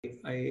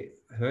I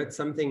heard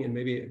something, and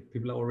maybe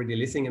people are already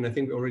listening, and I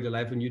think we're already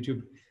live on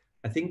YouTube.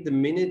 I think the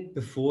minute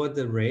before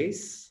the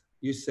race,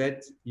 you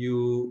said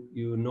you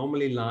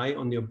normally lie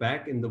on your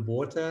back in the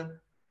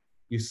water,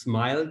 you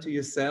smile to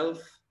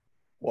yourself.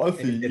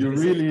 Wolfie, you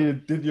really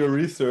did your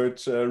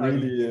research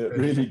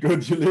really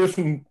good.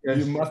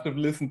 You must have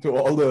listened to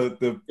all the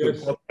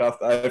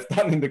podcasts I've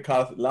done in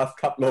the last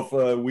couple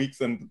of weeks,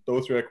 and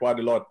those were quite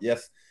a lot.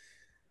 Yes.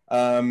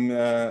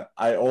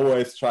 I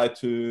always try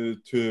to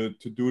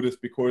do this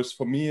because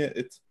for me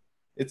it's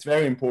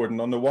very important.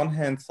 On the one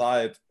hand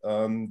side,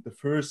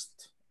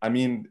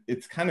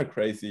 it's kind of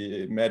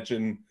crazy.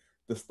 Imagine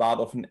the start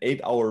of an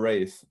 8-hour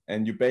race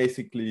and you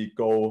basically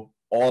go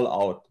all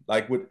out,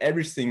 like with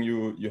everything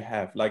you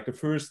have. Like the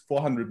first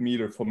 400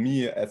 meters for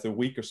me as a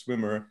weaker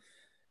swimmer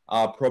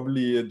are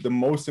probably the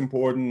most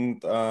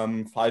important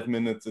 5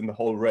 minutes in the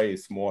whole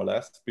race, more or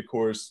less,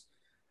 because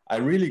I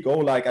really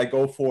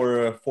go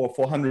for a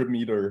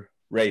 400-meter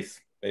race,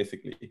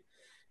 basically.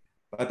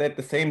 But at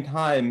the same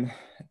time,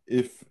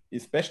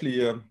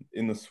 especially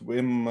in a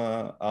swim,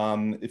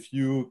 if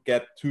you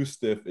get too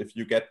stiff, if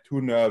you get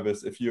too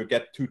nervous, if you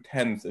get too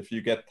tense, if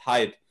you get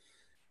tight,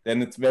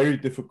 then it's very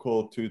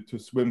difficult to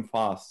swim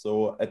fast.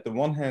 So on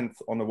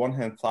the one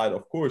hand side,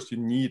 of course, you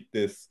need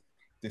this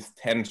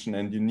tension,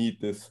 and you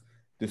need this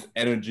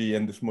energy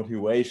and this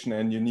motivation,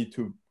 and you need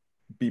to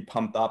be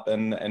pumped up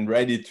and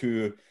ready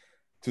to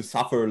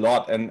suffer a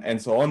lot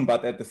and so on.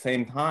 But at the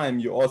same time,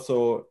 you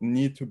also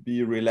need to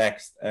be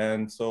relaxed.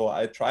 And so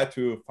I try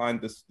to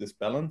find this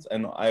balance,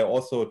 and I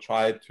also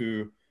try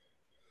to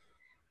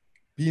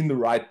be in the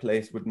right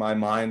place with my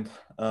mind,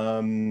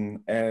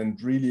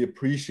 and really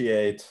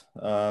appreciate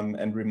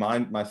and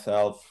remind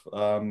myself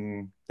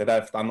that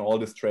I've done all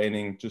this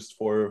training just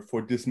for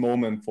this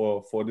moment,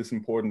 for this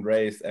important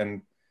race.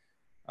 And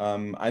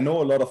I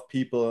know a lot of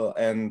people,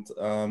 and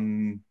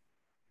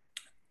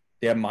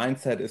their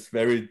mindset is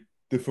very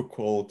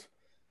difficult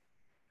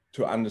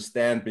to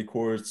understand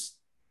because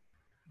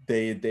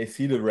they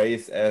see the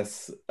race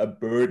as a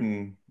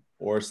burden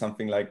or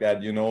something like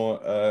that,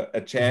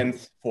 a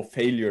chance for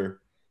failure.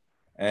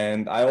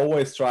 And I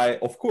always try,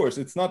 of course,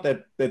 it's not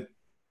that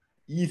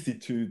easy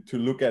to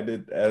look at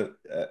it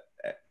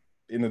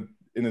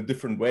in a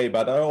different way,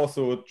 but I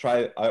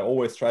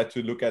always try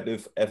to look at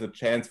this as a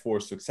chance for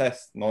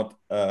success, not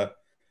a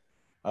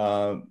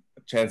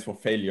chance for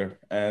failure.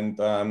 And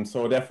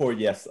so therefore,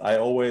 yes, I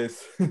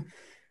always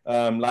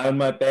lie on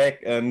my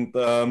back and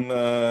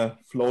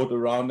float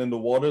around in the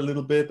water a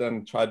little bit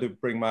and try to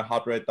bring my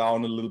heart rate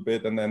down a little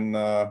bit, and then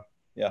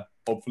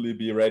hopefully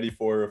be ready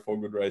for a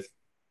good race.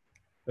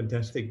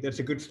 Fantastic. That's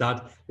a good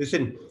start.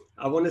 Listen,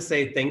 I want to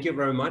say thank you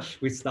very much.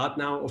 We start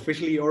now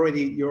officially. You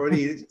already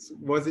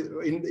was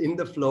in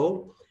the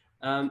flow.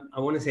 I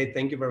want to say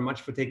thank you very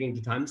much for taking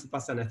the time,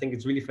 Sebastian. I think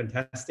it's really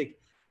fantastic.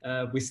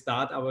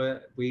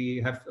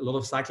 We have a lot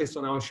of cyclists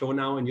on our show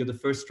now, and you're the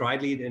first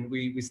triathlete, and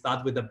we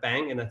start with a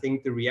bang. And I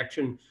think the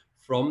reaction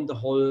from the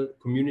whole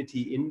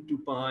community in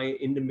Dubai,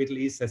 in the Middle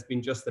East, has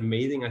been just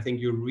amazing. I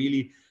think you're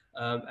really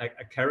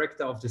a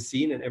character of the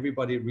scene, and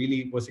everybody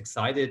really was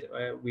excited.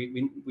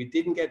 We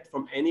didn't get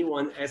from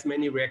anyone as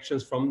many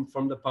reactions from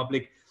the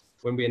public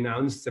when we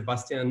announced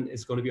Sebastian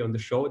is going to be on the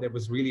show. That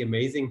was really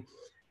amazing.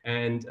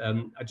 And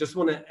I just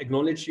want to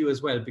acknowledge you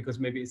as well, because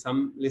maybe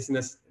some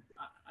listeners,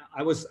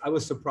 I was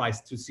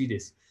surprised to see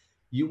this.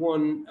 You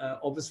won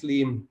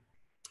obviously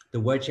the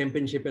World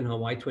Championship in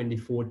Hawaii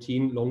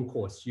 2014 long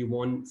course. You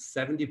won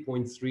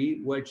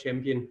 70.3 World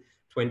Champion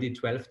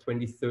 2012,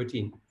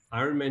 2013.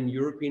 Ironman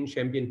European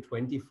Champion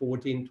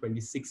 2014,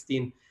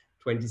 2016,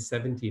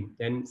 2017.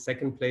 Then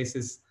second place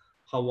is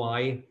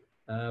Hawaii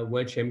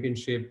World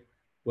Championships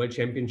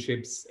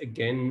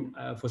again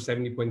for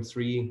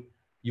 70.3.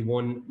 You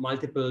won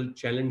multiple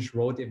challenge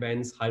road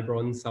events,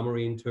 Heilbronn,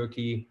 Samorin,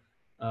 Turkey.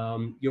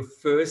 Your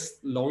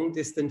first long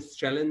distance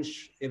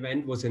challenge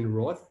event was in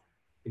Roth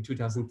in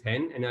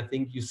 2010. And I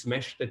think you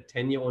smashed the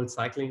 10-year-old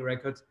cycling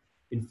record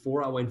in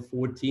 4 hours and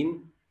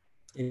 14.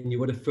 And you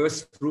were the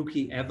first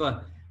rookie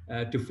ever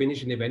to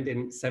finish an event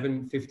in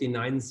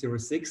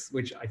 7:59.06,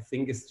 which I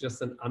think is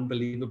just an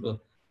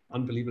unbelievable.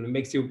 It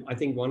makes you, I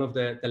think, one of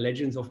the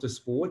legends of the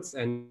sports.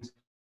 And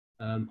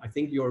I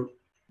think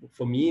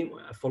for me,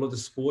 I follow the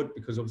sport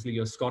because obviously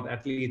you're a Scott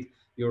athlete.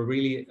 You're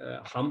really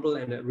humble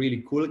and a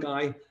really cool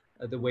guy.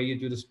 The way you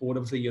do the sport,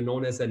 obviously you're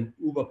known as an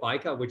Uber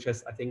biker, which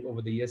has, I think,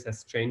 over the years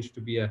has changed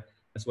to be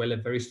as well a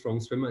very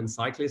strong swimmer and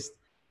cyclist.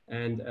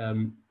 And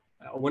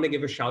I want to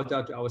give a shout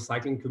out to our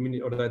cycling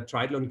community, or the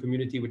triathlon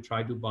community with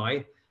Tri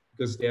Dubai,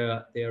 because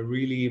they're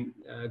really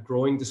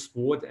growing the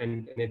sport,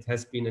 and it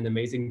has been an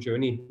amazing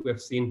journey we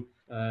have seen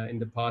in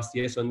the past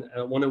years. And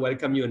I want to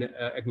welcome you and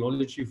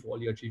acknowledge you for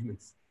all your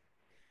achievements.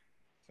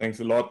 Thanks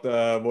a lot,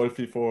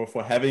 Wolfie,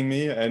 for having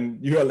me. And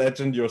you're a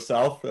legend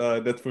yourself,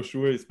 that's for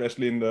sure,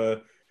 especially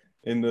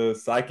in the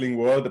cycling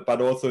world,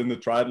 but also in the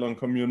triathlon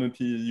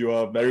community. You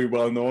are very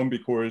well known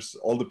because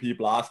all the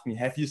people ask me,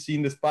 have you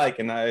seen this bike?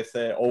 And I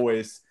say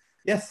always,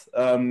 yes,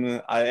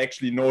 I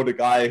actually know the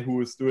guy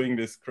who is doing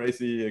this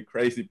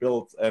crazy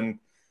builds. And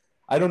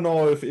I don't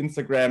know if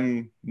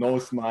Instagram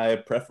knows my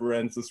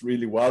preferences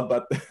really well,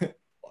 but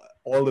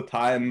all the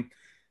time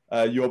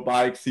your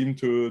bike seemed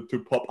to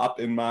pop up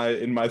in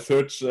my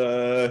search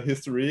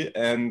history,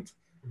 and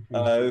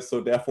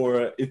so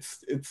therefore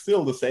it's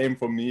still the same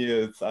for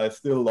me. I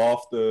still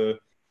love the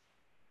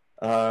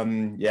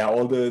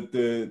all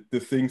the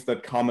things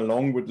that come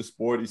along with the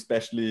sport,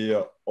 especially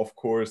of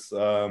course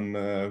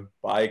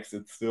bikes.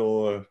 It's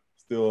still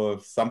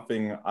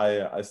something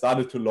I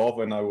started to love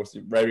when I was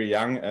very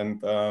young,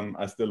 and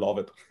I still love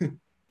it.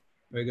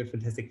 Very good,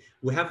 fantastic.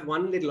 We have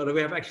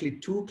we have actually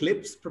 2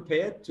 clips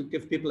prepared to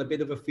give people a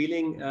bit of a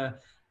feeling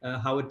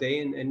how a day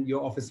in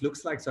your office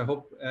looks like. So I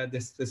hope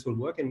this will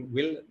work. And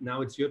Will,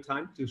 now it's your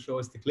time to show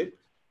us the clip.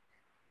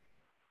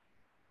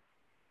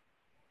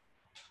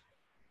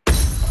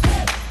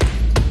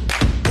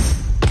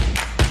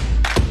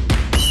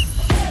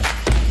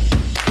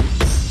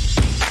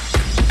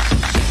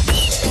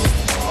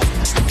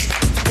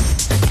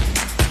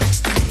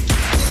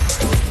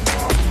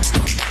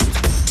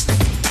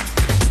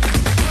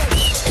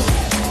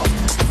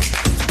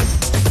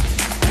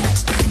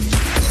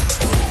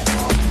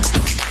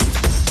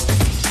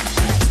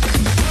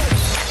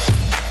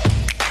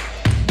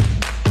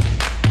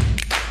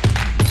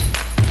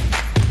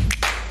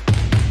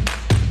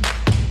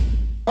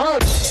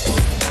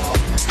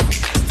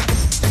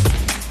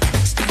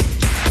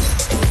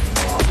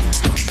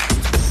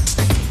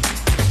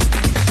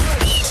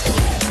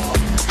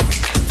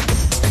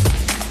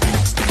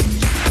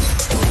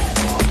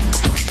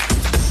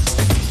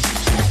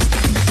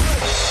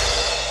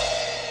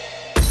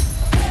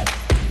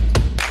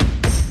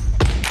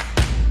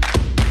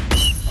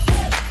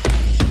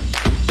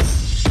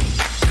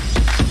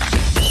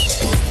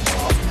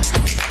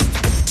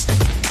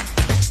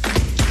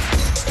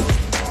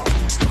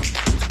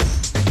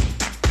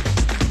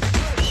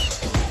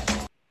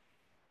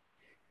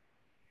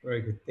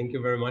 Very good. Thank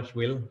you very much,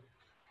 Will.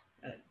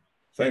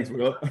 Thanks,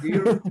 Will.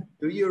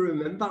 Do you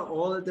remember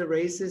all the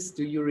races?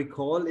 Do you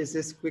recall? Is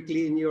this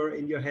quickly in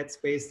your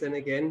headspace then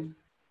again?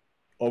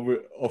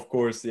 Of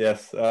course,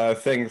 yes.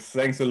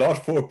 Thanks a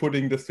lot for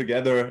putting this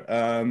together.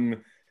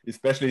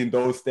 Especially in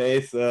those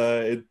days,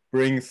 it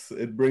brings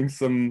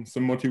some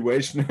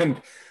motivation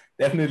and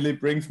definitely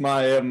brings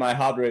my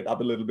heart rate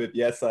up a little bit.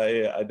 Yes,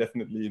 I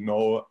definitely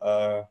know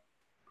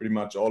pretty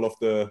much all of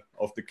the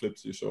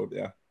clips you showed.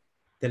 Yeah.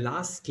 The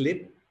last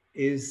clip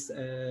is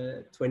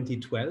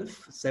 2012,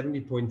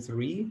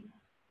 70.3.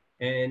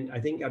 And I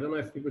don't know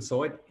if people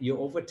saw it, you're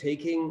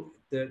overtaking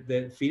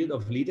the field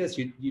of leaders.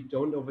 You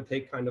don't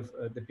overtake kind of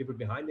the people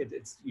behind it.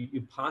 It's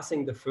you're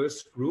passing the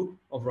first group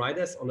of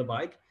riders on a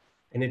bike,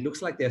 and it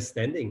looks like they're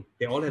standing.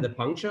 They all had a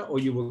puncture, or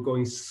you were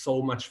going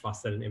so much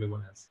faster than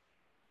everyone else.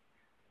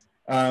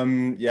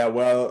 Yeah,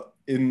 well,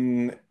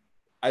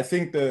 I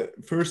think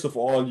first of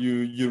all,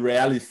 you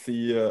rarely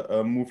see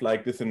a move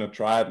like this in a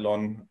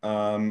triathlon.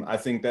 I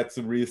think that's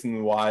the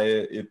reason why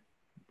it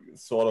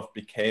sort of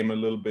became a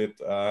little bit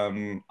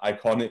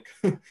iconic,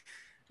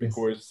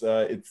 because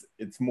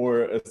it's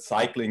more a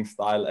cycling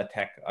style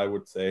attack, I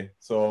would say.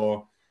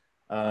 So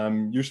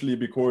usually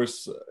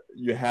because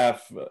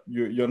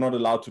you're not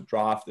allowed to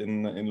draft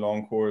in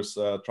long course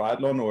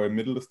triathlon or a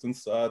middle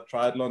distance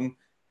triathlon.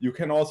 You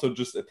can also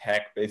just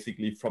attack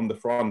basically from the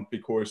front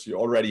because you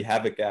already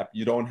have a gap.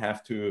 You don't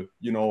have to,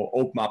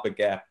 open up a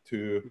gap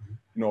to,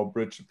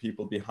 bridge the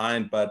people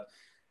behind. But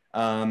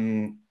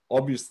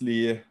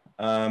obviously,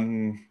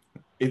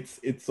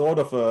 it's sort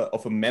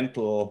of a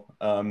mental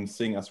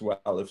thing as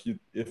well.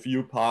 If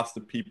you pass the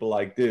people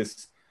like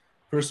this,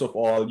 first of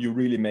all, you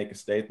really make a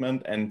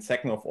statement, and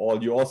second of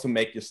all, you also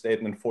make your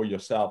statement for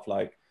yourself.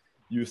 Like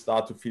you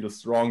start to feel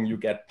strong, you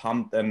get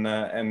pumped,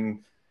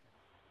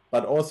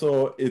 but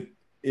also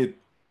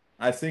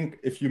I think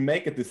if you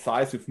make a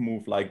decisive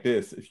move like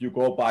this, if you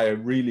go by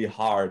really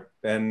hard,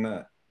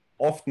 then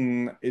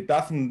often it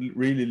doesn't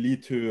really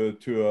lead to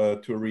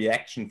a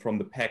reaction from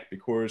the pack,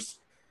 because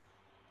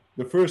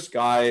the first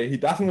guy, he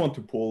doesn't want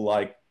to pull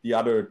like the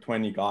other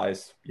 20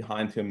 guys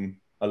behind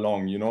him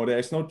along.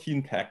 There's no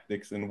team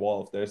tactics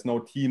involved. There's no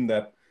team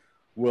that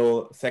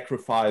will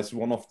sacrifice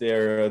one of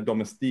their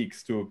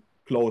domestiques to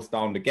close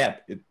down the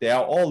gap. They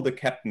are all the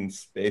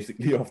captains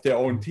basically of their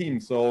own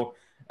team. So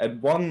at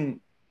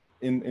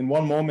in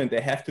one moment they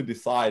have to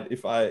decide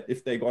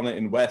if they're gonna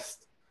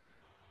invest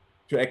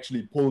to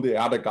actually pull the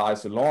other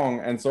guys along,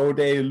 and so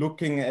they're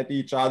looking at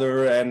each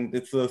other, and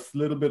it's a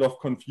little bit of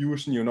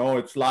confusion.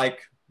 It's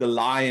like the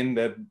lion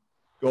that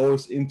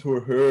goes into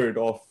a herd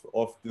of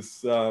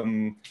this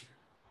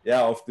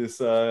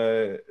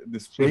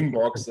this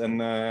springboks,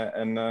 and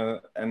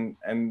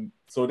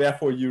so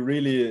therefore you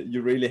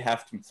really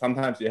have to,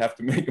 sometimes you have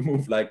to make a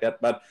move like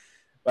that, but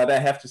I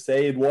have to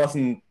say it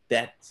wasn't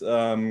that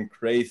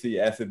crazy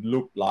as it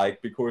looked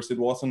like, because it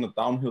was on a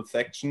downhill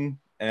section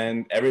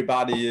and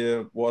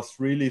everybody was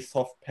really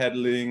soft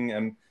pedaling,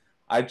 and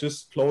I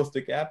just closed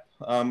the gap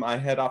I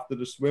had after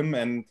the swim,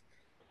 and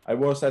I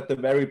was at the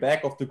very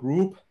back of the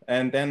group.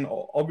 And then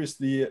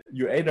obviously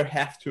you either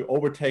have to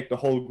overtake the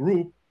whole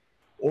group,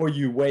 or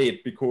you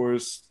wait,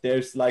 because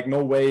there's like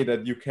no way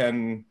that you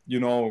can, you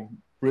know,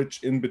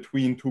 bridge in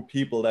between two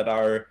people that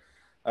are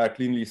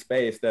cleanly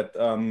spaced, that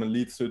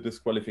leads to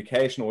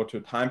disqualification or to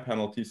a time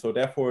penalty. So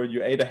therefore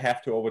you either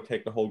have to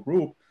overtake the whole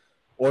group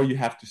or you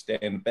have to stay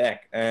in the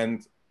back.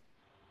 And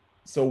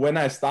so when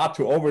I start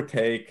to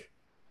overtake,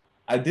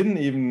 I didn't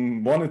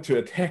even want to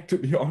attack, to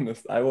be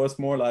honest. I was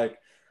more like,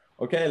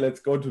 okay, let's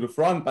go to the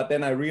front. But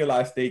then I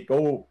realized they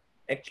go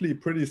actually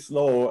pretty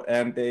slow,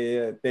 and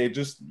they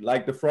just,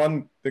 like,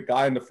 the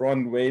guy in the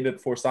front waited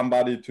for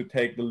somebody to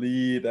take the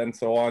lead and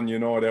so on. You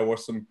know, there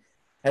was some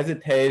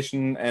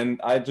hesitation, and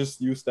I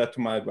just used that to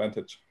my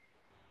advantage.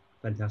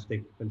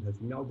 Fantastic,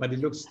 fantastic. No, but it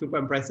looks super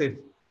impressive.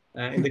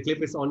 And the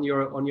clip is on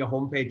your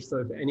homepage. So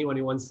if anyone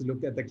who wants to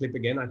look at the clip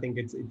again, I think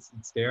it's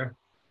there.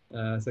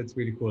 So it's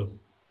really cool.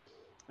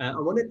 I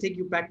want to take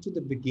you back to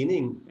the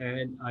beginning,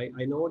 and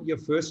I know your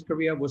first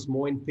career was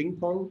more in ping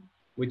pong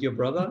with your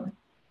brother.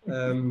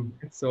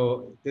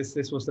 So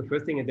this was the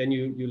first thing, and then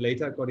you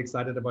later got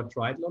excited about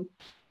triathlon.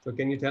 So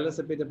can you tell us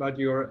a bit about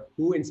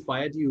who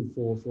inspired you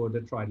for the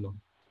triathlon?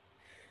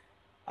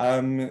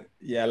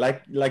 Yeah,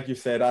 like you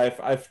said,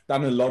 I've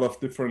done a lot of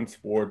different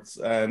sports,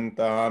 and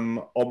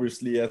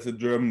obviously as a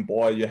German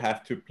boy, you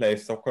have to play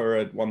soccer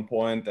at one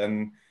point,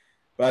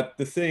 but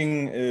the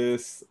thing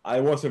is, I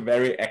was a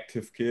very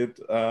active kid.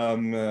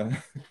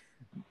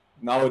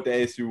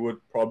 Nowadays, you would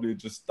probably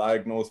just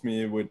diagnose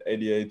me with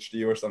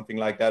ADHD or something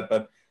like that.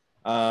 But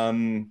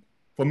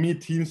for me,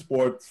 team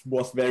sports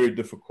was very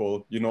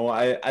difficult. You know,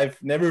 I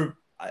never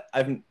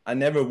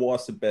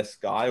was the best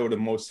guy or the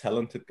most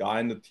talented guy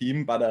in the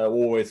team, but I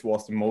always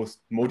was the most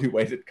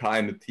motivated guy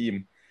in the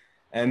team.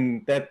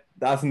 And that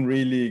doesn't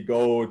really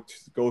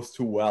goes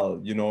too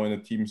well, you know, in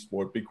a team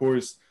sport,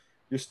 because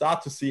you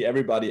start to see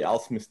everybody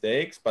else's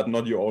mistakes, but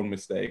not your own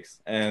mistakes.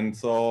 And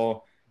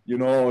so, you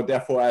know,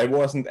 therefore I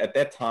wasn't a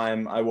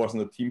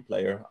team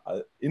player.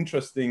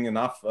 Interesting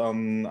enough,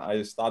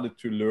 I started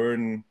to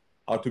learn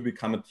how to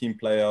become a team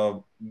player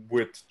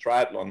with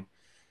triathlon.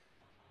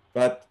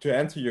 But to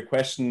answer your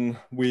question,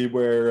 we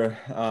were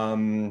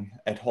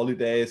at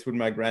holidays with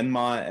my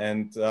grandma,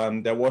 and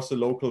there was a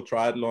local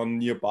triathlon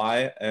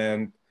nearby,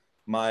 and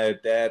my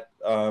dad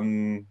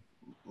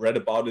read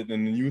about it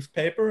in the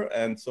newspaper,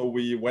 and so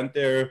we went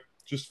there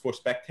just for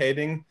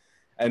spectating,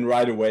 and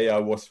right away I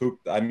was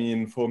hooked. I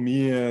mean, for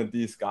me,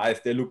 these guys,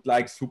 they looked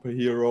like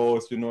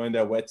superheroes, you know, in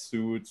their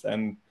wetsuits,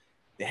 and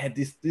they had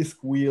these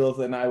disc wheels,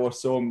 and I was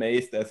so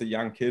amazed as a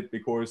young kid,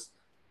 because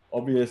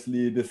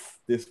obviously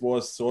this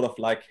was sort of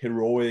like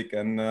heroic,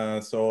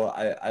 and so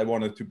I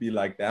wanted to be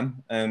like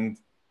them, and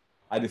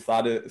I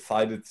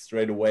decided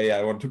straight away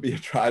I want to be a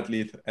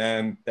triathlete,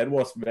 and that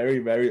was very,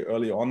 very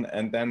early on.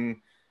 And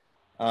then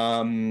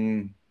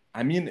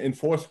I mean, in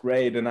fourth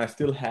grade, and I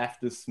still have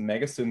this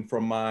magazine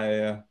from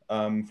my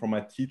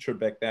teacher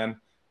back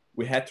then.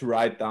 We had to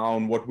write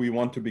down what we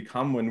want to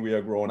become when we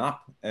are grown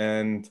up,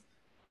 and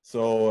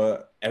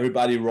so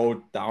everybody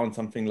wrote down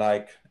something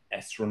like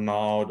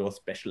astronaut or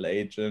special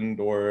agent,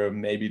 or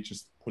maybe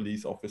just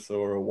police officer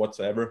or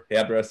whatsoever,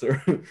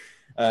 hairdresser.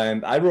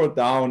 And I wrote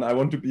down, I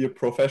want to be a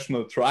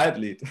professional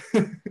triathlete.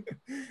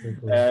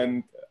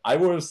 And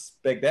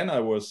back then I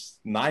was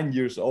 9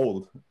 years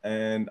old,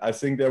 and I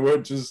think there were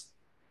just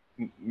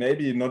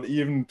maybe not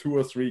even 2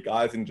 or 3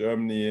 guys in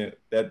Germany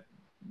that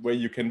where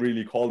you can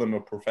really call them a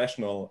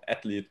professional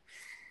athlete,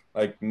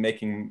 like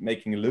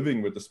making a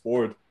living with the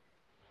sport.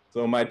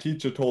 So my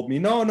teacher told me,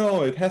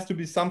 no, it has to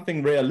be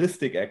something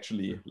realistic,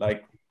 actually,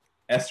 like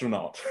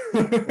astronaut.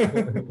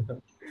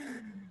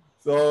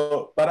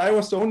 So, but I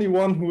was the only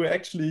one who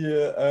actually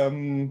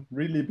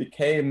really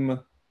became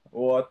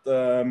what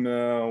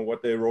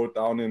they wrote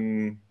down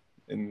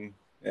in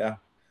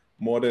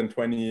more than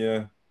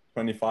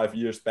 25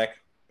 years back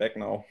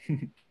now.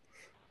 Very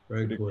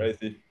Pretty cool.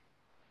 crazy.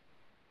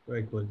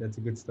 Very cool. That's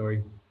a good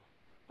story.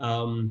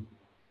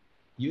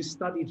 You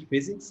studied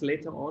physics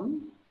later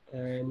on,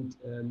 and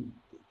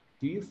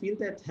do you feel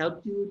that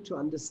helped you to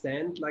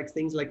understand like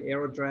things like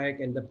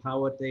aerodrag and the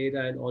power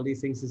data and all these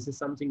things? Is this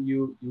something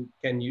you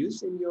can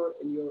use in your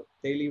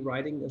daily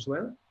writing as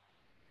well?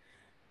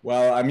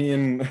 Well, I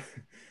mean,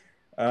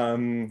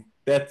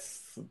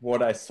 that's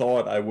what I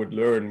thought I would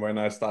learn when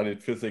I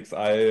studied physics.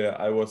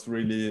 I was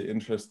really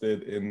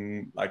interested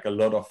in like a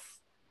lot of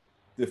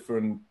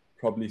different,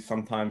 probably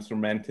sometimes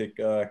romantic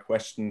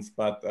questions,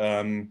 but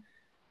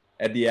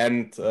at the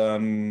end,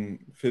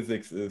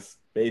 physics is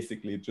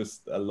basically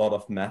just a lot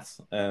of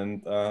math.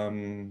 And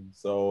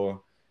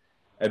so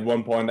at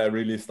one point I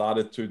really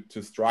started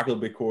to struggle,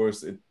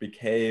 because it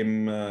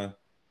became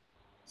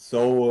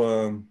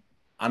so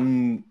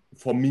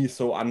for me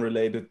so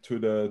unrelated to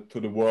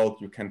the world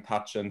you can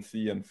touch and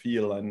see and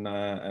feel,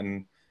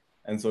 and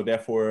so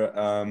therefore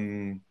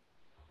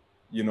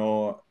you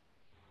know,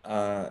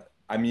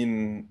 I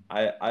mean,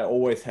 I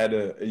always had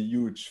a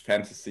huge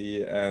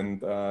fantasy,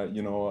 and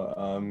you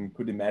know,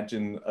 could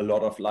imagine a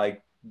lot of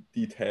like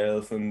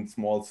details and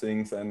small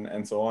things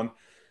and so on.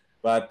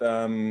 But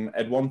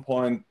at one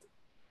point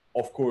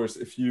of course,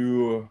 if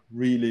you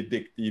really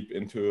dig deep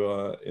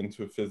into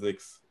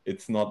physics,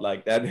 it's not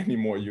like that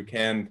anymore. You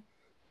can't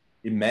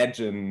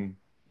imagine,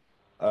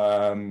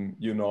 what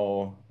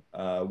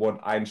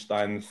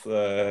Einstein's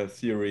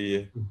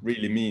theory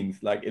really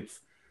means. Like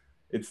it's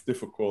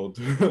difficult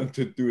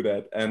to do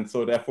that, and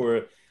so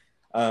therefore.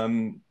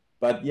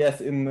 But yes,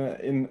 in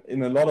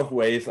a lot of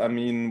ways, I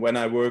mean, when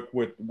I work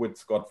with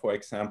Scott, for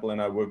example, and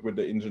I work with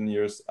the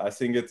engineers, I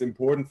think it's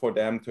important for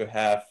them to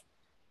have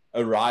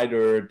a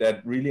rider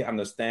that really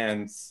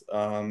understands,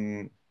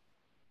 all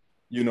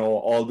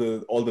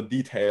the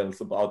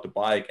details about the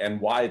bike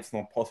and why it's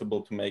not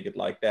possible to make it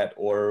like that.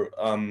 Or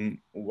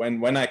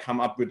when I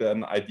come up with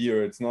an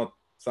idea, it's not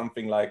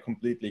something like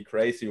completely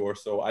crazy or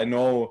so. I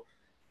know,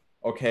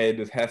 okay,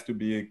 this has to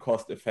be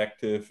cost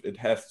effective. It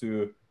has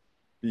to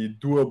be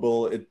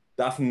doable.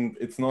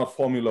 It's not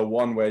Formula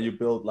One where you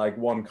build like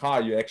one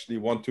car. You actually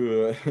want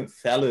to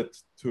sell it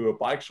to a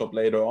bike shop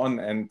later on,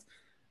 and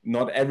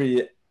not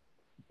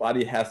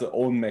everybody has their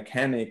own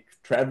mechanic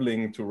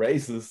traveling to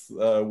races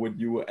with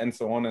you, and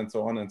so on and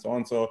so on and so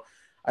on. So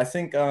I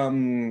think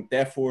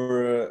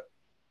therefore,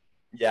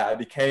 yeah, I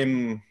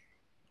became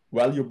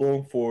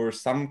valuable for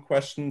some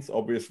questions.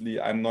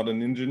 Obviously, I'm not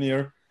an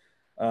engineer,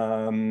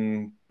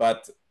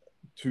 but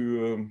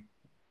to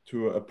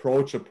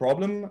approach a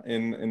problem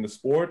in the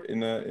sport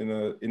in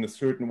a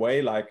certain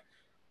way, like,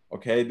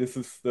 okay, this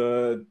is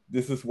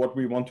what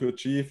we want to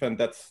achieve, and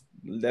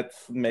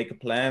let's make a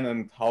plan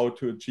and how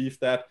to achieve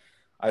that.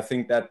 I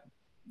think that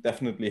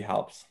definitely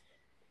helps.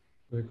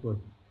 Very cool.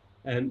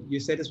 And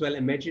you said as well,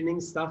 imagining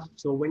stuff.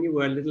 So when you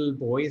were a little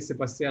boy,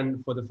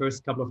 Sebastian, for the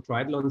first couple of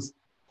triathlons,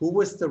 who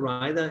was the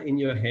rider in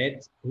your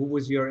head? Who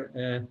was your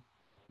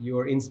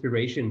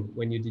inspiration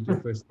when you did your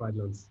first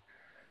triathlons?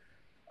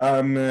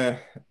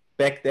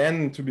 Back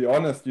then, to be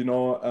honest,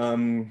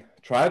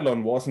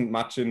 triathlon wasn't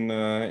much in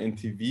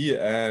TV,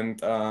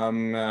 and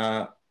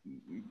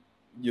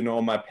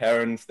my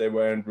parents, they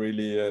weren't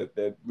really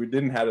that we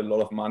didn't have a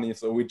lot of money,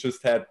 so we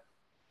just had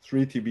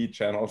 3 TV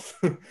channels,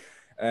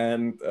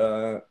 and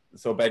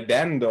so back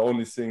then the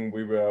only thing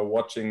we were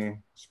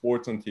watching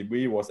sports on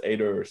TV was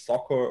either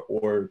soccer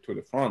or Tour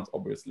de France,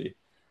 obviously.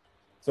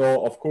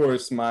 So of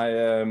course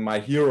my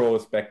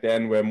heroes back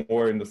then were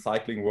more in the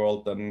cycling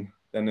world than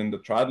in the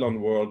triathlon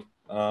world,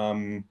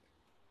 and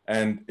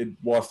it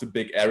was a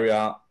big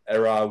era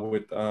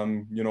with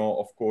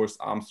of course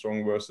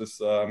Armstrong versus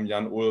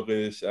Jan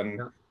Ullrich,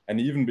 and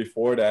even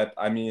before that,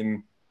 I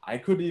mean, I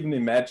could even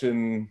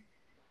imagine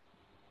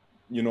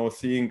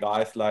seeing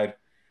guys like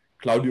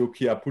Claudio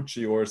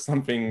Chiappucci or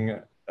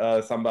something,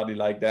 somebody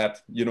like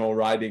that,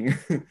 riding.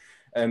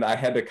 And I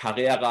had a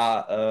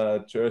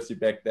Carrera jersey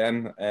back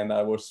then, and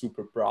I was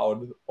super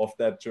proud of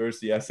that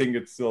jersey. I think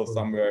it's still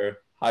somewhere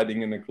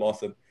hiding in a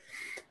closet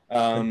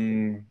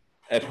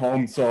at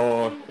home.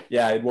 So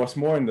yeah, it was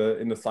more in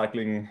the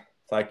cycling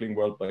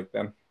world back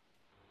then.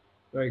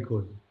 Very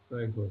cool.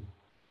 Very cool.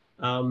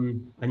 I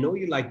know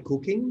you like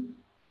cooking.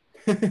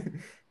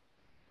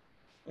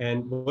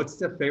 And what's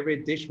the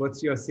favorite dish?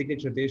 What's your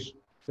signature dish,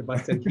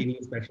 Sebastian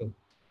Kienle special?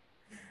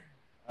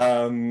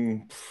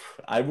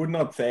 I would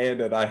not say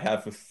that I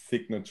have a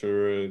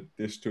signature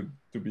dish to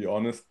be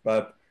honest,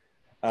 but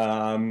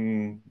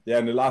in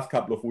the last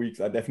couple of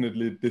weeks I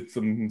definitely did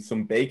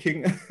some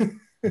baking.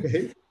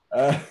 Okay.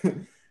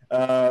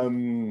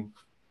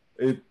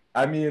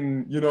 I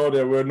mean,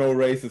 there were no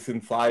races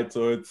inside,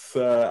 so it's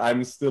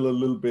I'm still a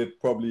little bit,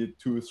 probably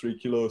 2-3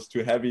 kilos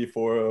too heavy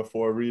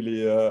for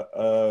really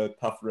a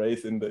tough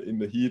race in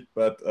the heat.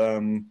 But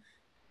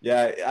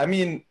yeah, I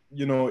mean,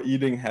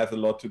 eating has a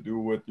lot to do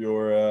with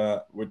your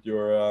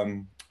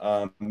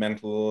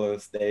mental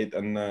state,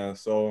 and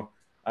so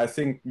I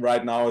think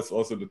right now is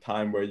also the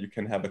time where you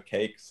can have a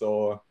cake.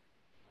 So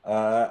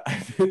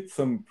I did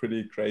some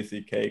pretty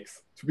crazy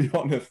cakes, to be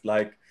honest,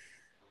 like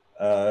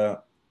a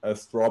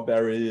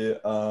strawberry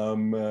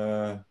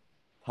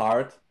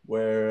tart,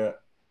 where,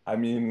 I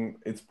mean,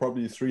 it's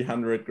probably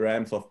 300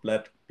 grams of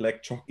black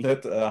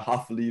chocolate, a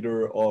half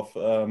liter of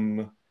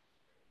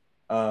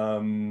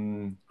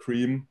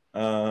cream,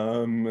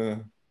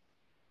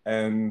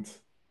 and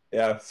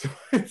yeah, so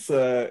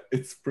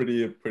it's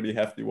pretty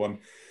hefty one.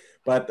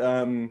 But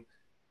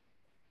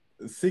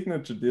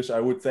signature dish, I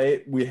would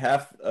say we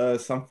have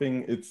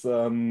something. It's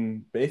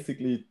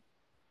basically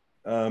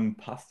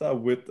pasta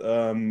with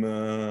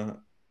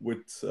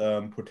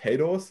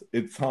potatoes.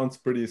 It sounds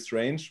pretty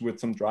strange,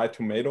 with some dry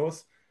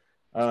tomatoes,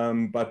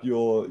 but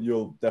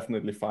you'll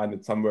definitely find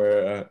it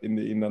somewhere in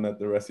the internet,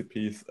 the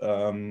recipes.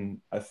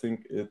 I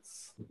think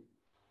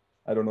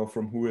I don't know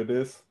from who it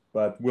is,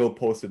 but we'll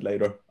post it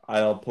later.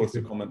 I'll post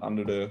a comment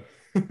under the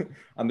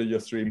under your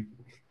stream.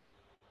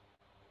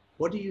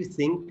 What do you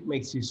think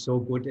makes you so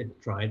good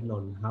at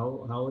triathlon?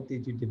 How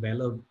did you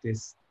develop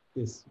this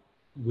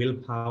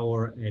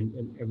willpower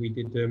and every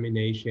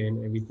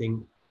determination,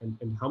 everything?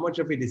 And how much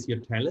of it is your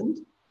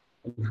talent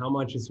and how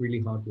much is really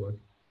hard work?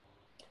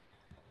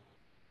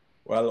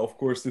 Well, of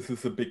course, this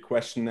is a big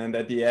question. And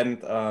at the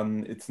end,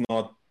 it's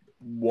not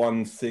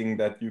one thing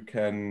that you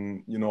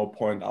can,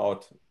 point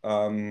out.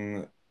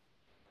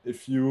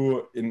 if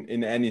you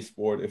in any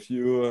sport, if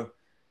you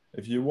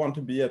want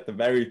to be at the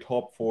very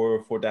top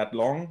for that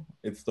long,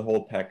 it's the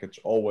whole package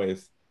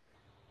always.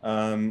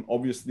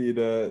 Obviously,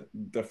 the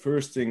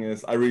first thing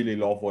is I really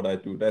love what I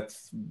do.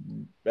 That's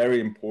very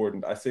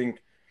important. I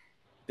think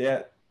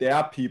there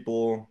are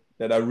people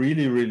that are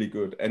really, really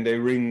good and they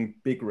ring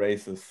big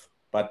races,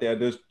 but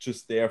they're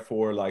just there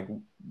for like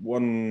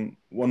one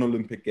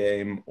Olympic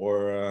game,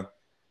 or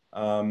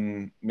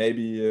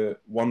maybe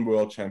one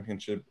World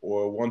Championship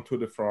or one Tour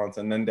de France,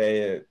 and then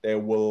they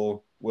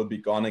will be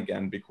gone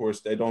again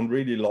because they don't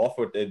really love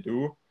what they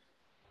do.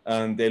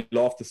 And they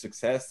love the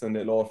success and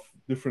they love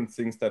different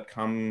things that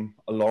come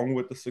along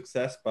with the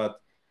success,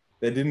 but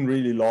they didn't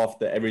really love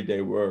the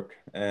everyday work.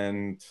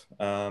 And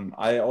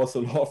I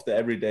also love the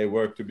everyday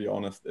work, to be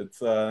honest.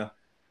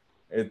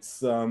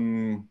 It's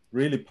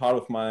really part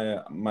of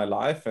my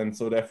life, and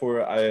so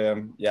therefore I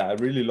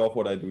really love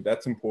what I do.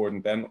 That's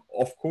important. Then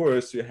of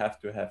course you have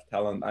to have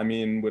talent. I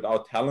mean,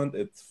 without talent,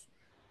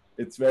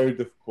 it's very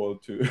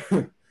difficult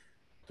to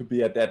to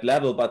be at that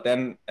level. But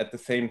then at the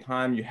same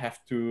time, you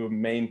have to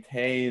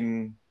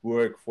maintain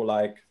work for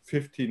like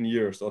 15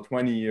 years or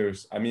 20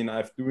 years. I mean,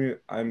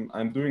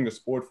 I'm doing the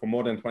sport for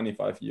more than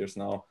 25 years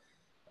now,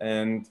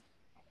 and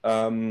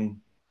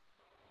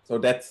so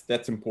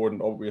that's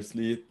important,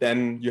 obviously.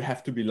 Then you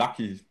have to be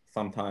lucky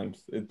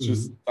sometimes. It's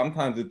just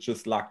sometimes it's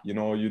just luck, you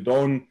know. You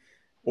don't,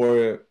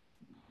 or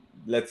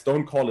let's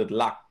don't call it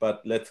luck,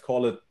 but let's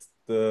call it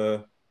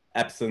the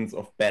absence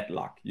of bad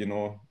luck, you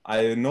know.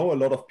 I know a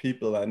lot of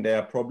people and they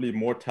are probably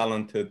more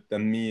talented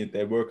than me.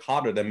 They work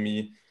harder than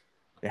me.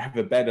 They have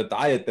a better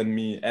diet than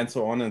me, and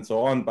so on and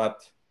so on. But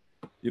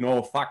you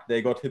know, fuck,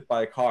 they got hit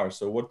by a car.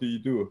 So what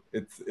do?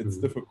 It's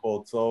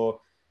difficult.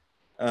 So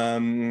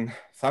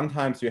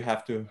sometimes you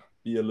have to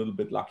be a little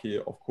bit lucky,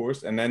 of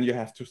course, and then you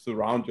have to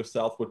surround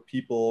yourself with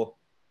people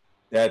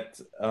that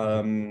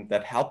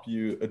that help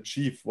you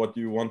achieve what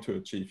you want to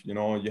achieve. You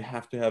know, you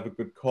have to have a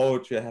good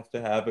coach, you have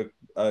to have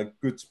a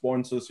good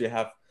sponsors,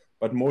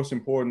 but most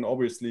important,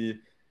 obviously,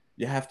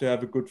 you have to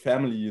have a good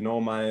family. You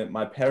know,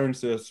 my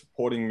parents are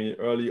supporting me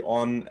early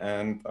on,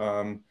 and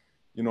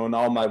you know,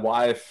 now my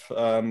wife,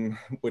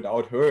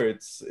 without her,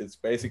 it's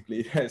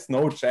basically there's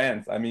no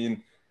chance. I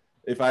mean,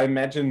 if I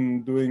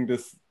imagine doing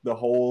this the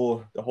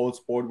whole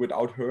sport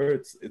without her,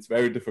 it's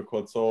very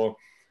difficult. So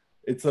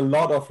it's a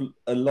lot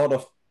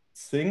of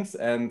things,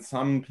 and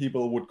some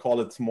people would call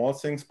it small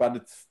things, but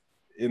it's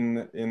in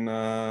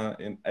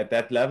at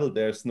that level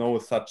there's no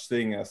such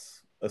thing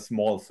as a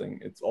small thing.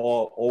 It's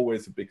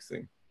always a big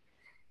thing.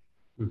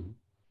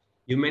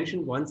 You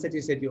mentioned once that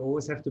you said you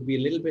always have to be a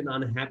little bit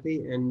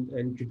unhappy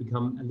and to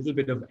become a little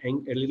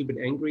bit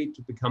angry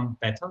to become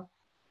better.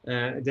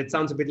 That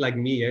sounds a bit like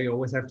me. You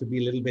always have to be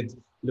a little bit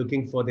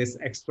looking for this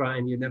extra,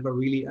 and you never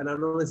really, and I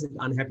don't know if it's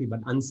unhappy,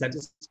 but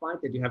unsatisfied,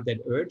 that you have that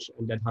urge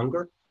and that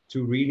hunger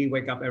to really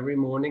wake up every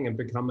morning and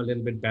become a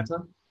little bit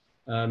better.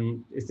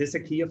 Is this a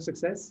key of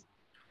success?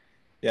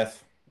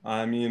 Yes,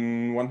 I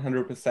mean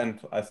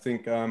 100%. I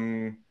think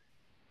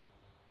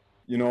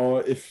you know,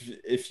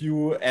 if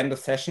you end a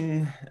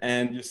session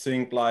and you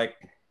think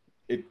like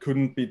it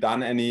couldn't be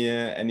done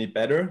any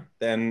better,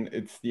 then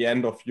it's the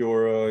end of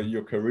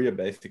your career,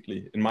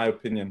 basically, in my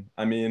opinion.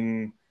 I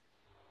mean,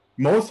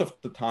 most of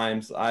the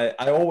times I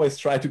always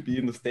try to be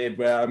in the state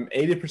where I'm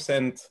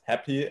 80%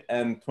 happy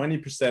and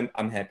 20%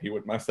 unhappy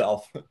with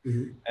myself.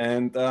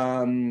 And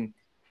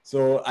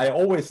so I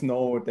always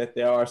know that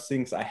there are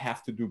things I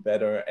have to do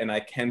better and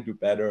I can do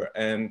better.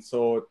 And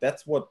so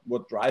that's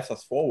what drives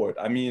us forward.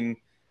 I mean,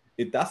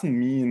 it doesn't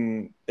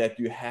mean that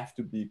you have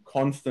to be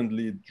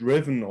constantly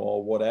driven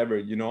or whatever,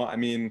 you know. I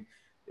mean,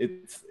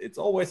 it's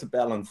always a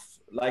balance,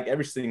 like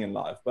everything in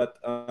life. But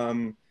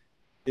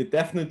it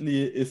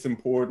definitely is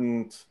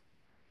important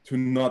to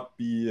not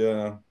be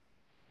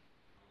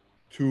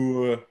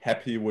too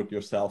happy with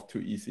yourself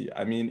too easy.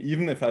 I mean,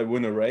 even if I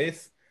win a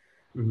race,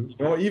 you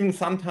know, even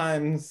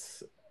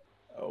sometimes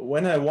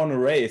when I won a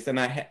race and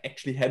I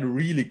actually had a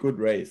really good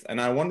race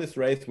and I won this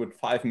race with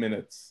 5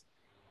 minutes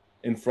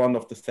in front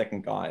of the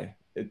second guy,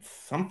 it's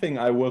something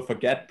I will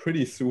forget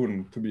pretty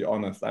soon, to be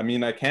honest. I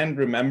mean, I can't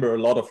remember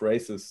a lot of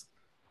races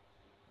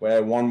where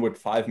I won with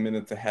 5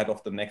 minutes ahead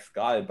of the next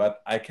guy,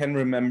 but I can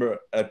remember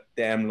a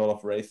damn lot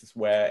of races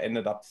where I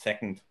ended up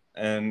second.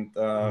 And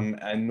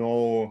I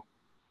know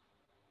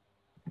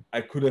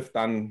I could have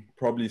done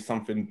probably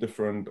something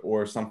different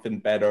or something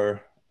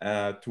better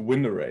to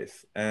win the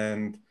race.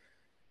 And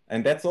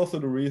that's also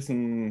the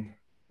reason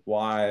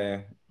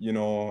why, you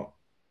know,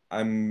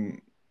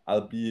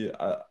 I've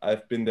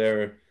been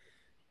there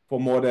for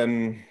more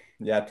than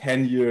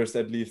 10 years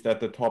at least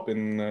at the top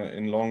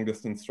in long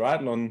distance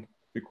triathlon,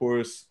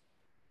 because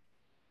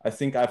I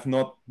think I've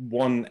not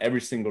won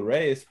every single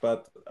race,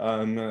 but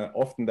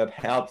often that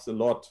helps a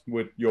lot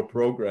with your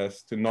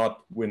progress to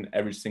not win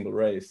every single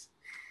race.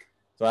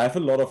 So I have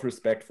a lot of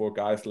respect for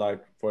guys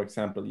like, for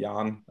example,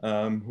 Jan,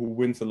 who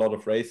wins a lot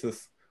of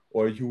races,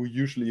 or who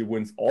usually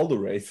wins all the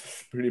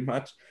races pretty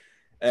much,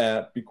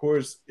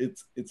 because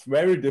it's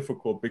very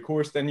difficult,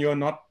 because then you're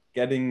not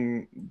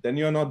then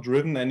you're not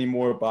driven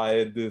anymore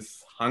by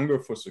this hunger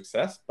for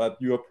success, but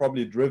you are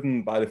probably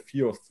driven by the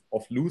fear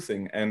of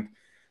losing. And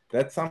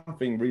that's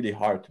something really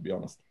hard, to be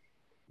honest.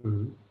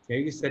 Mm-hmm. Yeah,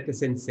 you said the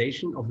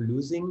sensation of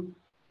losing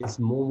is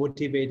more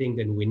motivating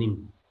than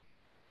winning.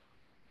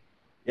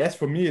 Yes,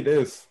 for me it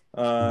is.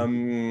 I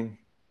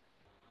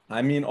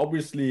mean,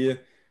 obviously,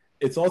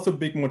 it's also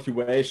big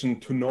motivation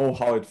to know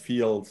how it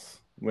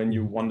feels when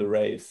you won the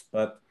race.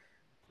 But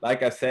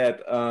like I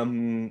said,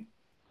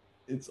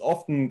 it's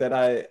often that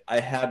I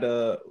had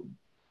a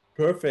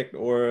perfect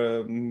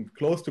or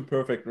close to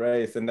perfect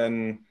race, and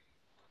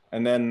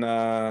then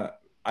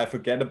I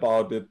forget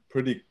about it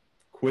pretty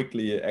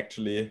quickly,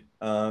 actually,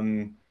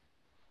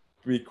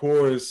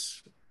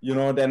 because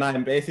then I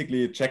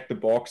basically check the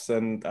box,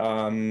 and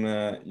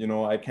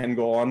I can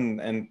go on,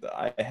 and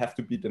I have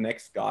to beat the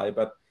next guy.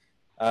 But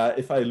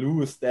if I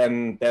lose,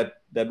 then that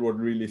what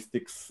really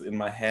sticks in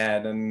my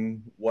head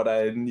and what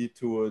I need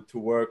to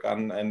work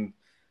on. And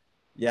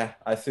yeah,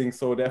 I think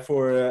so.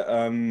 Therefore,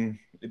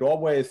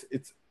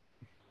 it's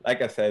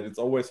like I said, it's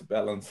always a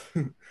balance.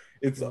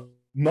 It's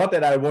not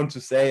that I want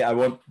to say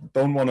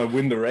don't want to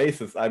win the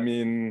races. I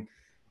mean,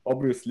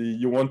 obviously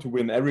you want to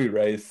win every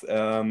race,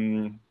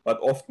 but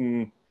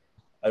often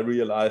I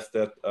realize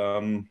that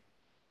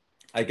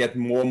I get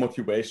more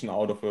motivation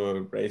out of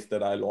a race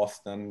that I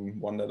lost than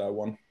one that I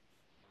won.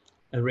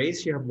 A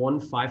race you have won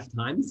 5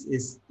 times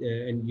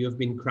and you have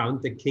been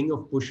crowned the king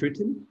of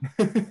Buschütten,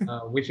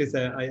 which is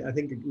I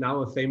think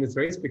now a famous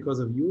race because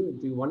of you.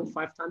 You won it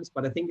 5 times,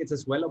 but I think it's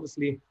as well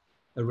obviously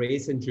a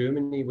race in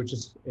Germany, which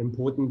is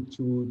important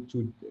to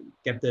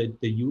get the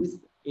youth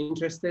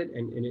interested,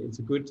 and it's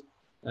a good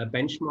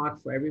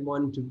benchmark for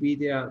everyone to be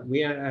there.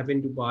 We are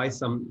having Dubai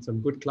some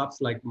good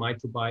clubs like My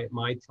Try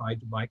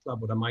Dubai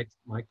Club or the My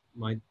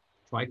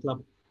Try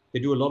Club. They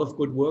do a lot of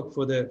good work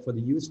for the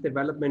youth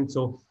development.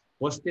 So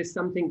was this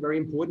something very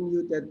important to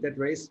you, that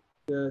race,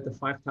 the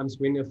 5 times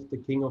win of the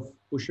king of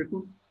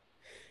Buschütten?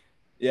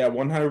 Yeah,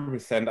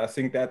 100%. I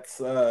think that's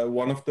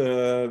one of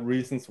the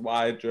reasons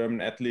why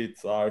German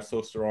athletes are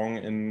so strong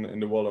in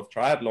the world of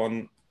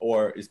triathlon,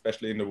 or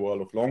especially in the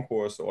world of long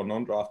course or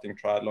non-drafting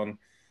triathlon,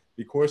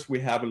 because we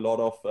have a lot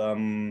of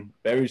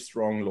very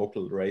strong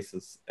local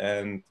races.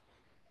 And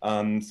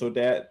so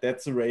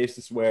that's the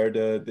races where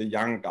the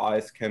young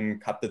guys can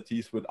cut the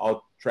teeth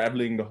without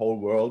traveling the whole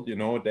world.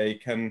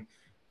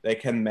 They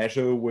can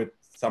measure with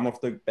some of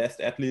the best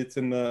athletes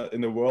in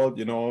the world.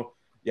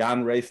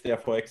 Jan raced there,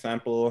 for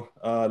example,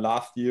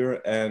 last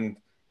year, and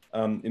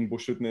in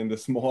Buschütten in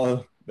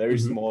the very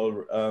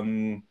small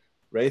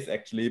race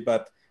actually.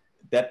 But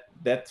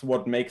that's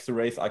what makes the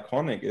race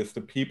iconic, is the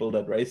people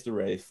that race the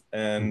race,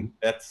 and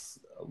that's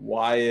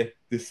why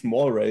this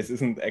small race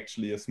isn't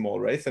actually a small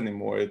race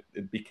anymore.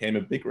 It became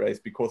a big race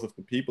because of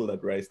the people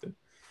that raced it.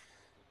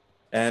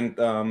 And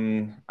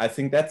I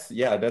think that's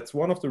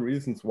one of the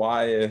reasons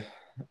why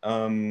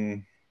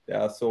there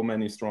are so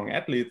many strong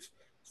athletes.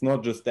 It's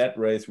not just that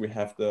race. We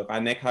have the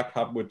Rhein-Neckar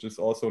Cup, which is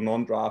also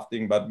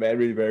non-drafting, but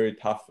very, very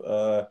tough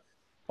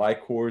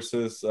bike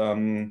courses.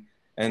 And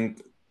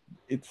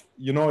it's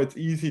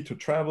easy to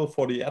travel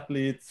for the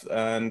athletes,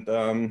 and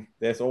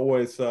there's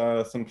always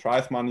some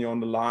prize money on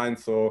the line.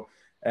 So,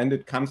 and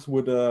it comes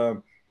with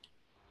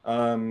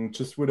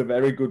just with a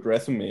very good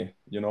resume.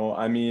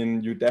 I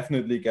mean, you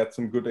definitely get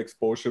some good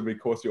exposure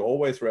because you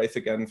always race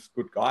against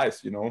good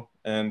guys,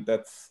 and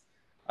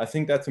I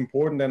think that's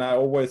important, and I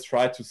always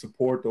try to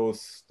support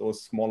those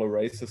smaller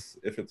races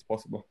if it's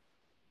possible.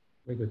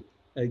 Very good.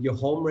 Your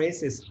home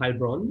race is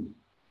Heilbronn,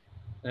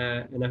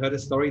 and I heard a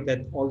story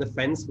that all the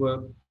fans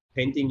were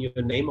painting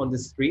your name on the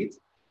street,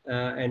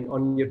 and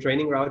on your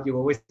training route, you were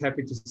always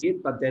happy to see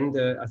it. But then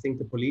I think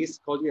the police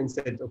called you and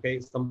said,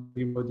 okay,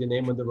 somebody wrote your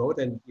name on the road,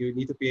 and you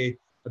need to pay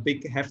a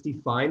big hefty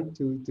fine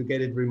to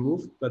get it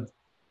removed. But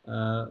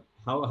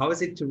how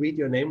is it to read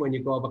your name when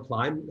you go up a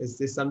climb? Is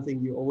this something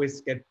you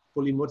always get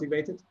fully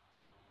motivated?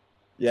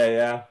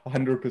 Yeah,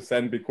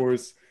 100%.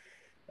 Because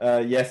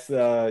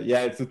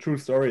it's a true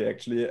story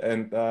actually,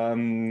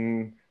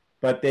 and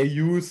but they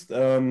used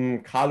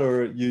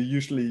color you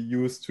usually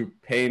use to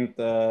paint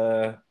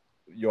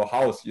your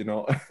house,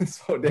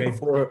 so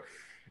therefore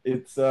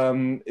it's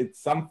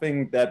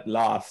something that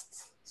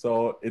lasts.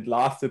 So it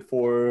lasted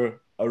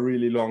for a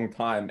really long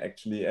time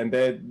actually, and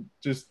they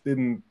just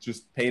didn't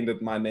just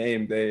painted my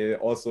name. They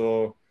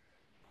also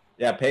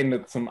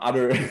painted some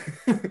other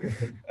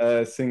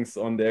things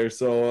on there.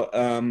 So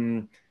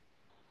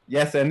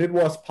yes, and it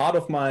was part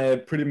of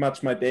pretty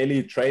much my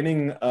daily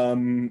training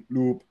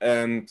loop.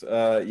 And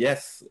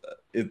yes,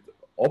 it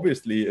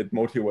obviously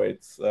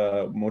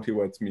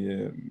motivates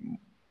me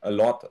a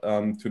lot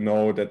to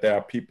know that there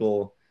are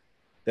people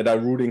that are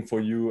rooting for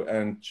you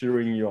and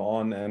cheering you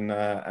on. And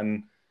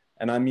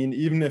I mean,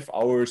 even if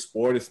our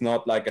sport is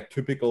not like a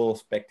typical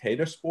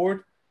spectator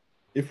sport,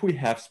 if we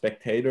have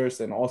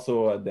spectators and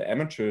also the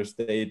amateurs,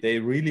 they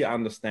really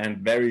understand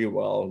very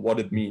well what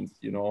it means,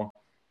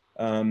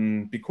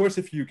 because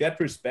if you get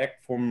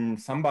respect from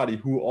somebody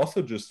who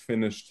also just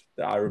finished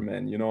the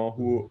Ironman,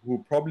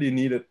 who probably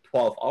needed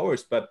 12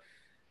 hours, but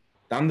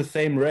done the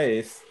same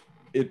race,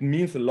 it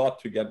means a lot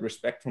to get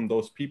respect from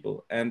those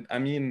people. And I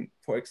mean,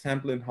 for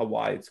example, in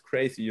Hawaii, it's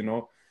crazy, you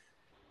know,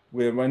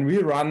 when we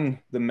run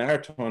the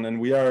marathon and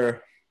we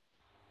are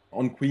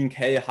on Queen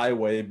K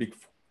Highway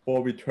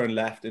before we turn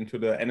left into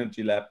the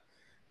energy lab,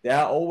 there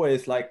are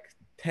always like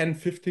 10,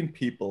 15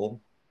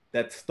 people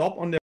that stop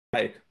on their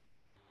bike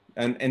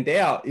and they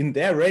are in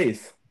their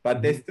race,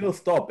 but they still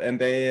stop and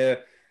they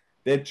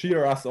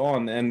cheer us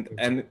on,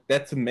 and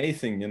that's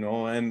amazing, you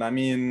know. And I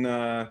mean,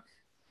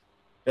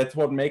 that's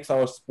what makes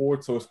our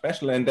sport so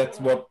special, and that's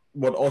what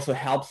also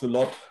helps a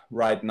lot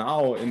right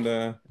now in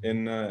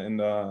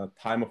the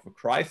time of a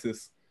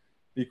crisis,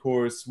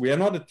 because we are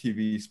not a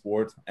TV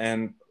sport,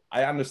 and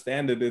I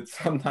understand that it's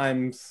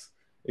sometimes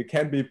it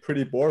can be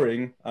pretty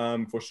boring,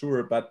 for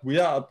sure, but we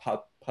are a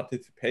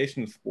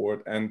participation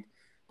sport, and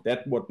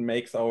that's what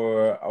makes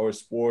our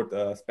sport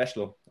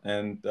special,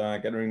 and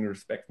gathering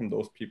respect from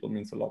those people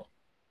means a lot.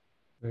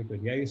 Very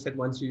good. Yeah, you said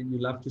once you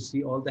love to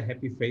see all the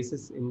happy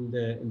faces in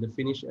the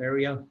finish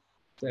area.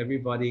 So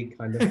everybody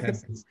kind of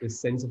has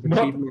this sense of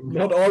achievement.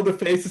 Not all the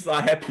faces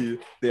are happy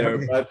there,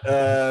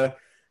 okay.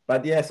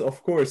 But yes,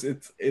 of course,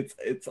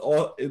 it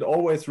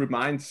always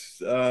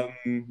reminds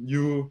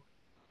you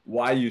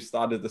why you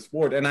started the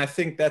sport, and I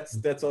think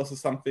that's also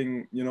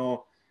something, you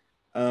know,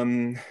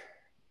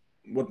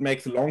 what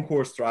makes a long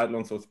course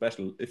triathlon so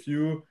special. If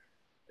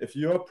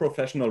you're a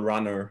professional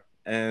runner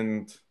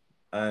and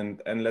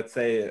let's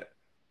say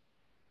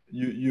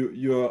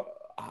you're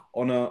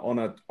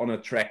on a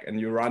track and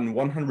you run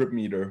 100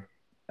 meter,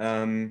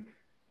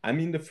 I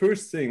mean, the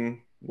first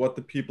thing what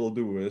the people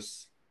do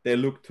is they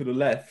look to the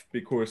left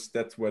because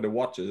that's where the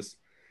watch is,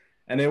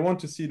 and they want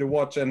to see the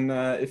watch. And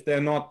if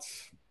they're not,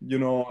 you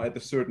know, at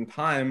a certain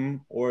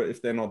time, or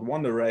if they're not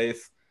won the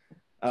race,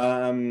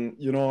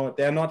 you know,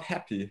 they're not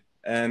happy.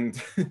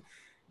 And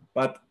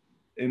but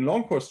in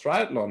long course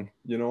triathlon,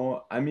 you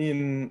know, I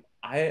mean,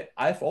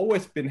 I've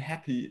always been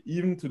happy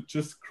even to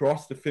just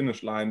cross the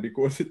finish line,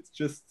 because it's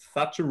just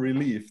such a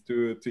relief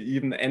to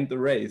even end the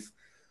race.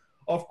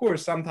 Of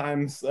course,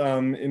 sometimes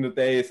in the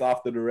days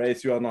after the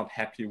race, you are not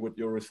happy with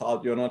your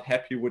result. You're not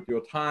happy with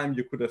your time.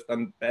 You could have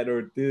done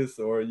better this,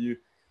 or you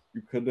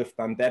could have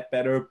done that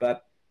better.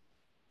 But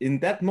in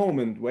that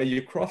moment where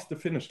you cross the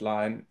finish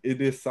line,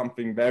 it is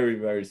something very,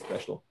 very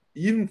special.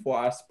 Even for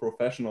us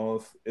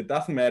professionals, it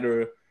doesn't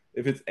matter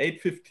if it's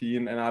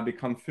 8:15 and I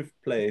become 5th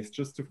place,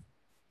 just to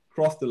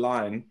cross the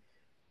line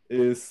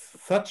is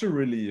such a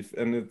relief,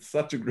 and it's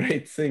such a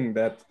great thing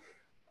that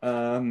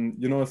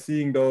you know,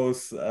 seeing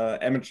those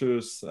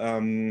amateurs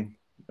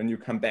when you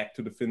come back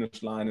to the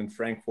finish line in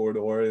Frankfurt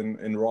or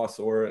in Ross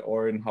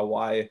or in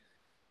Hawaii,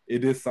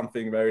 it is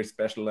something very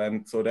special.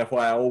 And so therefore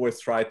I always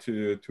try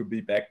to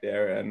be back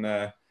there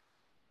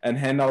and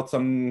hand out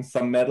some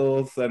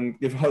medals and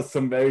give us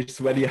some very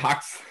sweaty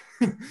hugs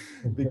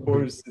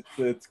because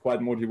it's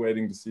quite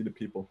motivating to see the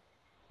people.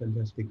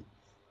 Fantastic.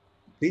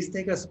 Please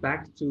take us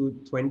back to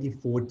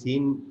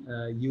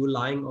 2014. You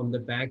lying on the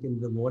back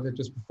in the water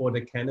just before the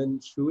cannon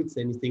shoots,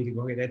 and you're thinking,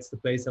 okay, that's the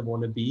place I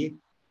want to be.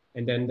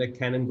 And then the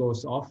cannon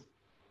goes off.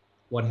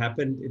 What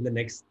happened in the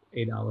next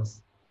 8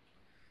 hours?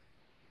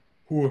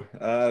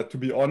 To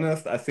be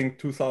honest, I think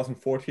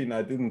 2014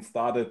 I didn't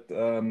started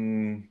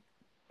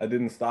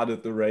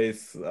the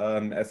race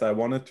as I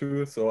wanted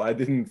to, so I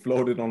didn't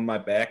float it on my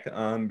back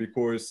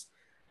because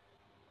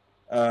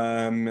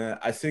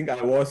I think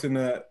I was in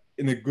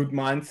a good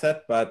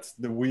mindset, but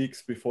the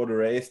weeks before the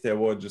race, they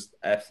were just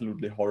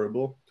absolutely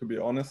horrible, to be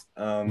honest.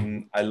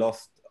 I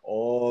lost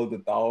all the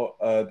doubt,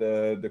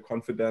 the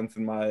confidence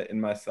in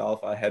myself.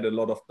 I had a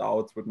lot of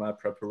doubts with my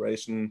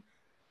preparation.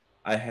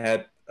 I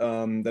had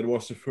that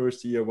was the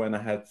first year when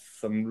I had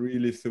some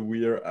really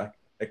severe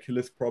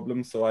Achilles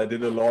problems, so I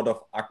did a lot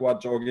of aqua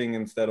jogging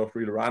instead of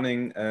real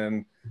running.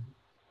 And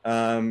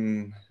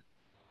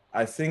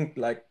I think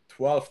like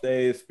 12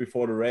 days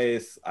before the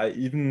race, I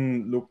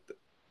even looked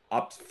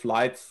up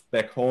flights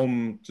back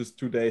home just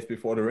 2 days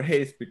before the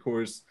race,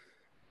 because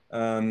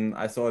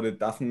I thought it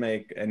doesn't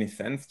make any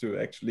sense to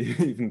actually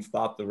even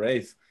start the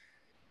race.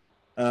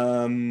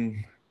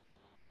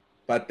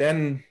 But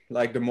then,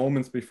 like the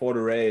moments before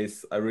the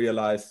race, I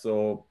realized,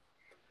 so,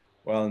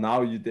 well,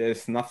 now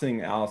there's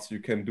nothing else you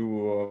can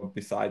do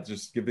besides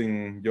just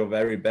giving your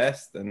very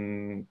best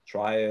and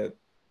try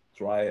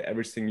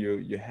everything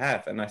you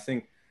have. And I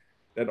think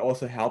that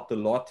also helped a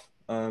lot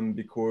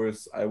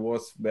because I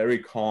was very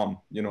calm,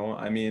 you know.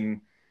 I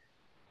mean,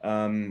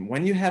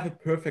 when you have a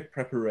perfect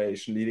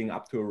preparation leading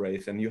up to a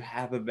race and you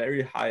have a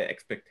very high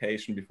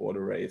expectation before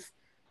the race,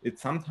 it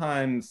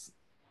sometimes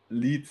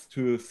leads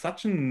to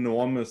such an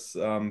enormous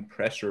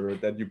pressure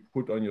that you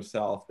put on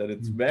yourself that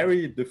it's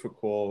very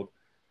difficult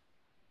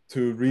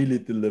to really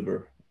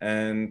deliver.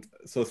 And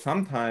so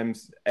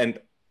sometimes,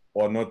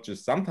 or not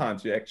just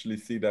sometimes, you actually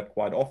see that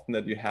quite often,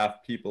 that you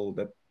have people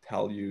that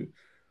tell you,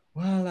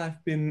 well,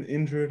 I've been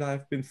injured,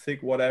 I've been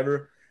sick,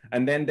 whatever.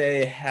 And then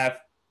they have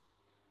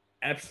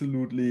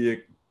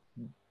absolutely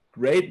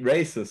great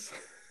races.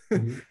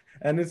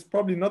 And it's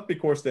probably not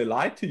because they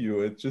lied to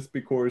you, it's just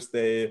because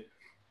they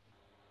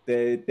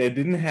they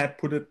didn't have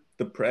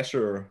the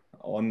pressure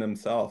on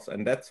themselves,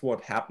 and that's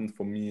what happened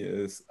for me.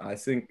 Is I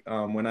think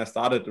when I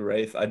started the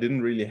race, I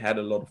didn't really had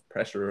a lot of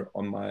pressure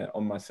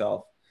on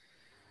myself,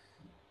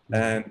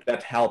 and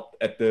that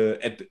helped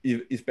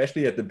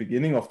especially at the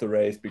beginning of the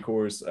race,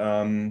 because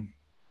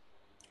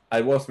I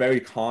was very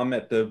calm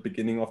at the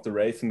beginning of the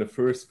race. In the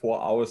first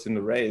 4 hours in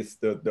the race,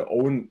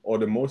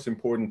 the most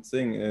important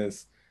thing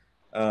is,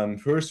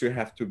 first you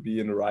have to be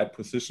in the right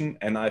position,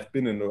 and I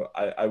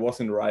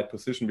was in the right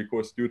position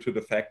because due to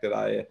the fact that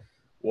I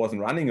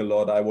wasn't running a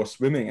lot, I was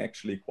swimming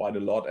actually quite a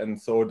lot, and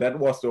so that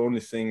was the only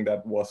thing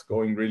that was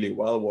going really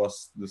well.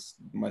 Was this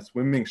my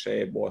swimming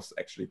shape was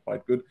actually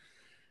quite good,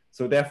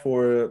 so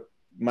therefore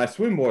my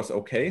swim was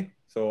okay.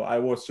 So I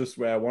was just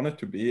where I wanted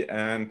to be,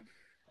 and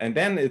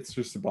then it's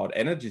just about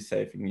energy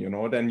saving, you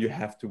know. Then you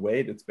have to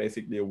wait. It's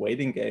basically a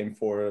waiting game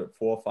for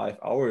 4 or 5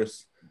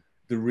 hours.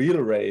 The real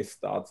race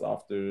starts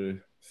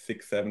after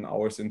 6, 7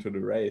 hours into the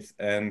race.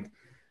 And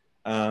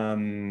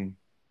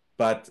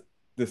but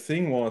the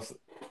thing was,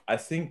 I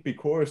think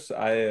because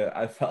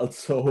I felt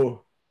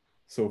so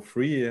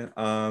free,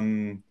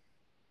 I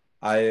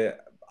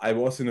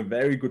was in a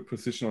very good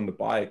position on the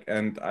bike,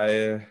 and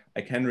I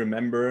can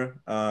remember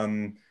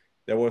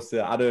there was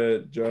the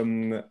other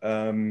German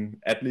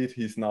athlete.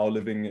 He's now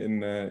living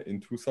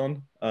in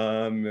Tucson.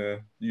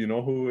 Do you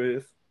know who he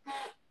is?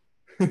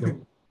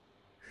 No.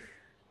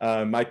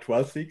 Mike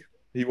Twelsiek.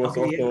 He was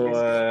Okay, also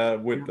yes.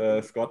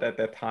 with Scott at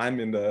that time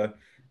in the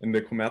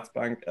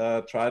Commerzbank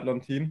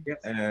triathlon team, Yes.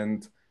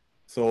 and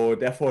so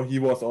therefore he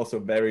was also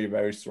very,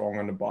 very strong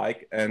on the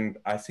bike. And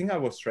I think I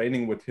was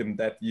training with him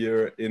that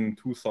year in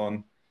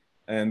Tucson,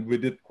 and we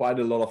did quite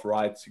a lot of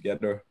rides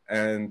together.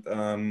 And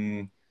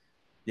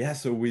yeah,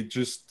 so we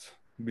just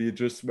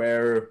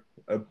were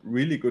a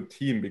really good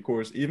team,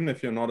 because even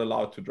if you're not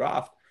allowed to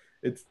draft,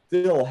 it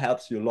still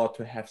helps you a lot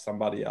to have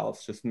somebody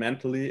else just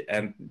mentally.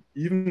 And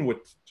even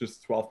with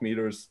just 12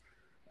 meters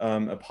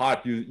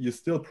apart, you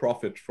still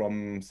profit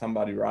from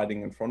somebody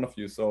riding in front of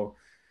you. So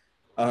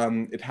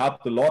it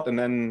helped a lot. And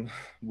then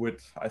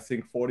with, I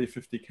think,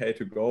 50K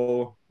to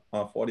go,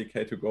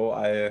 40K to go,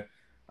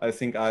 I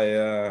think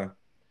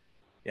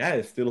yeah,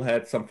 I still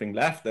had something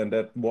left, and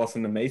that was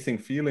an amazing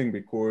feeling,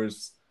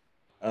 because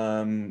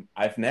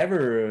I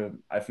never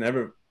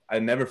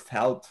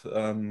felt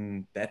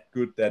that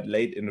good that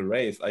late in the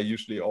race. I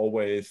usually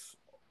always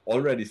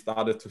already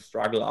started to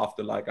struggle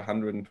after like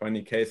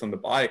 120 Ks on the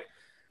bike,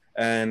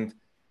 and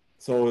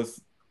so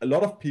a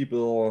lot of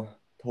people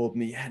told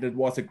me, yeah, that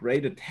was a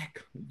great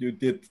attack you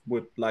did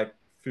with like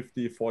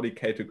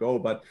 40K to go,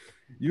 but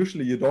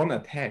usually you don't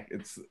attack.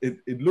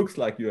 It looks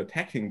like you're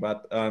attacking,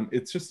 but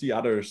it's just the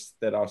others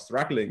that are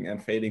struggling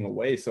and fading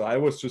away. So I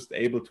was just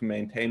able to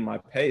maintain my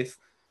pace,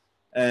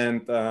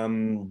 and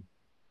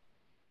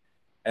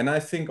I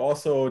think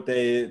also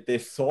they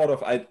sort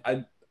of, I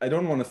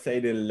don't want to say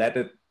they let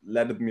it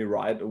me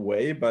ride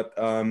away, but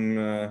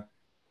I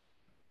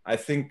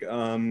think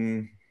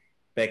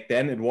back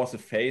then it was a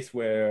phase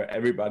where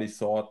everybody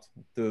thought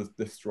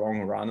the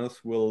strong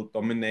runners will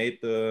dominate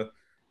the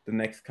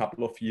next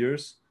couple of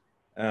years,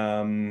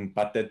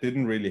 but that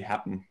didn't really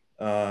happen.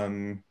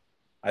 I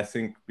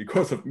think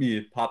because of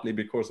me, partly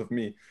because of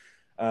me.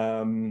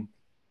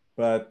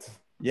 But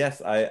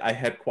yes, I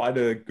had quite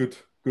a good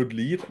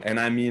lead, and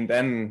I mean,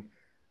 then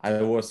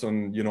I was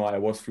I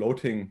was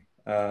floating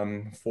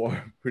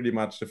for pretty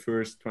much the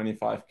first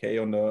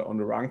 25K on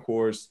the run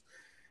course,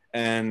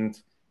 and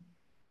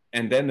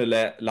then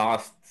the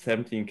last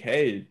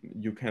 17K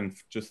you can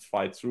just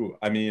fight through.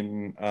 I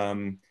mean,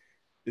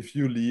 if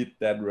you lead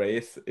that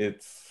race,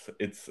 it's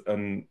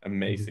an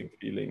amazing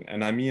feeling.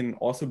 And I mean,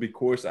 also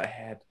because I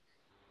had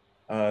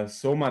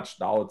so much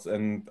doubts,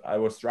 and I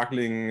was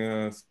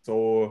struggling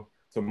so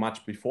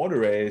much before the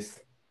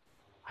race,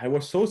 I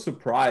was so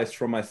surprised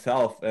from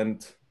myself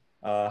and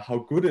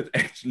how good it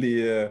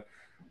actually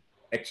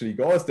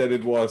goes, that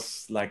it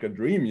was like a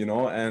dream, you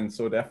know. And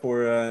so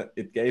therefore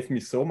it gave me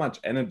so much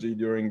energy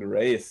during the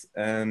race,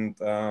 and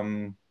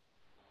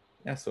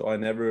yeah, so I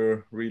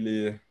never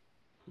really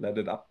let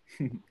it up.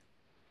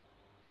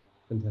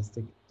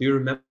 Fantastic. Do you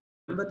remember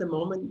the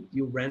moment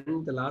you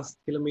ran the last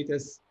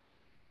kilometers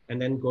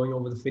and then going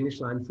over the finish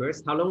line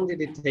first? How long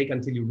did it take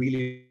until you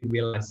really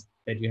realized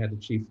that you had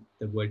achieved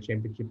the world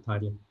championship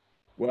title?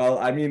 Well,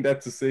 I mean,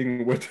 that's the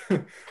thing with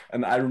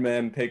an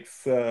Ironman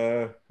takes,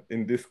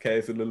 in this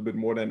case, a little bit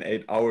more than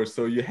 8 hours.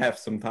 So you have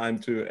some time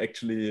to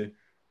actually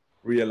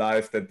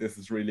realize that this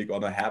is really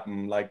going to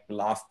happen. Like the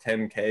last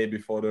 10K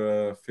before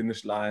the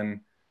finish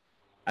line,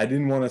 I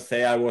didn't want to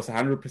say I was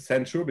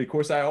 100% sure,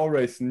 because I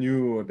always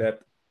knew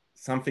that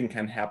something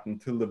can happen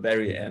till the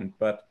very end.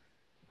 But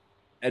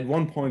at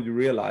one point you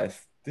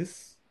realize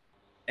this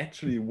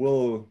actually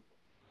will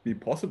be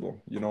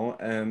possible, you know.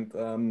 And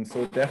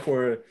so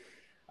therefore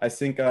I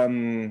think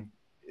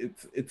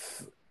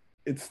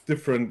it's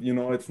different, you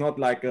know. It's not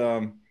like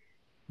a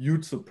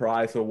huge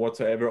surprise or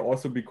whatsoever,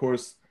 also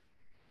because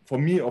for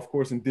me, of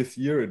course, in this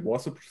year it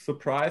was a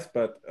surprise,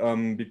 but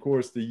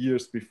because the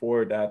years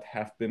before that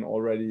have been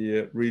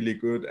already really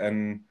good,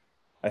 and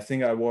I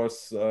think I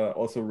was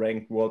also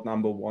ranked world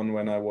 #1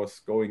 when I was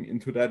going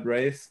into that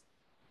race.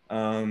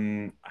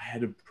 I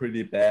had a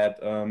pretty bad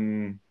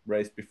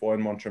race before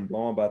in Mont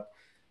Tremblant, but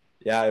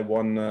yeah, I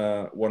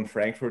won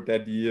Frankfurt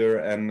that year,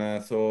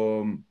 and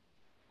so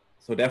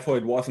therefore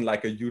it wasn't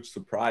like a huge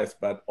surprise.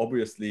 But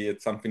obviously,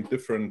 it's something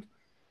different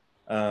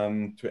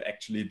to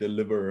actually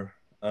deliver,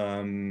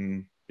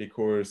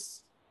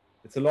 because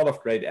it's a lot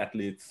of great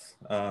athletes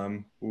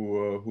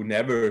who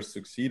never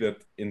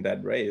succeeded in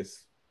that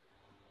race.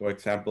 For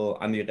example,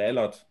 Andy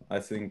Raelert, I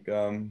think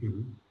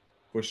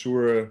for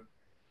sure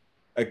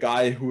a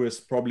guy who is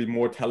probably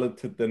more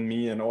talented than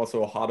me and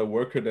also a harder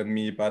worker than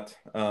me, but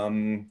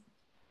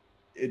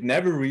it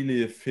never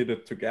really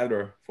fitted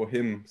together for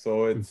him.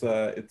 So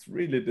it's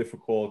really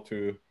difficult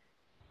to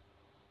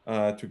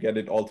get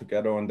it all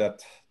together on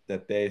that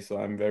day. So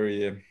I'm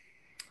very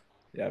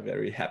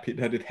happy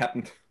that it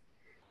happened.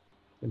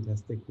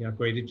 Fantastic. Yeah,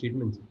 great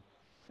achievement.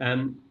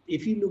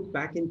 If you look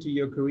back into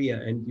your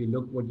career and you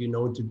look what you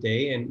know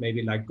today, and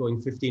maybe like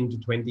going 15 to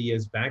 20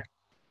 years back,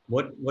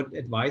 what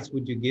advice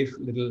would you give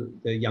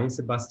the young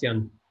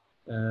Sebastian,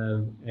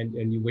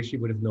 and you wish you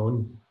would have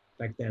known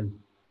back then?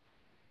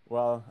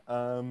 Well,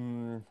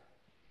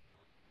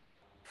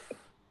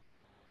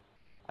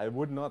 I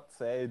would not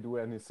say do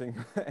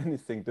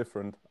anything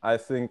different. I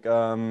think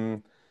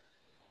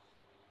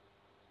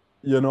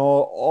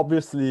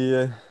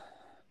obviously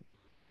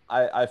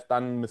I've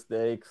done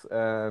mistakes,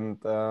 and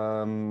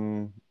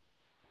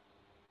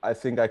I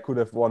think I could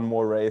have won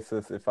more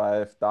races if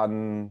I've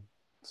done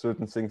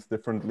certain things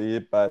differently,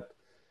 but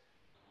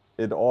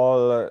it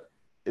all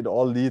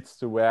leads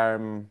to where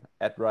I'm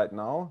at right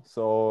now.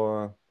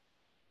 So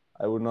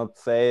I would not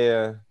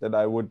say that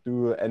I would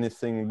do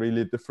anything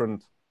really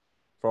different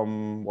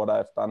from what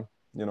I've done.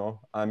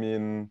 I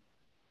mean,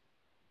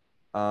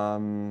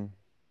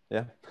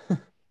 yeah.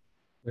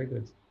 Very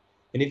good.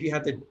 And if you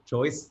had the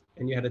choice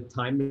and you had a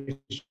time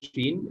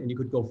machine and you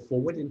could go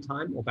forward in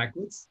time or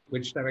backwards,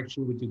 which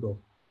direction would you go?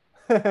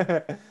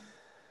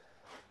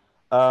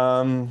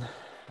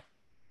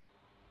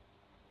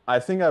 I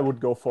think I would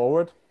go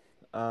forward,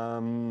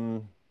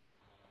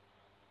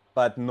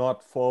 but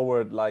not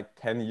forward like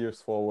 10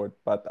 years forward.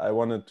 But I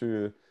wanted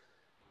to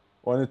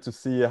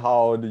see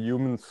how the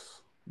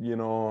humans,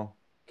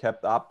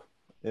 kept up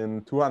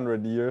in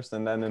 200 years,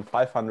 and then in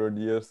 500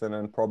 years, and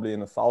then probably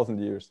in 1,000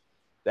 years.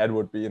 That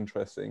would be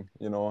interesting.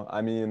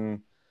 I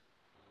mean,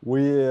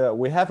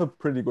 we have a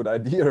pretty good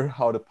idea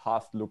how the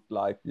past looked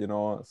like.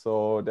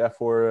 So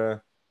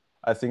therefore,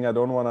 I think I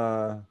don't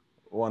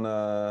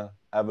wanna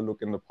have a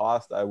look in the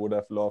past. I would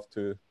have loved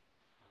to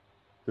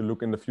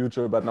look in the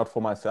future, but not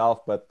for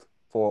myself, but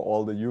for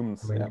all the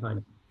humans.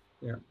 Mankind.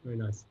 Yeah, very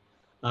nice.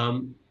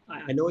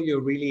 I know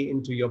you're really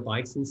into your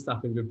bikes and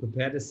stuff, and we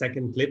prepared a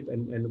second clip,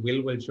 and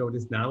Will show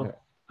this now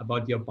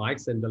about your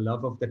bikes and the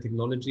love of the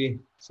technology.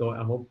 So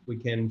I hope we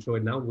can show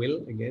it now. Will,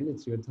 again,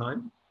 it's your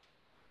time.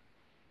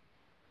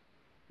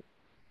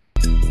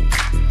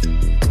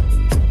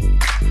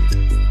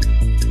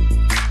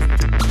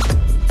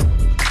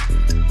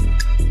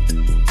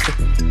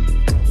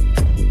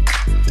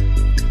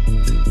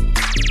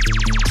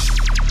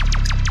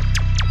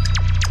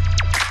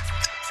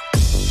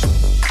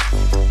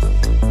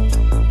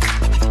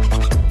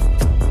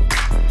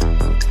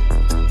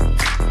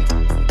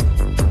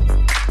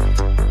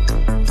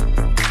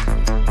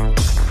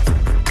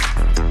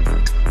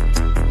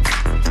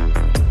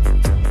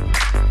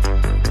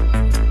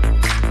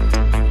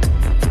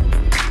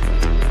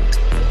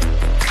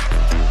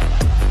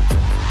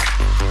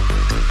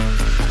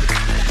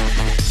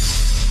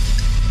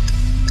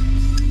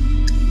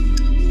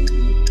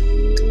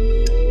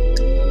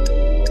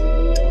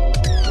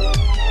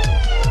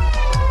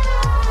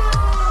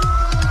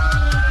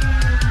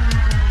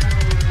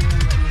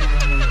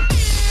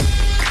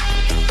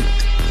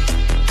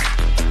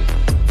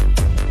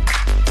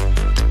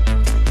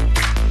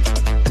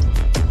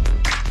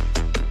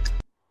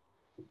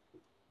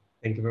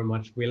 Thank you very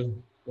much, Will.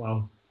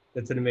 Wow,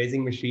 that's an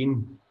amazing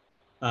machine.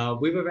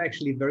 We were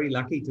actually very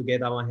lucky to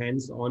get our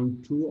hands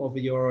on two of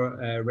your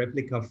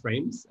replica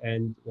frames,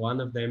 and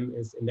one of them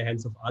is in the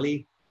hands of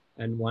Ali,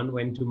 and one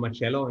went to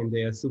Marcello, and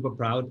they are super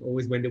proud.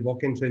 Always when they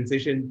walk in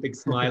transition, big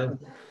smile.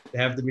 They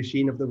have the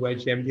machine of the world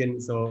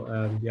champion. So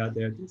yeah,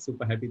 they're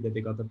super happy that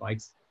they got the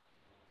bikes.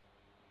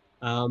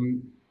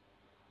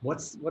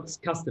 What's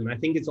custom? I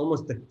think it's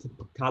almost the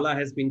color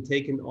has been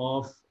taken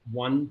off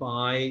one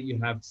by, you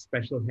have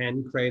special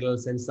hand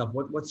cradles and stuff.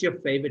 What's your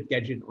favorite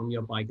gadget on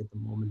your bike at the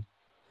moment?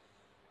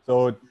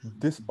 So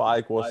this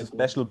bike was a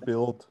special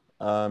build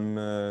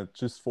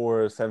just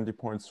for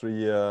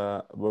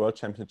 70.3 World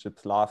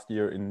Championships last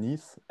year in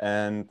Nice.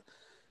 And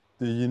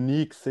the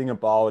unique thing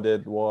about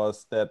it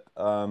was that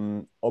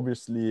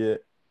obviously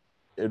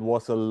it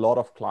was a lot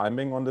of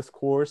climbing on this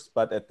course,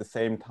 but at the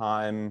same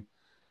time,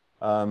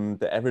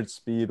 the average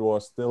speed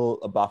was still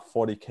above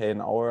 40k an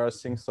hour, I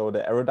think. So the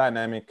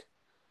aerodynamic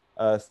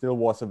still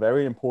was a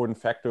very important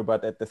factor,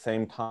 but at the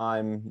same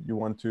time, you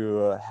want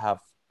to have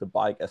the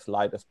bike as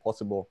light as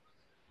possible.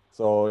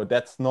 So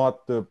that's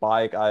not the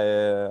bike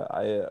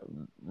I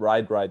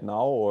ride right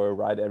now or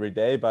ride every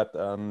day, but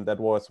that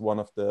was one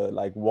of the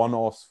like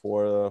one-offs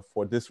for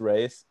this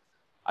race.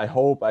 I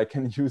hope I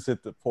can use it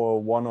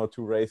for 1 or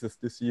 2 races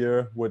this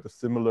year with a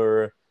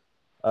similar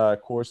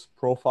course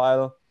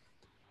profile.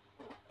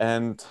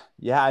 And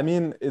yeah, I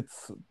mean,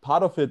 it's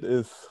part of it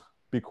is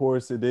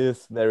because it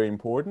is very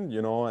important,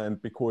 you know,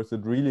 and because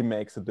it really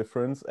makes a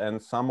difference.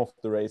 And some of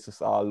the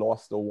races are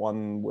lost or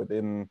won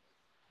within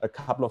a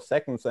couple of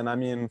seconds. And I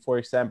mean, for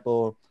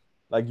example,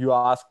 like you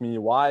asked me,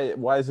 why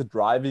is it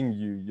driving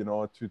you, you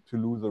know, to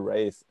lose a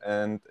race?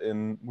 And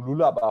in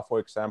Mooloolaba, for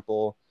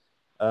example,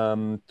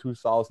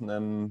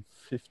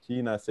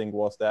 2015, I think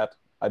was that,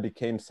 I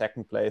became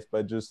second place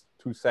by just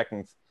 2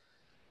 seconds,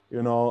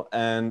 you know,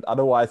 and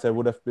otherwise I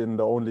would have been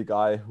the only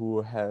guy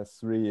who has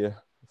 3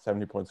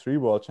 70.3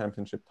 world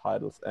championship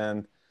titles.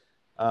 And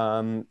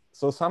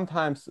so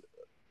sometimes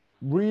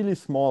really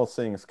small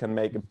things can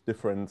make a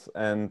difference.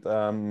 And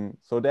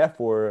so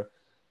therefore,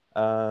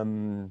 I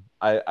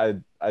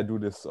do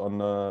this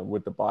on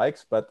with the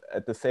bikes, but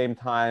at the same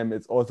time,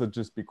 it's also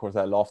just because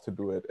I love to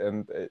do it,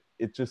 and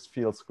it just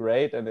feels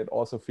great. And it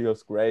also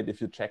feels great if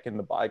you check in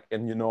the bike,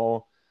 and you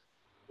know,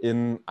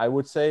 I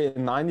would say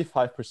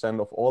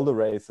 95% of all the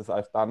races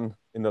I've done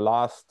in the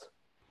last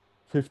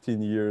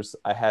 15 years,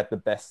 I had the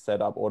best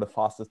setup or the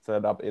fastest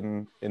setup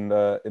in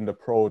the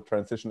pro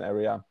transition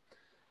area.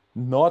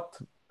 Not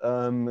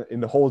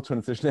in the whole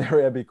transition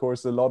area,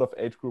 because a lot of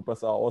age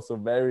groupers are also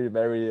very,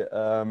 very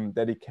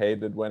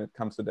dedicated when it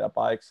comes to their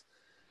bikes.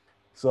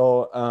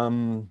 So,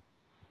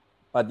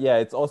 but yeah,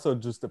 it's also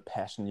just a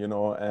passion, you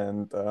know,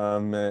 and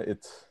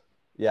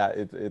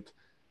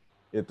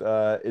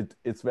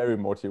it's very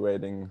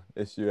motivating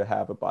if you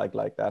have a bike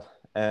like that.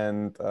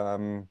 And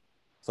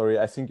sorry,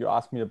 I think you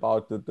asked me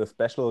about the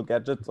special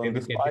gadgets on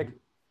this bike.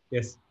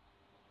 Yes.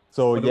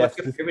 So what's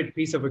your favorite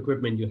piece of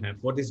equipment you have?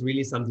 What is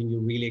really something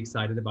you're really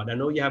excited about? I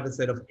know you have a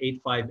set of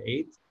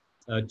 858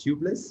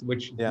 tubeless,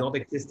 which is not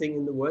existing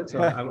in the world.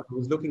 So I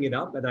was looking it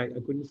up and I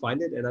couldn't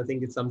find it. And I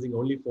think it's something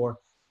only for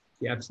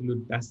the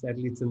absolute best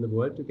athletes in the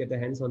world to get their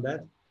hands on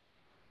that.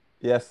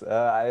 Yes,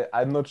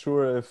 I'm not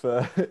sure if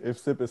if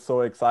Sip is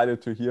so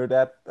excited to hear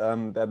that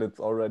that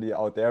it's already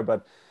out there.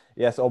 But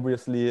yes,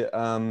 obviously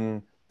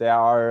there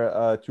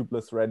are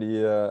tubeless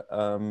ready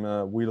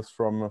wheels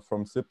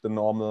from Sip, the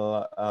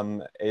normal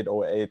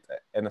 808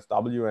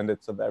 NSW, and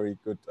it's a very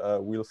good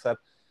wheel set.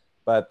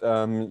 But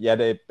yeah,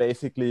 they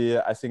basically,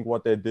 I think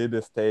what they did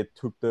is they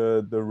took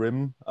the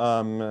rim,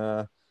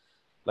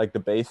 like the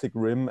basic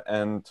rim,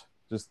 and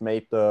just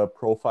made the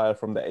profile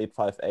from the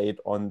 858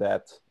 on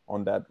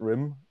that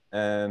rim.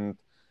 And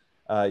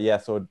yeah,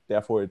 so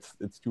therefore it's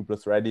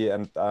tubeless ready.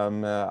 And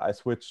I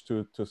switched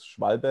to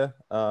Schwalbe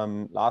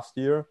last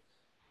year,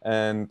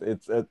 and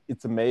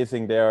it's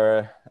amazing.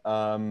 Their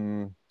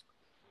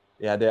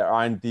their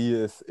R&D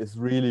is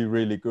really,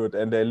 really good,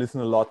 and they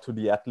listen a lot to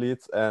the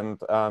athletes. And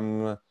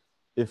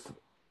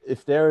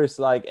if there is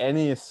like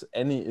any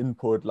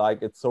input,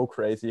 like it's so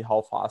crazy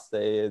how fast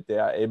they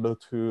are able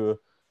to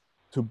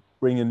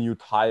bring a new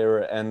tire,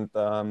 and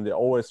they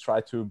always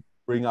try to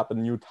bring up a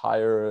new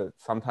tire,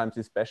 sometimes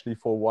especially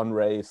for one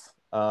race.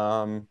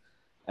 And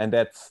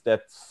that's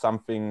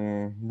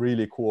something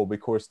really cool,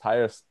 because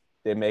tires,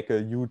 they make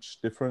a huge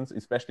difference,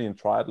 especially in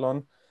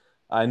triathlon.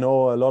 I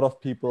know a lot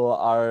of people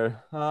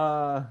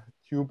are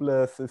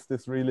tubeless, is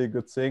this really a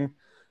good thing?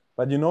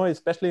 But you know,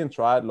 especially in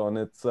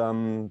triathlon, it's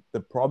the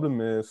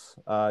problem is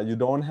you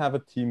don't have a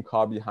team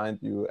car behind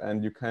you,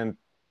 and you can't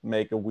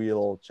make a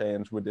wheel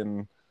change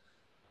within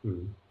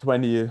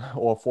 20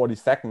 or 40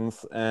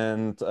 seconds.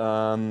 And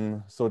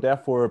so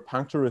therefore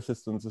puncture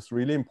resistance is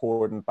really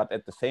important, but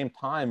at the same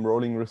time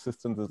rolling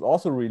resistance is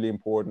also really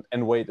important,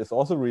 and weight is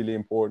also really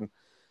important.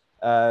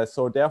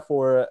 So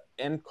therefore,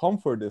 and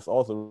comfort is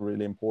also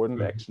really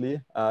important,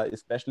 actually,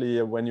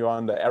 especially when you're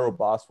on the aero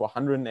bars for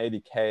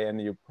 180K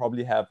and you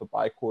probably have a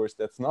bike course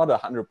that's not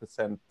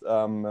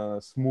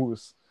 100%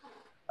 smooth.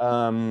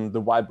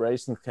 The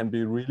vibrations can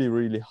be really,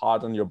 really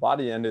hard on your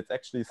body, and it's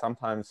actually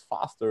sometimes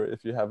faster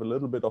if you have a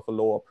little bit of a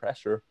lower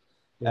pressure.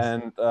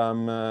 Yes.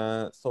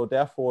 And so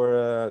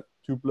therefore,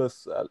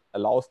 tubeless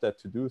allows that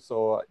to do.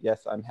 So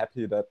yes, I'm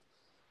happy that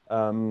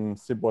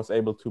Sip was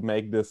able to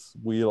make this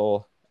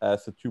wheel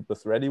as a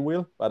tubeless ready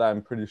wheel, but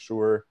I'm pretty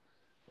sure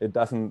it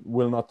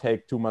will not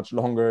take too much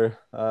longer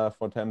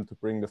for them to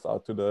bring this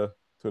out to the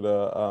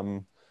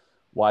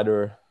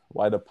wider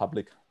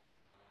public.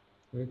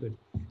 Very good.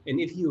 And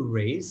if you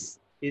race,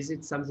 is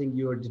it something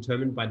you're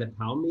determined by the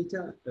power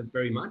meter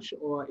very much,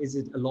 or is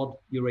it a lot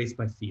you race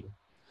by feel?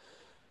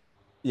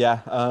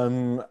 Yeah,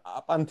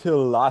 up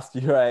until last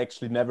year, I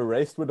actually never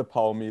raced with a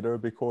power meter,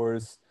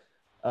 because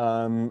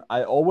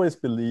I always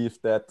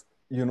believed that,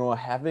 you know,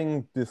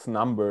 having these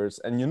numbers,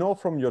 and you know,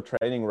 from your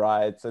training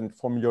rides and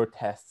from your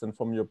tests and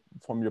from your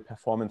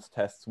performance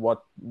tests,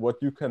 what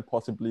you can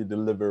possibly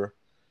deliver.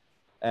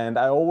 And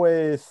I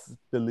always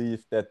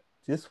believe that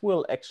this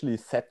will actually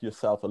set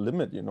yourself a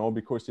limit, you know,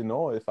 because, you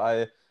know, if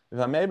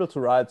I'm able to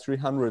ride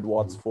 300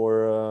 watts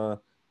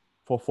for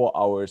for 4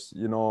 hours,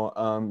 you know,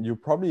 you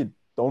probably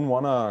don't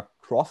want to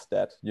cross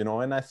that, you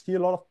know. And I see a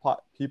lot of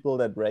people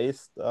that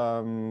raced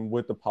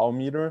with the power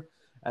meter,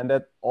 and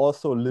that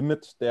also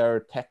limit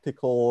their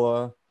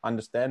tactical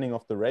understanding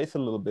of the race a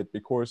little bit,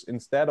 because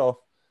instead of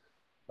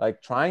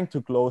like trying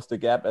to close the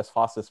gap as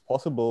fast as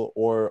possible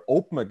or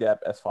open a gap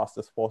as fast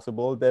as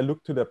possible, they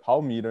look to their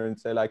power meter and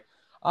say like,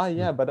 ah,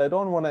 yeah, but I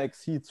don't want to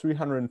exceed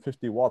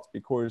 350 watts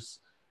because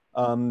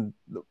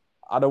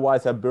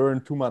otherwise I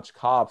burn too much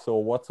carbs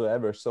or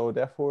whatsoever. So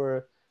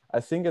therefore, I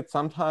think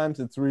sometimes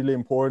it's really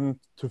important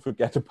to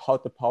forget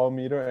about the power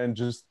meter and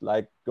just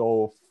like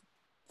go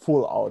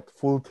full out,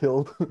 full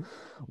tilt,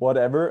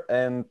 whatever,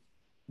 and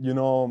you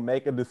know,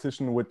 make a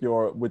decision with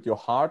your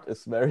heart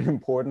is very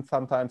important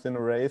sometimes in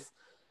a race,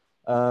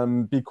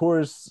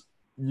 because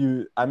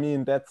I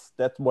mean, that's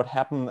what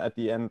happened at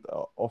the end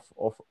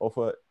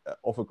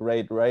of a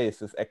great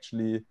race is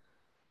actually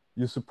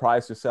you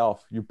surprise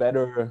yourself. You're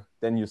better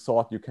than you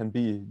thought you can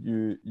be.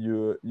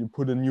 You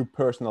put a new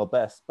personal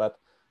best. But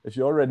if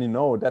you already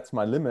know that's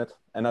my limit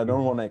and I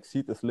don't want to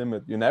exceed this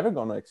limit, you're never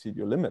going to exceed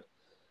your limit.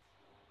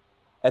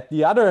 On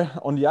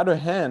the other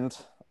hand,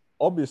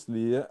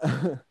 obviously,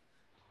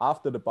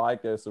 after the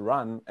bike there's a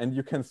run, and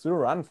you can still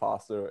run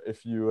faster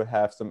if you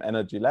have some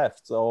energy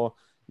left. So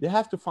you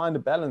have to find a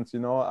balance,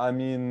 you know. I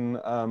mean,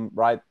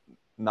 right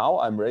now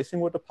I'm racing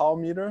with a power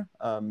meter,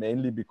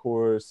 mainly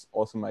because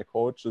also my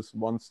coach just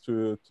wants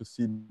to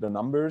see the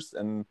numbers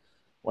and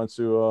wants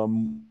to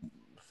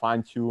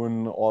fine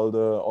tune all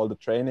the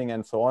training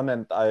and so on.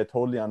 And I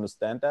totally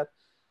understand that.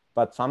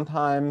 But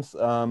sometimes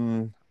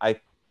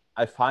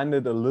I find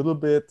it a little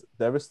bit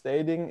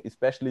devastating,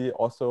 especially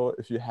also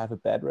if you have a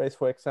bad race,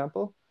 for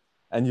example,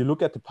 and you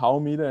look at the power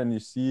meter and you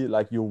see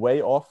like you're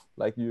way off,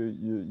 like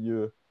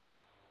you're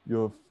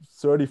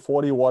 30,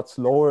 40 watts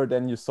lower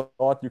than you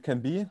thought you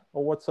can be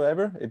or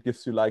whatsoever. It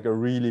gives you like a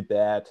really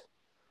bad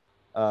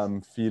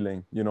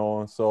feeling, you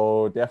know.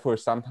 So therefore,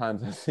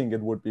 sometimes I think it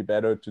would be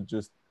better to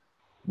just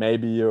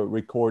maybe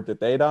record the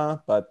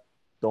data, but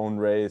don't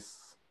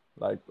race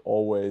like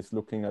always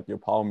looking at your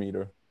power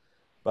meter.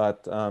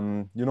 But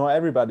you know,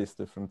 everybody's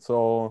different.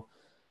 So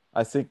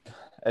I think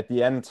at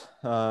the end,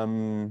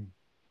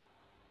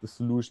 the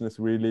solution is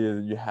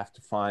really you have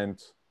to find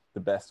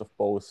the best of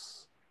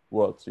both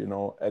worlds. You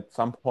know, at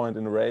some point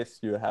in a race,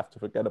 you have to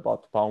forget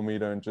about the power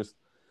meter and just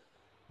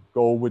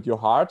go with your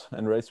heart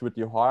and race with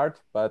your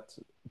heart. But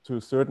to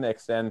a certain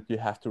extent, you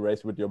have to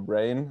race with your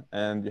brain,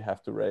 and you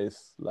have to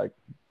race like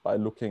by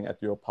looking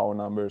at your power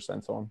numbers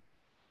and so on.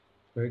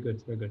 Very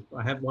good, very good.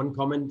 I have one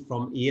comment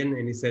from Ian,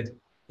 and he said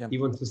he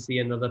wants to see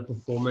another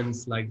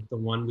performance like the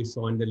one we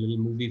saw in the little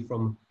movie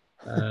from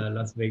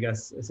Las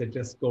Vegas. I said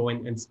just go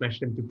and smash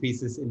them to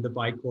pieces in the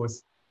bike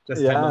course.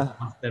 Just hammer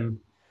past them.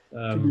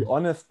 To be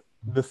honest,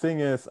 the thing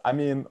is, I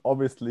mean,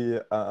 obviously,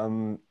 a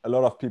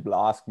lot of people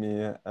ask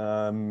me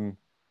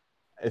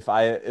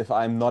if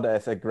I'm not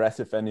as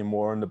aggressive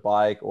anymore on the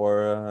bike,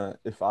 or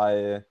if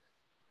I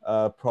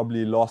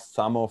probably lost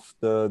some of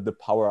the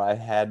power I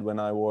had when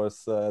I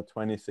was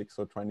 26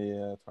 or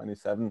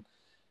 27.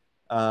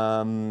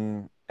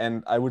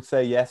 And I would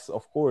say, yes,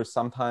 of course,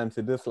 sometimes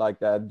it is like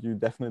that. You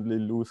definitely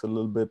lose a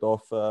little bit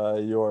of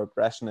your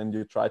aggression, and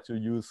you try to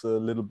use a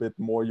little bit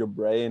more your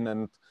brain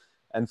and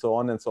so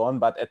on and so on.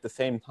 But at the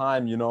same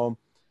time, you know,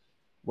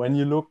 when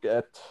you look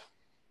at,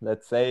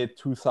 let's say,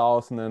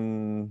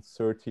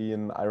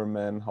 2013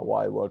 Ironman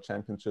Hawaii World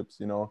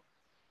Championships, you know,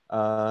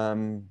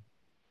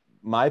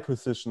 my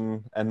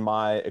position and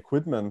my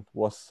equipment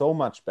was so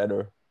much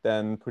better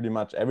than pretty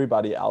much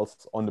everybody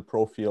else on the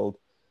pro field.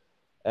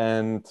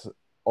 And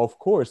of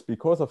course,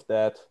 because of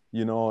that,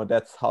 you know,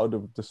 that's how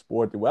the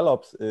sport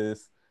develops,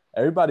 is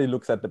everybody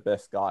looks at the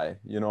best guy,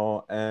 you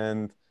know.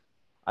 And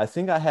I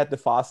think I had the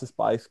fastest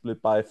bike split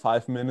by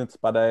 5 minutes,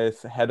 but I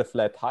had a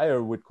flat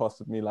tire, which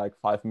costed me like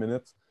 5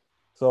 minutes.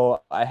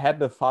 So I had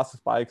the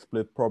fastest bike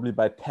split probably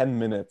by 10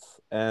 minutes.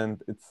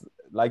 And it's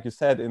like you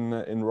said,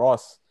 in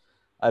Ross,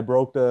 I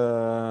broke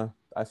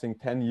I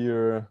think 10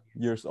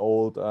 years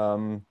old,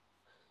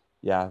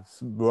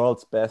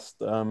 world's best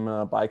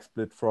bike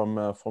split from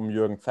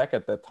Jürgen Feck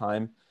at that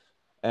time.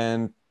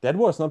 And that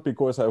was not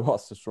because I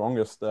was the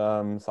strongest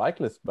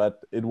cyclist,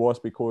 but it was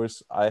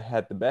because I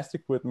had the best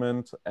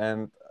equipment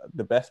and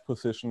the best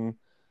position,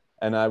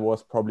 and I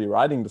was probably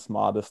riding the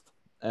smartest.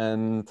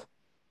 And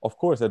of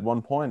course, at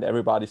one point,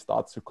 everybody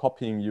starts to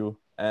copying you,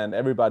 and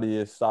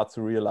everybody starts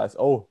to realize,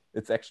 oh,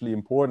 it's actually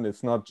important.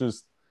 It's not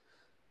just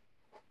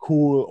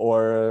cool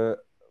or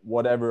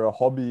whatever, a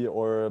hobby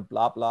or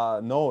blah blah.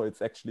 No,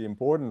 it's actually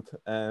important,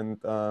 and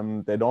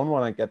they don't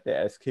want to get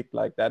their ass kicked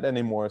like that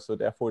anymore. So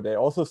therefore they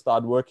also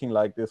start working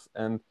like this,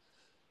 and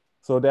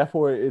so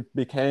therefore it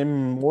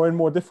became more and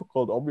more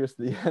difficult,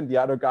 obviously. And the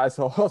other guys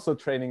are also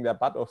training their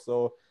butt off,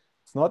 so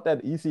it's not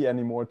that easy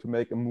anymore to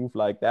make a move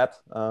like that,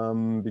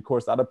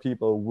 because other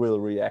people will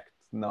react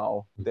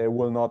now. They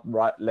will not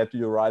let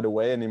you ride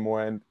away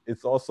anymore. And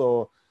it's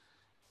also,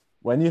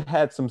 when you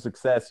had some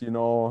success, you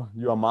know,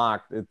 you are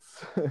marked.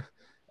 It's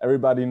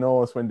everybody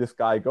knows when this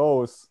guy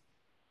goes,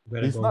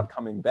 he's not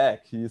coming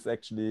back. He's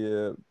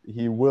actually,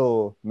 he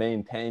will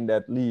maintain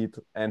that lead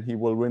and he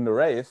will win the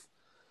race.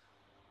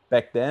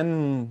 Back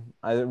then,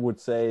 I would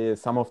say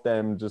some of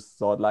them just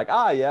thought like,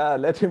 yeah,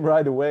 let him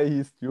ride away.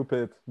 He's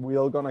stupid. We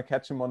are gonna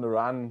catch him on the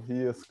run.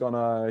 He's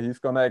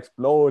gonna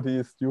explode.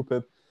 He's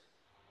stupid.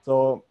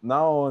 So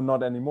now,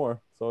 not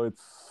anymore. So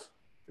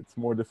it's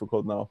more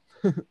difficult now.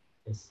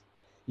 Yes.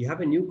 You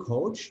have a new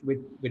coach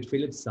with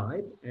Philip's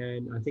side,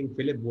 and I think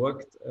Philip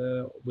worked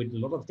with a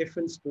lot of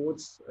different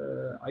sports,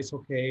 ice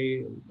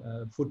hockey,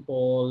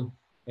 football,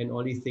 and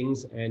all these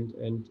things.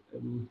 And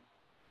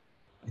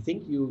I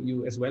think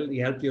you as well, he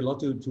helped you a lot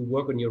to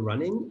work on your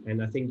running,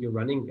 and I think your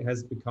running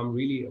has become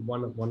really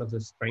one of the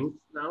strengths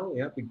now.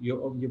 Yeah,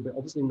 you're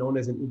obviously known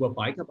as an Uber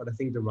biker, but I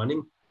think the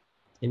running,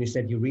 and you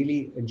said you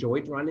really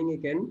enjoyed running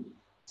again.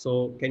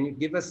 So can you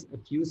give us a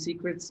few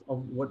secrets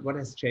of what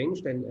has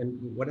changed and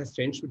what has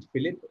changed with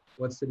Philip?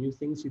 What's the new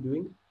things you're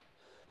doing?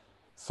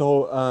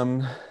 So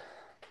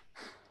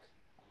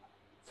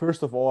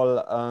first of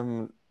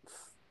all,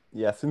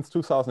 yeah, since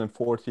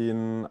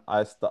 2014,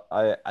 I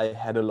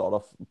had a lot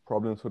of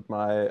problems with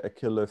my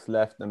Achilles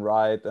left and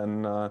right,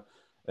 and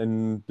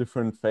in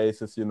different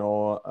phases, you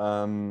know,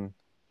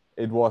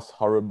 it was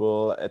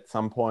horrible at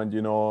some point,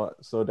 you know.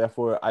 So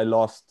therefore, I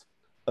lost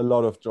a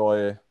lot of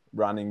joy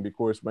running,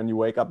 because when you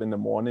wake up in the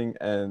morning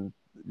and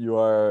you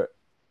are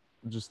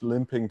just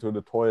limping to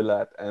the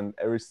toilet and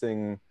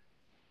everything,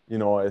 you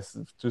know, is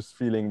just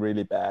feeling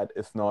really bad,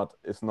 it's not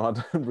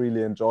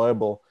really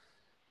enjoyable.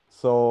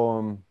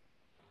 So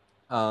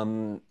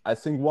I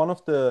think one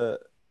of the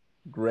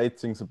great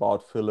things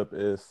about Philip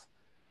is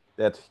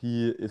that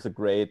he is a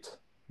great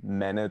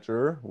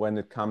manager when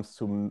it comes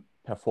to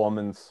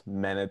performance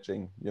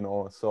managing, you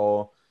know.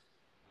 So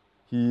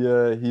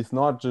he's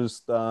not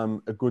just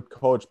a good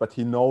coach, but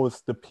he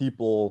knows the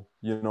people,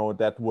 you know,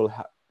 that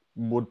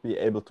would be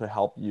able to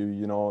help you,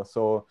 you know.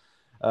 So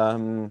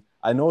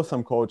I know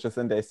some coaches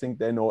and they think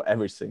they know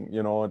everything,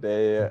 you know.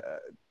 They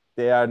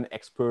are an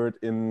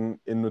expert in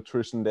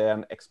nutrition, they are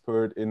an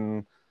expert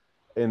in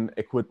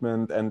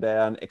equipment, and they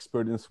are an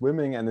expert in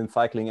swimming and in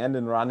cycling and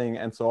in running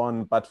and so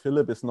on. But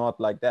Philip is not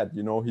like that,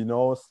 you know. He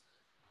knows,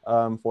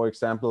 for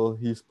example,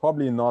 he's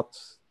probably not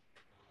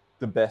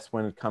the best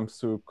when it comes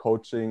to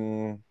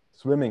coaching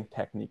swimming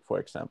technique, for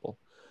example.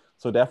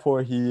 So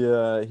therefore,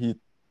 he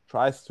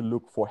tries to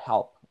look for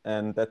help,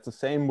 and that's the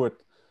same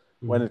with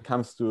when it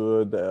comes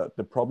to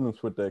the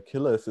problems with the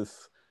Achilles.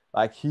 Is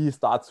like he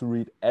starts to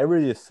read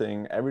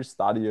everything, every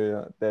study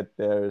that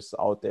there's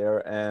out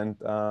there,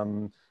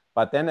 and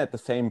but then at the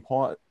same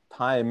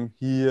time,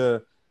 he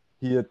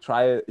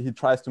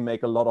tries to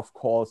make a lot of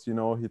calls. You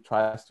know, he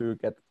tries to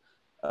get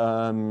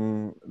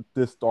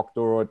this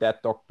doctor or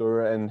that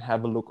doctor and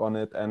have a look on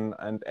it, and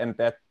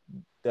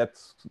that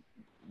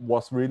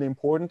was really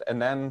important.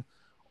 And then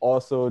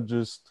also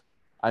just,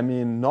 I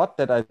mean, not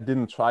that I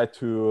didn't try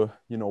to,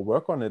 you know,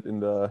 work on it in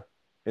the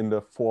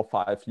 4 or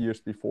 5 years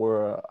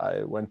before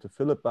I went to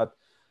Philip, but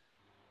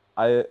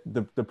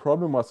the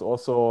problem was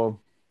also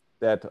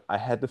that I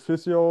had the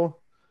physio,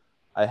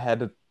 I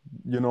had a,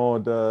 you know,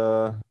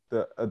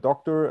 a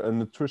doctor, a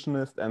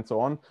nutritionist, and so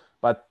on,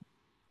 but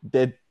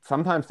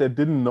sometimes they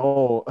didn't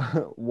know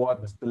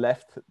what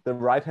the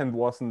right hand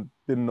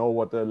didn't know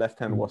what the left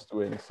hand was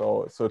doing,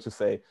 so to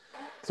say.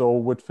 So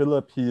with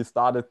Philip, he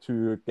started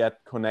to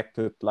get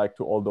connected like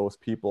to all those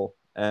people,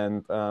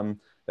 and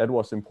that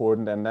was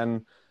important. And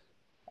then,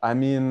 I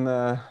mean,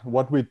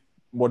 what we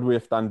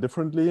have done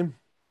differently,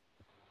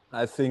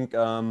 I think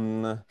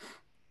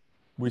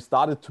we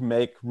started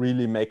to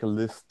really make a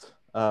list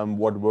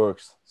what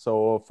works.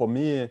 So for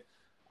me,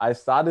 I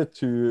started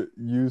to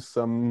use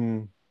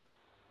some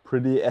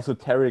pretty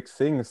esoteric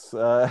things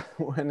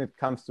when it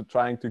comes to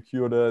trying to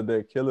cure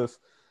the Achilles,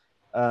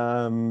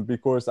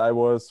 because I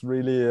was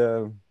really,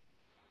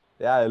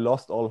 I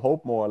lost all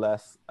hope more or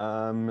less.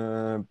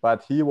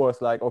 But he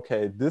was like,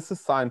 okay, this is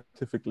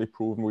scientifically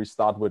proven. We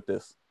start with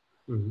this.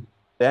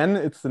 Then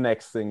it's the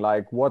next thing.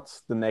 Like,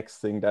 what's the next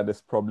thing that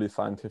is probably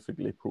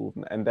scientifically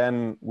proven? And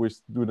then we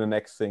do the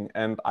next thing.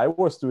 And I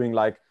was doing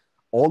like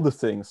all the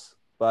things,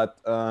 but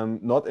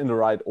not in the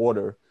right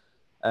order.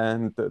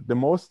 And the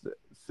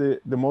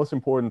most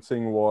important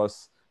thing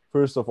was,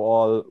 first of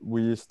all,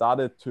 we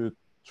started to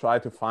try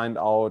to find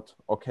out,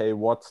 okay,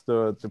 what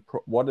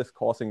is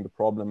causing the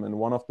problem. And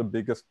one of the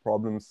biggest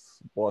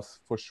problems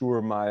was for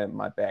sure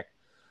my back.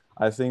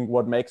 I think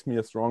what makes me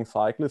a strong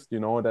cyclist, you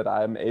know, that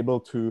I'm able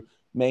to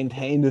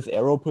maintain this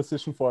aero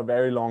position for a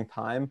very long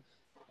time,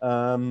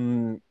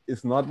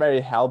 is not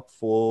very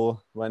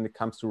helpful when it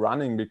comes to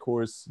running,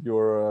 because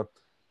your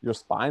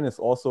spine is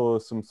also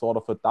some sort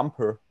of a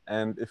dumper,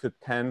 and if it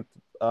can't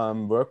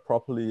work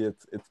properly,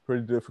 it's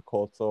pretty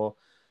difficult. So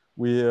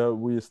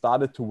we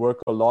started to work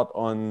a lot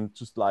on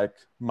just like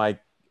my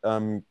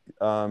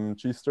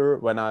G-ster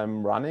when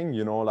I'm running,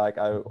 you know, like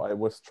I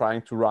was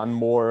trying to run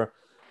more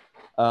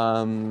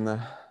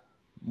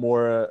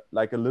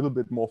like a little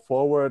bit more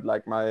forward,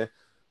 like my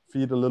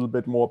feet a little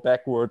bit more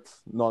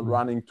backwards, not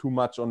running too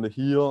much on the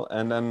heel.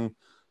 And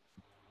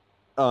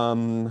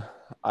then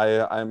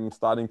I'm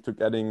starting to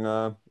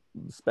getting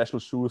special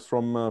shoes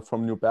from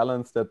New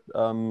Balance that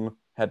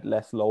had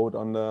less load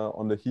on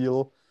the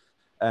heel,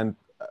 and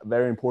a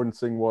very important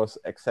thing was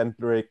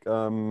eccentric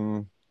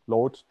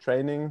load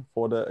training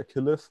for the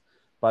Achilles,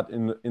 but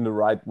in the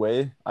right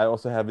way. I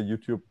also have a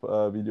YouTube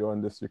video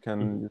on this. You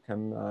can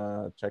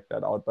check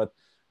that out. But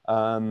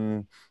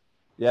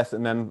yes,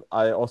 and then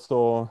I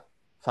also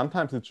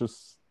sometimes it's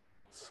just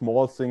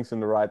small things in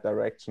the right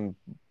direction.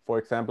 For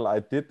example, I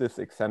did this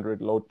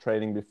eccentric load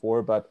training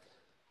before, but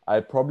I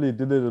probably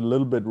did it a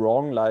little bit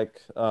wrong,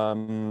 like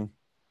and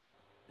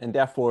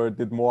therefore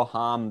did more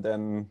harm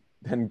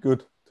than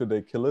good to the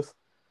Achilles.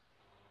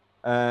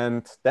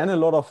 And then a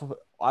lot of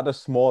other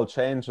small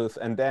changes,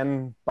 and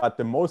then but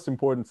the most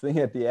important thing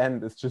at the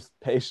end is just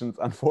patience,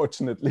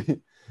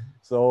 unfortunately.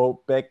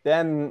 So back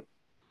then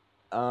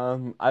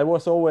I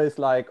was always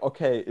like,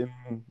 okay,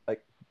 in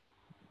like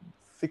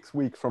 6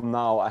 weeks from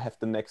now I have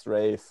the next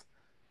race,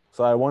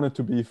 so I wanted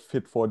to be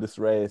fit for this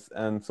race.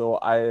 And so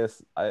I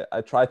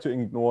tried to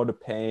ignore the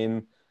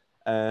pain,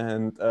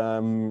 and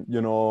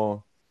you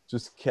know,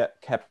 just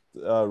kept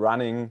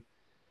running.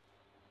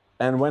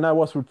 And when I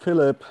was with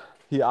Philip,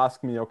 he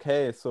asked me,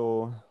 okay,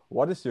 so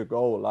what is your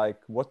goal? Like,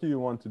 what do you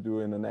want to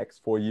do in the next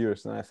 4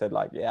 years? And I said,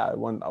 like, yeah,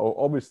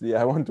 obviously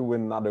I want to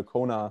win another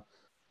Kona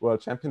World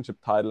Championship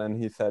title. And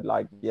he said,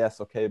 like, yes,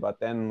 okay, but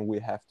then we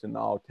have to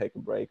now take a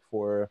break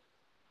for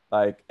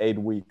like 8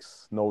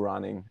 weeks, no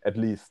running at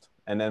least.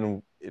 And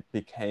then it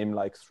became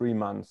like 3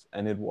 months,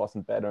 and it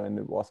wasn't better, and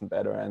it wasn't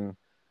better. And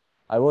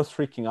I was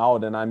freaking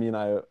out. And I mean,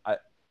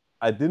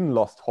 I didn't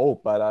lost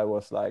hope, but I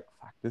was like,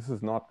 fuck, this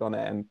is not gonna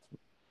end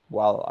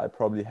well. I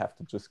probably have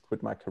to just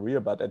quit my career.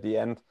 But at the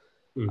end,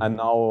 I'm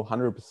now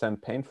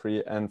 100% pain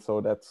free, and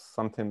so that's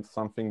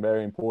something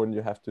very important.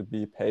 You have to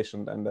be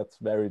patient, and that's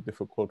very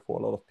difficult for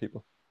a lot of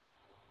people.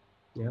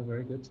 Yeah,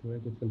 very good,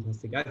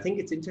 fantastic. I think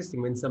it's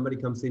interesting when somebody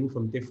comes in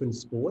from different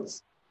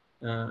sports.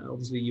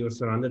 Obviously, you're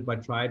surrounded by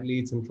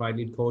triathletes and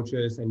triathlete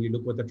coaches, and you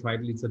look what the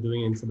triathletes are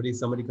doing, and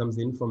somebody comes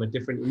in from a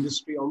different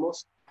industry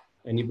almost,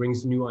 and he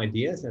brings new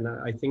ideas. And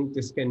I think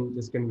this can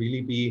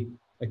really be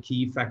a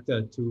key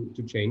factor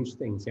to change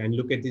things. Yeah, and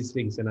look at these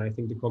things. And I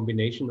think the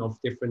combination of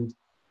different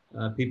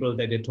people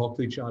that they talk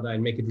to each other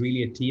and make it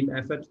really a team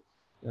effort,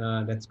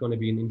 that's going to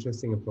be an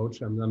interesting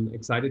approach. I'm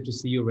excited to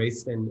see you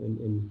race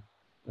in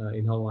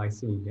Hawaii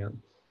soon.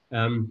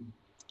 Yeah.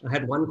 I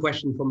had one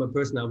question from a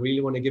person I really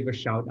want to give a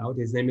shout out.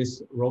 His name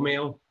is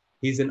Romeo.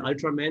 He's an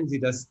Ultraman. He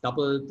does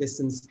double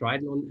distance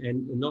triathlon.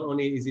 And not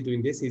only is he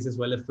doing this, he's as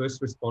well a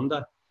first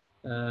responder,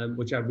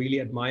 which I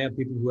really admire,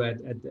 people who are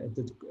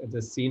at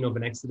the scene of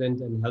an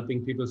accident and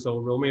helping people. So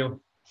Romeo,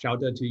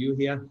 shout out to you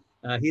here.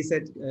 He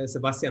said,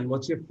 Sebastian,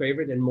 what's your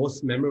favorite and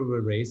most memorable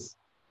race?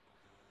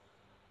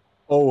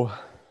 Oh,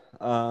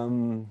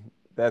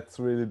 that's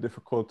really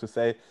difficult to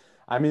say.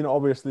 I mean,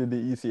 obviously the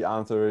easy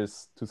answer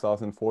is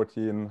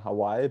 2014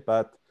 Hawaii,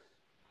 but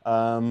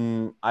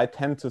I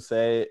tend to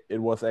say it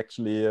was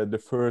actually the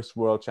first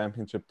World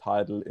Championship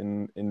title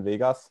in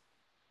Vegas,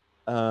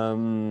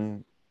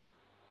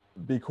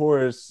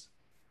 because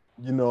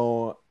you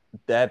know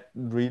that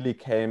really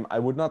came. I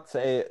would not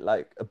say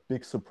like a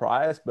big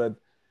surprise, but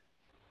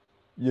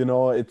you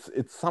know it's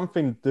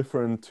something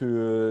different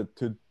to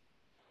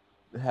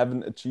have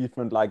an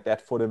achievement like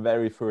that for the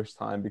very first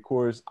time,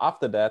 because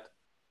after that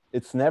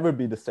it's never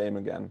be the same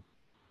again,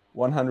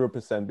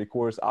 100%,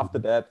 because after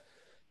that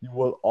you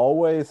will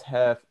always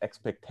have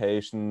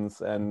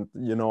expectations and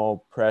you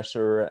know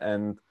pressure,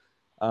 and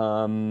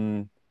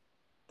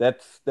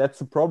that's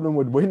the problem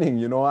with winning,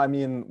 you know. I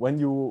mean, when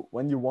you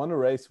want to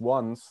race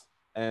once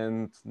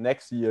and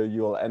next year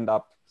you'll end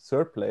up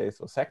third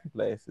place or second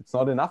place, it's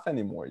not enough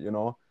anymore, you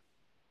know.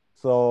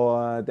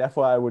 So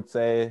therefore I would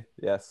say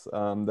yes,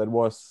 that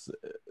was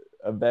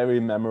a very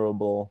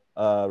memorable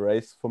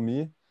race for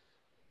me.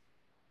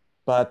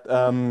 But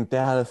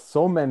there are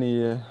so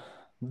many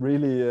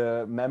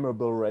really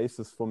memorable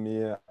races for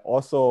me.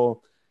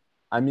 Also,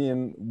 I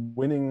mean,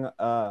 winning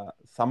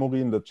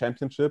Samurin, the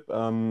championship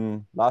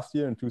last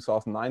year in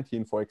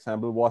 2019, for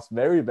example, was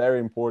very, very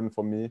important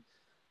for me,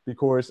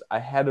 because I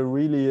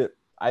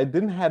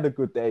didn't have a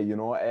good day, you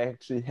know. I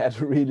actually had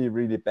a really,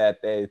 really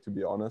bad day, to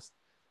be honest.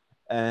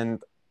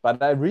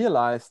 But I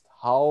realized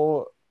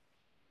how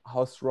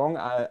strong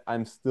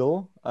I'm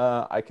still,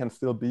 I can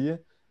still be,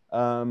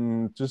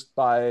 just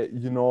by,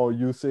 you know,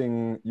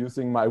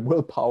 using my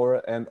willpower,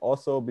 and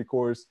also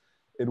because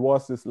it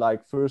was this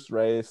like first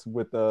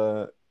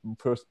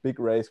big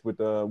race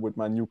with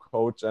my new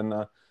coach, and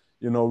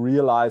you know,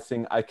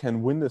 realizing I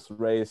can win this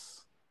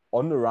race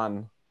on the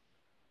run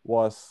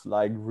was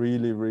like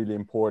really, really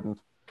important.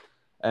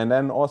 And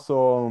then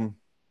also,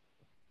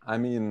 I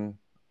mean,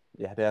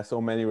 yeah, there are so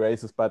many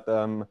races, but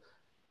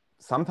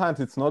sometimes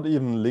it's not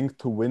even linked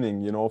to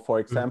winning, you know. For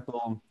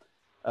example,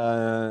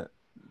 the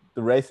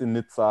race in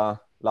Nizza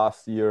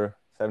last year,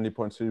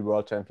 70.3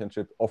 World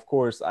Championship. Of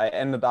course, I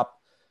ended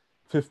up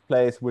 5th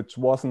place, which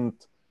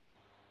wasn't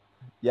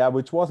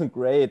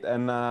great.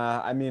 And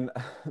I mean,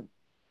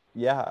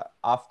 yeah,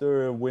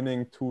 after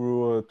winning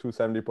two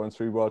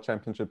 70.3 World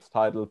Championships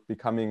titles,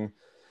 becoming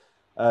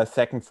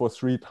second for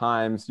 3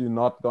 times, you're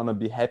not gonna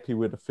be happy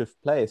with the 5th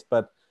place.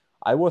 But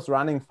I was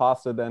running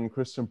faster than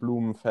Christian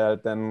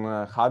Blumenfeld, than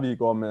Javi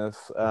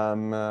Gomez,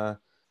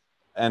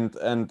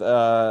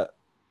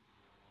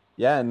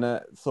 yeah,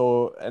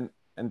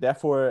 and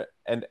therefore,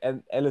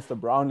 and Alistair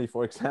Brownlee,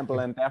 for example,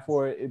 and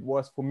therefore it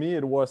was, for me,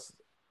 it was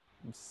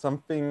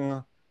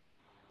something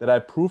that I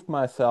proved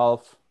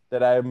myself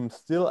that I'm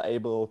still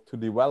able to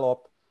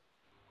develop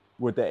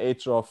with the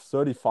age of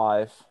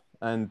 35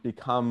 and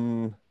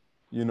become,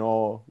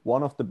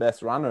 one of the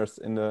best runners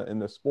in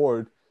the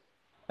sport.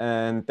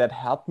 And that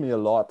helped me a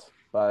lot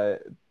by,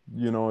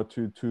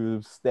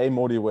 to stay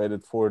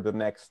motivated for the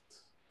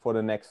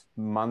next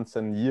months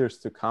and years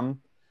to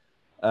come.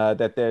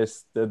 That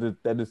is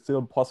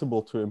still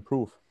possible to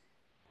improve.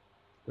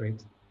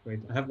 Great, great.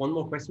 I have one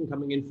more question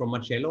coming in from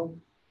Marcello.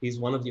 He's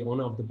one of the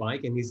owner of the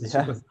bike, and he's a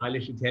Yeah. super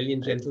stylish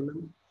Italian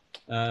gentleman.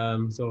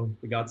 So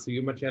regards to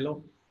you,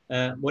 Marcello.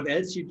 What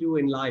else you do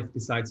in life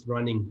besides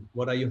running?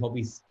 What are your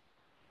hobbies?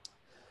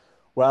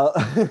 Well,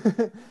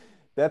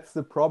 that's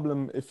the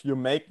problem. If you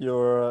make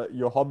your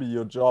hobby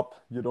your job,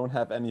 you don't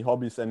have any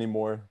hobbies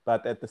anymore.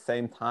 But at the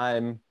same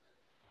time,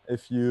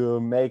 if you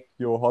make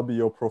your hobby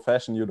your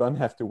profession, you don't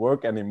have to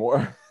work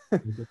anymore.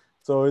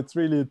 So it's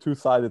really a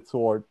two-sided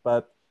sword.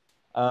 But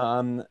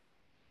um,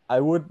 I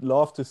would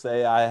love to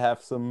say I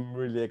have some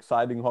really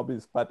exciting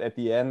hobbies, but at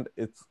the end,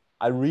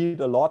 I read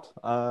a lot.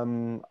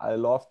 I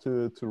love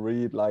to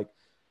read, like,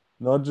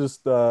 not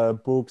just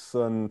books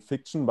and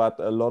fiction, but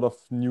a lot of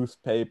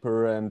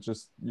newspaper, and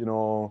just,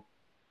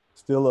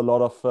 still a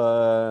lot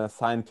of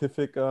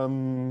scientific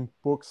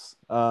books,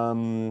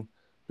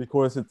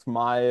 because it's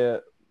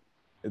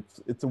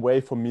a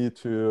way for me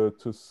to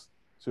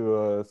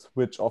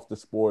switch off the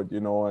sport,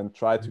 and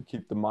try to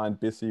keep the mind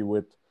busy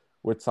with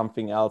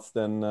something else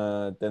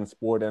than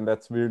sport. And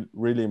that's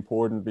really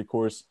important,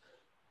 because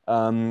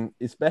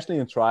especially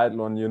in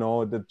triathlon,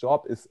 the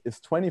job is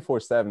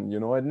 24/7.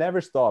 It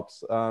never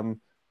stops.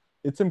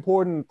 It's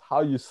important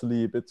how you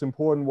sleep. It's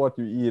important what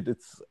you eat.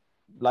 It's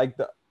like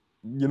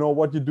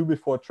what you do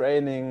before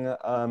training,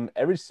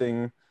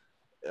 everything,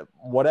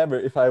 whatever.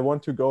 If I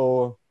want to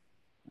go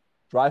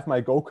drive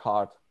my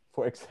go-kart,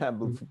 for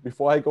example,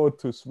 before I go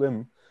to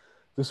swim,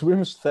 the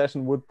swim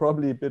session would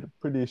probably be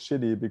pretty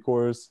shitty,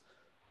 because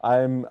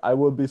I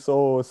will be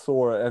so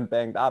sore and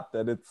banged up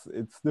that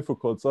it's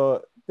difficult.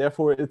 So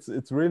therefore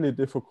it's really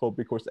difficult,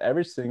 because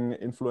everything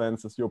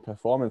influences your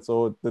performance.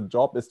 So the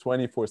job is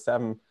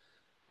 24/7.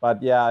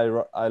 But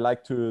yeah, I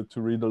like to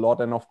read a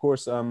lot. And of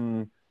course,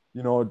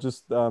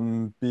 just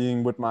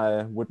being with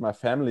my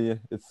family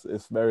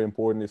is very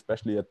important,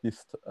 especially at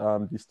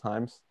these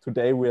times.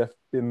 Today we have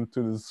been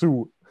to the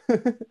zoo.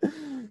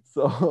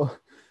 So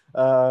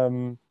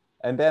and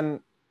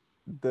then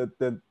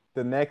the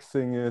next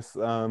thing is,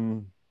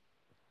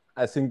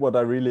 I think what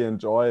I really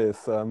enjoy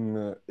is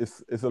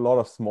a lot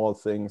of small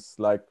things,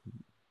 like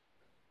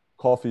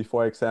coffee,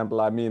 for example.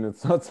 I mean,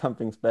 it's not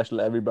something special.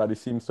 Everybody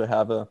seems to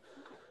have a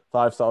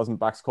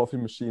 $5,000 coffee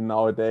machine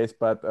nowadays,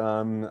 but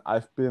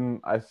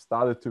I've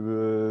started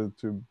to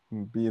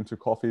be into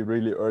coffee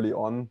really early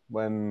on,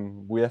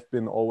 when we have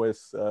been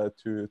always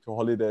to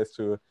holidays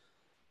to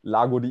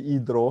Lago di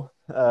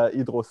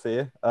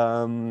Idrosee,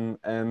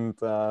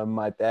 and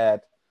my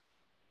dad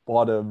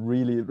bought a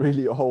really,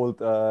 really old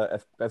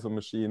espresso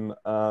machine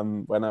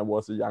when I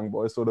was a young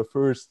boy. So the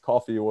first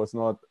coffee was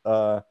not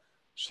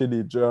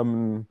shitty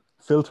German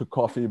filter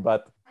coffee,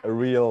 but a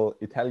real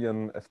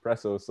Italian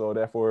espresso. So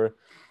therefore,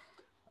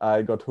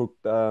 I got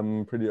hooked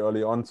pretty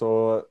early on.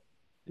 So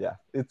yeah,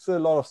 it's a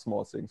lot of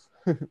small things.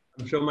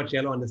 I'm sure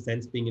Marcello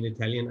understands being an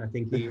Italian. I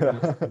think he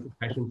understands the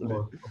passion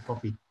for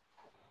coffee.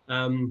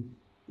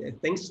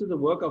 Thanks to the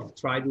work of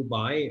Tri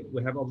Dubai,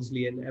 we have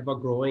obviously an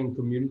ever-growing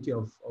community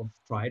of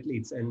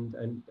triathletes, and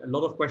a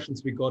lot of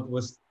questions we got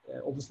was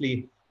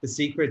obviously the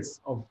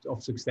secrets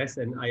of success.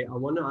 And I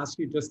want to ask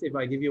you, just if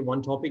I give you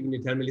one topic and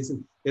you tell me,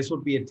 listen, this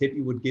would be a tip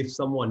you would give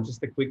someone,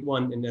 just a quick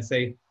one, and I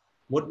say,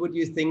 what would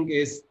you think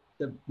is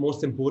the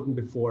most important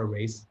before a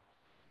race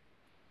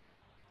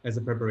as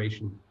a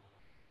preparation?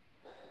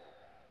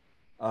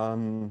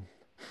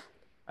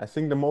 I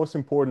think the most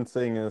important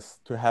thing is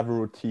to have a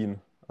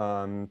routine,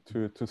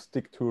 to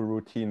stick to a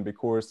routine,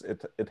 because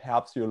it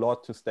helps you a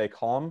lot to stay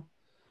calm.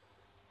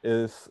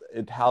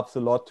 It helps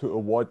a lot to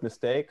avoid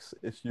mistakes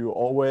if you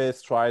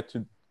always try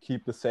to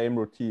keep the same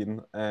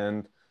routine.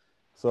 And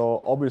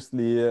so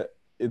obviously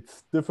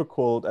it's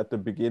difficult at the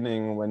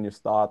beginning when you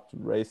start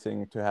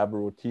racing to have a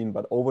routine,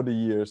 but over the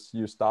years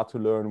you start to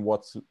learn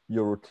what's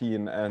your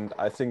routine. And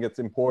I think it's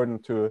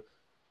important to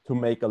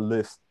make a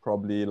list,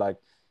 probably, like,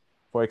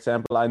 for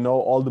example, I know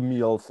all the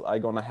meals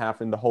I'm gonna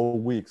have in the whole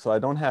week, so I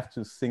don't have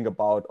to think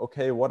about,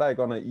 okay, what I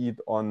gonna eat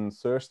on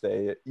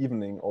Thursday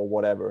evening or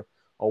whatever,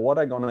 or what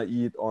I gonna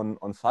eat on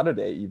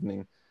Saturday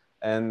evening.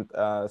 And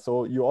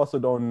so you also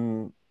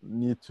don't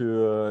need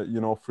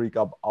to freak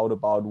out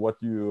about what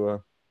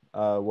you're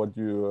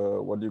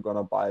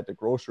gonna buy at the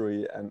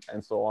grocery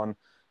and so on.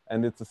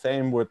 And it's the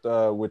same with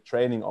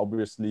training.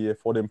 Obviously,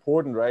 for the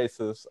important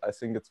races, I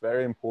think it's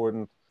very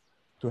important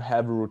to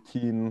have a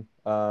routine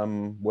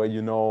where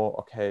you know,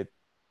 okay,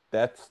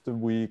 that's the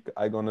week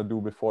I'm gonna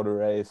do before the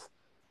race,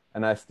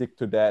 and I stick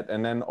to that.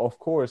 And then, of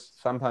course,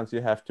 sometimes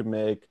you have to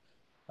make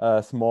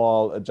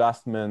small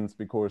adjustments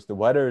because the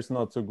weather is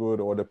not so good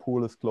or the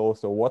pool is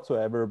closed or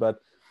whatsoever.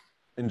 But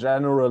in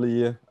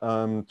generally,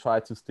 try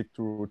to stick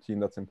to routine.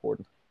 That's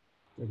important.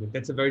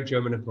 That's a very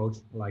German approach.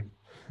 I like.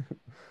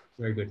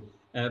 Very good.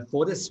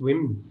 For the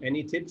swim,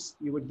 any tips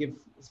you would give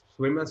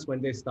swimmers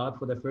when they start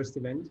for their first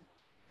event?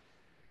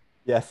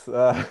 Yes,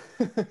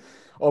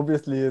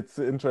 obviously it's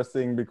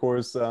interesting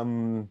because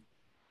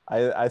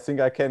I think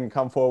I can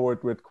come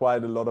forward with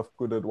quite a lot of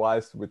good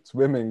advice with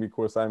swimming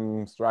because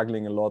I'm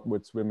struggling a lot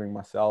with swimming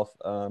myself.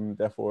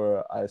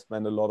 Therefore, I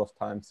spend a lot of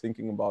time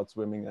thinking about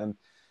swimming. And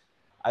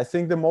I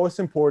think the most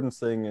important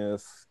thing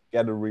is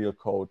get a real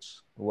coach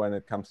when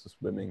it comes to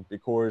swimming,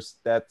 because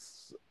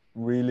that's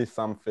really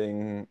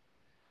something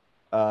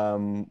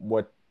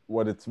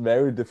what it's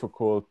very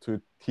difficult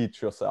to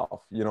teach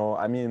yourself. You know,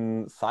 I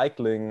mean,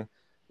 cycling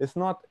it's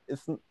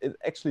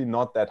actually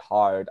not that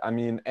hard. I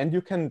mean, and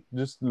you can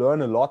just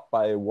learn a lot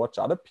by watch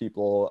other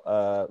people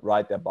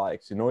ride their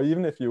bikes. You know,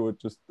 even if you would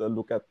just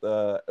look at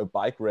a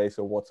bike race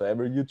or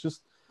whatsoever, you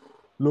just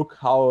look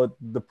how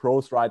the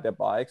pros ride their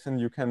bikes, and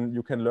you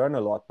can learn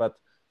a lot. But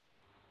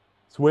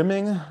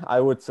swimming, I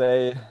would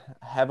say,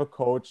 have a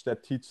coach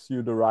that teaches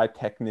you the right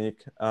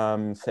technique,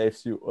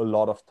 saves you a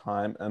lot of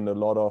time and a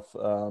lot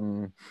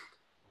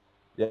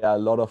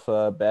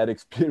of bad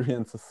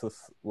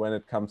experiences when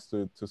it comes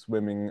to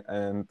swimming,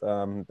 and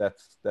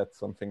that's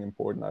something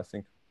important, I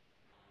think.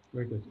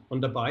 Very good. On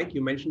the bike,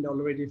 you mentioned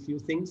already a few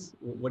things.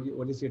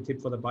 What is your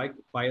tip for the bike?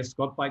 Buy a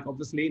Scott bike,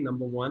 obviously,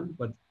 number one,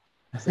 but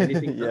is there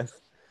anything else?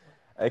 Yes.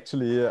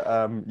 Actually,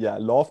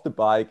 love the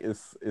bike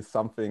is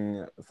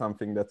something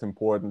that's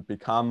important.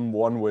 Become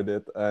one with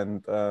it,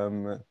 and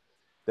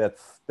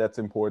that's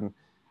important.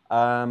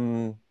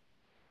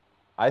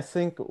 I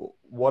think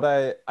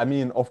I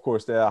mean, of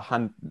course,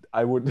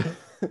 I would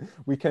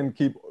we can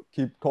keep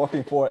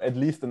talking for at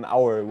least an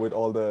hour with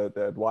all the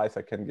advice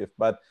I can give.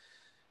 But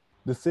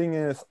the thing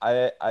is,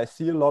 I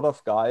see a lot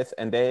of guys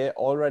and they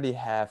already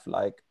have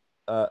like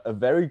a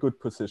very good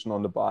position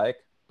on the bike,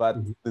 but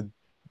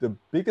the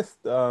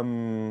biggest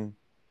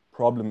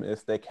problem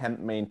is they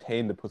can't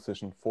maintain the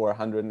position for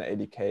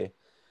 180K.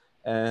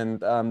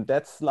 And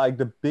that's like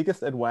the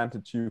biggest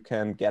advantage you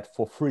can get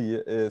for free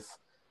is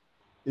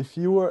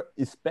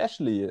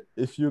especially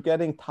if you're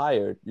getting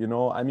tired, you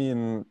know, I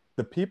mean,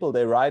 the people,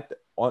 they ride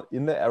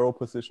in the aero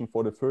position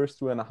for the first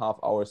 2.5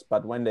 hours,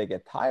 but when they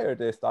get tired,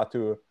 they start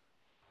to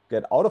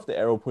get out of the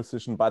aero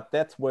position. But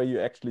that's where you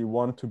actually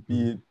want to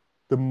be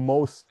the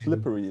most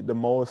slippery, the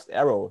most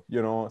aero,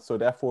 you know. So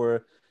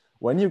therefore,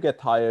 when you get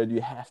tired, you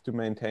have to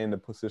maintain the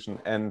position,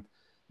 and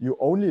you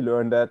only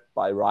learn that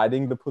by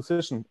riding the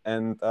position.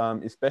 And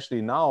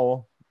especially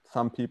now,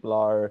 some people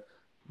are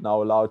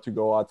now allowed to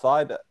go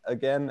outside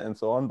again and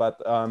so on,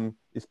 but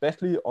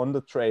especially on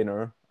the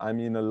trainer, I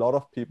mean, a lot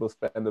of people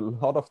spend a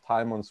lot of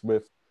time on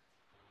Zwift.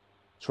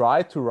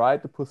 Try to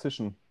ride the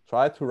position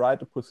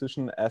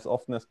as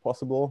often as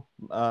possible.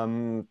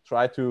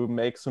 Try to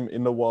make some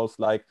intervals,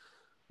 like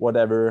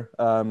whatever,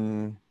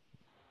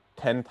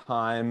 10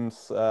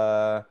 times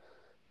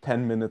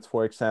 10 minutes,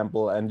 for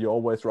example, and you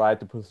always ride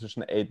the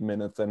position 8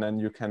 minutes, and then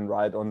you can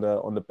ride on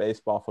the base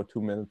bar for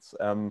 2 minutes.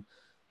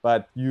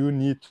 But you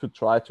need to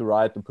try to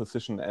ride the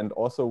position. And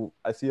also,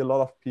 I see a lot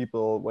of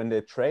people, when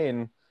they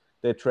train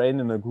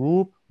in a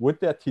group with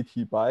their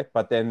TT bike,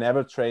 but they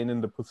never train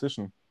in the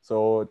position.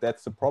 So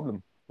that's the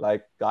problem.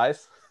 Like,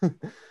 guys,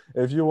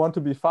 if you want to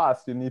be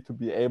fast, you need to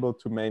be able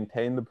to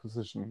maintain the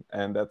position.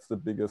 And that's the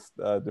biggest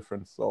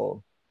difference.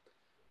 So,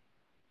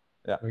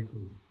 yeah. Very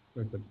good.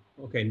 Very good.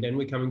 Okay, and then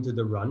we're coming to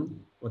the run.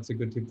 What's a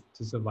good tip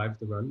to survive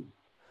the run?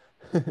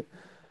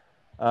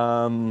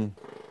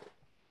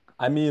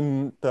 I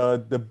mean,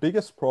 the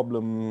biggest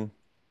problem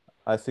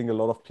I think a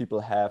lot of people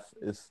have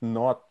is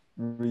not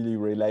really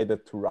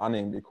related to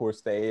running,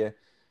 because they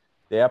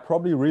are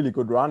probably really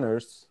good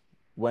runners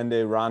when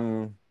they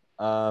run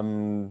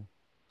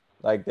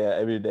like their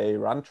everyday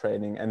run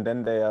training, and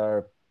then they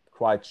are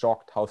quite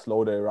shocked how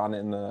slow they run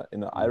in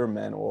an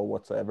Ironman or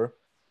whatsoever.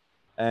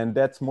 And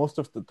that's most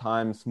of the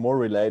times more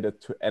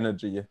related to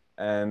energy.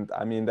 And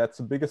I mean, that's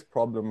the biggest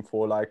problem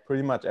for like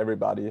pretty much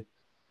everybody.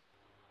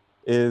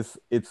 Is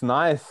it's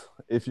nice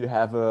if you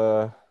have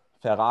a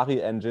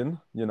Ferrari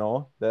engine, you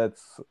know,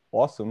 that's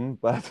awesome.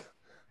 But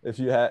if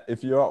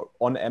you're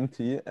on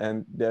empty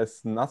and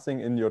there's nothing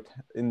in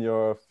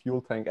your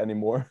fuel tank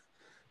anymore,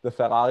 the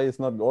Ferrari is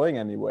not going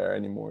anywhere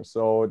anymore.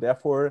 So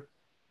therefore,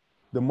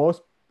 the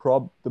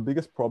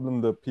biggest problem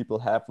that people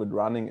have with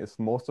running is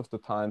most of the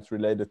times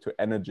related to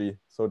energy.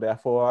 So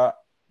therefore,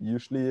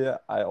 usually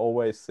I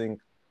always think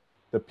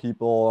the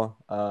people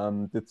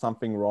did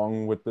something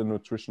wrong with the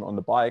nutrition on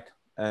the bike,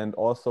 and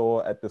also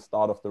at the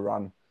start of the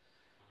run.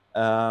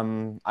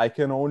 I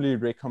can only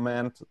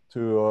recommend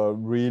to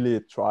really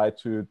try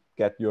to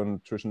get your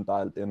nutrition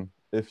dialed in.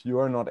 if you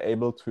are not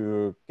able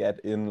to get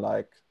in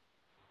like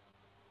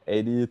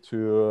 80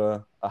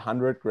 to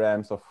 100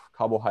 grams of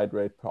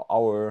carbohydrate per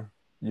hour,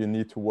 you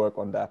need to work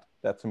on that.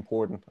 That's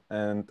important.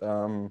 And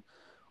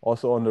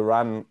also on the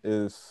run,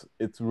 it's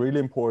really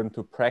important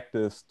to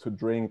practice to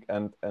drink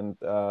and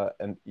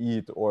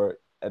eat, or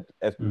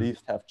at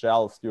least have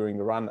gels during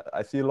the run.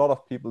 I see a lot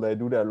of people, they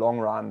do their long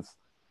runs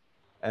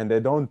and they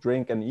don't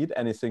drink and eat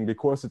anything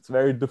because it's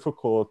very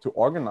difficult to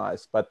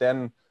organize. But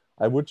then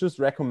I would just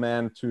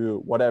recommend to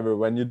whatever,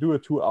 when you do a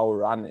 2-hour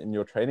run in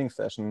your training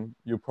session,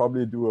 you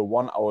probably do a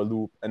 1-hour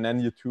loop, and then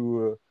you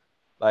do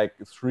like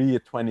 3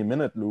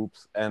 20-minute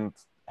loops and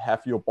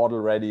have your bottle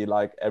ready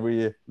like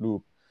every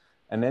loop.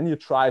 And then you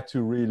try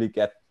to really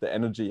get the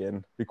energy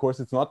in, because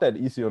it's not that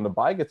easy. On the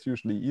bike, it's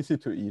usually easy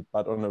to eat,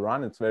 but on the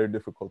run, it's very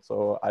difficult.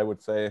 So I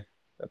would say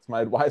that's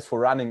my advice for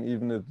running,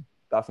 even if it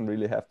doesn't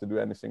really have to do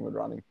anything with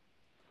running.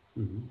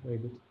 Very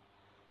good.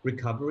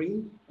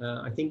 Recovery.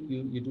 I think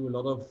you do a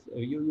lot of,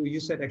 you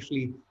said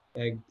actually,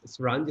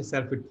 surround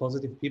yourself with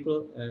positive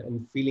people,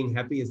 and feeling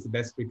happy is the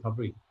best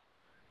recovery.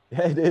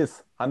 Yeah, it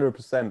is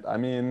 100%. I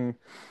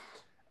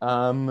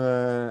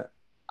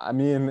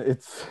mean,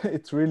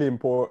 it's really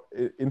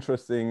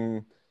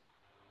interesting.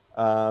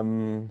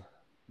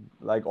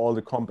 Like all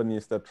the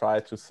companies that try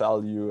to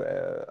sell you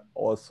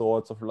all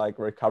sorts of like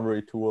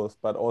recovery tools,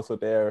 but also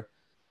the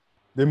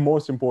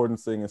most important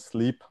thing is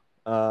sleep.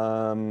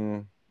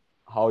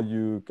 How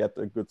you get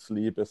a good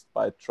sleep is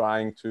by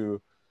trying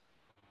to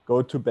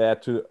go to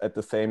bed at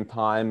the same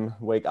time,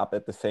 wake up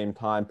at the same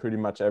time pretty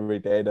much every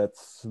day.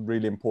 That's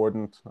really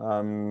important.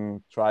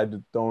 Try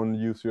to don't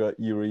use your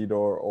e-reader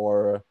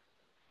or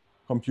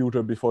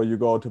computer before you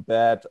go to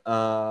bed.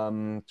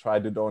 Try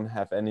to don't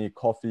have any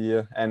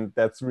coffee, and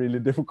that's really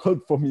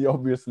difficult for me,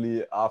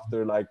 obviously,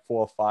 after like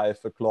 4 or 5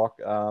 o'clock.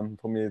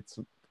 For me, it's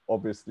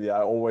obviously,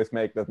 I always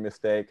make that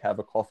mistake, have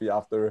a coffee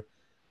after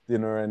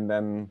dinner, and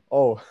then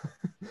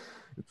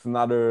it's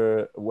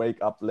another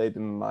wake up late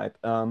in the night.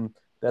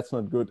 That's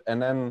not good.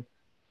 And then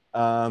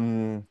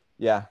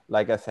yeah,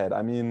 like I said,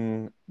 I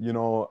mean,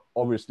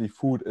 obviously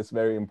food is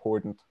very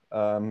important.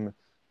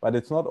 But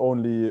it's not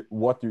only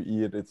what you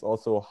eat, it's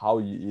also how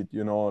you eat.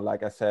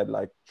 Like I said,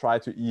 like try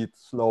to eat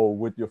slow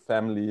with your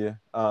family.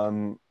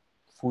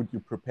 Food you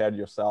prepared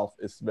yourself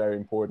is very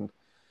important.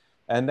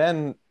 And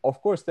then,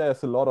 of course,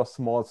 there's a lot of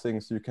small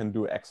things you can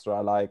do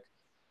extra, like,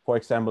 for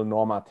example,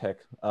 Normatec.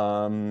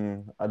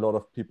 A lot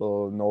of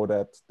people know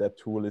that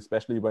tool,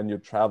 especially when you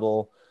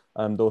travel.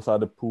 Those are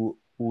the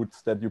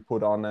boots that you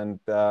put on, and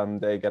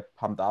they get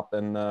pumped up,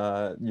 and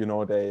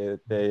they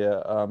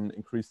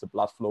increase the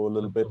blood flow a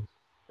little bit.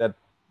 That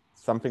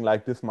something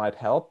like this might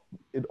help.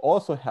 It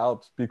also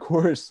helps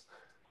because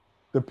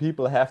the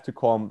people have to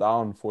calm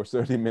down for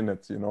 30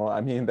 minutes.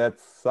 I mean,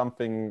 that's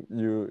something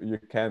you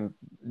can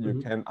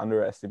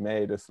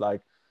underestimate. It's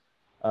like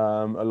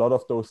a lot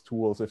of those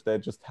tools, if they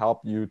just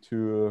help you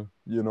to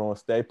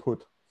stay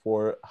put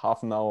for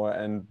half an hour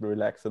and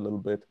relax a little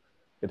bit,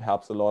 it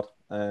helps a lot.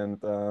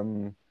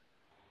 And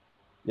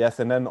yes,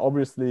 and then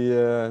obviously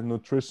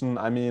nutrition.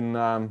 I mean,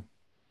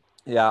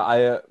 yeah,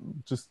 I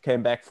just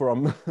came back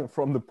from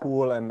from the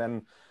pool, and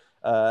then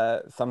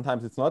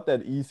sometimes it's not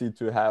that easy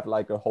to have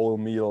like a whole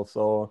meal.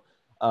 So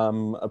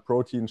a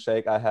protein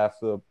shake, I have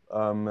the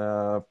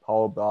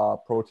Power Bar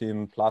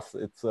Protein Plus.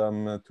 It's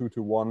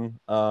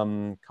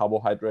 2-to-1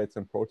 carbohydrates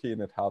and protein.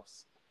 It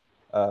helps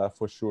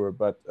for sure,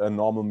 but a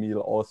normal meal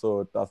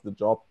also does the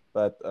job.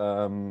 But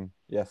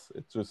yes,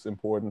 it's just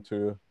important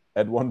to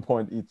at one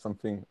point eat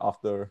something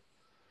after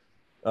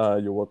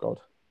your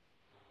workout.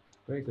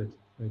 Very good.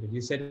 Very good.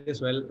 You said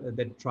as well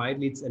that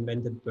triathletes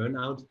invented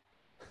burnout.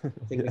 I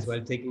think Yes. as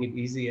well, taking it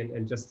easy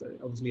and just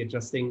obviously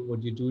adjusting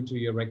what you do to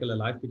your regular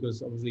life,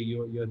 because obviously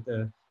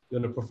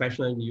you're a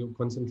professional and you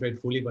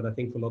concentrate fully. But I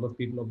think for a lot of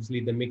people, obviously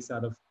the mix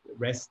out of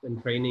rest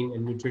and training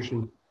and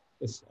nutrition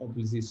is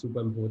obviously super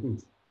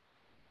important.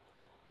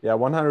 Yeah,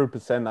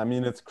 100%. I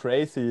mean, it's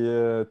crazy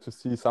to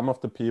see some of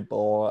the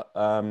people.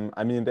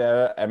 I mean,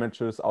 there are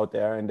amateurs out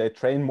there and they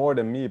train more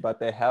than me, but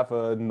they have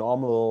a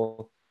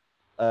normal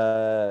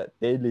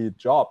daily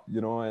job,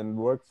 and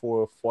work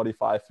for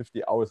 45,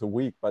 50 hours a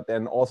week, but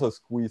then also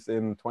squeeze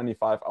in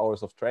 25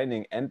 hours of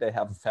training, and they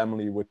have a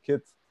family with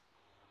kids.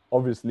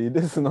 Obviously,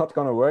 this is not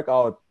going to work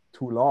out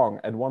too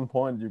long. At one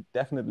point, you're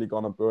definitely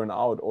going to burn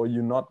out, or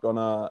you're not going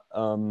to,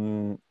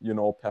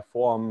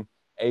 perform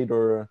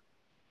either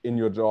in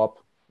your job,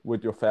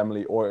 with your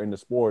family, or in the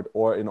sport,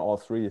 or in all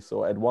three.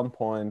 So at one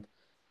point,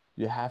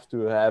 you have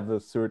to have a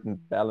certain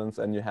balance,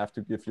 and you have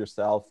to give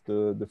yourself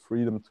the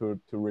freedom to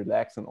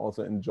relax and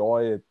also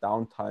enjoy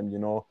downtime.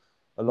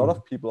 A lot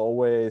of people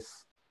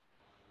always,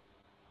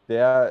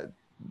 they're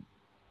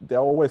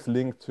always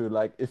linked to,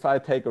 like, if I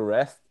take a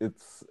rest,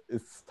 it's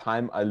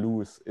time I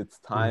lose, it's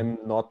time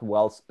not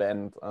well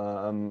spent.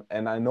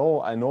 And I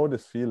know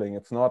this feeling.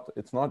 It's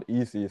not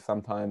easy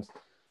sometimes,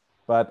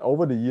 but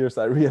over the years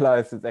I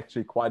realized it's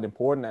actually quite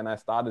important, and I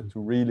started to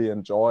really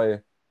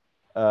enjoy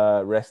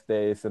rest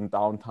days and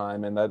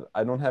downtime, and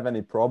I don't have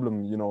any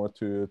problem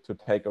to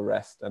take a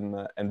rest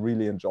and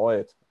really enjoy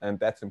it, and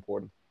that's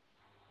important.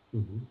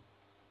 Mm-hmm.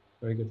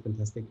 Very good,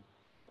 fantastic.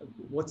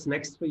 What's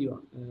next for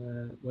you?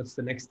 What's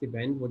the next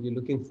event? What are you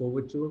looking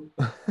forward to?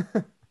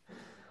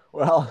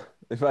 Well,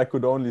 if I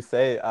could only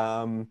say,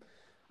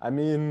 I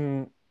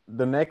mean,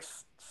 the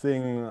next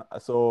thing,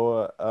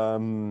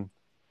 so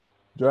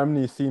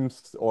Germany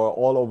seems, or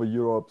all over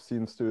Europe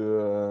seems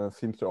to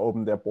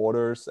open their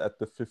borders at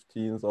the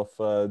 15th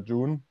of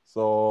June.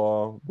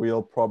 So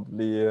we'll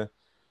probably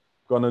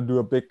gonna do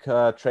a big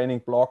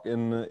training block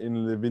in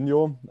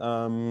Livigno,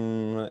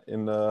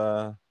 in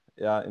the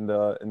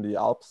in the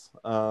Alps,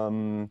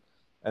 and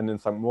in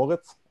St.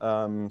 Moritz.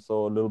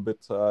 So a little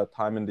bit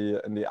time in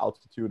the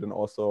altitude, and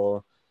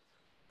also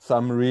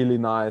some really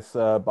nice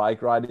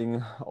bike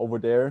riding over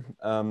there.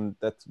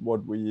 That's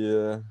what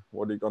we're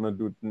gonna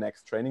do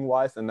next training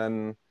wise, and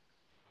then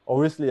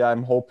obviously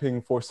I'm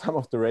hoping for some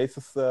of the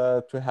races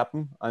to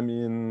happen. I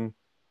mean,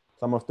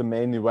 some of the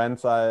main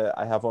events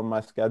I have on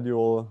my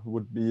schedule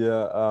would be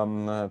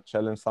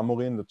Challenge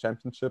Samorin, the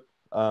championship,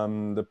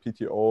 the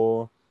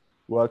PTO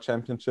World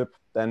Championship.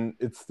 Then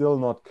it's still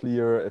not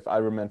clear if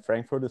Ironman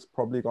Frankfurt is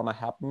probably gonna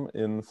happen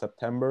in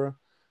September.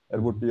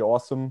 It would be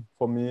awesome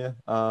for me,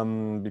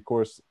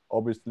 because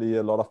obviously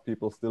a lot of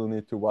people still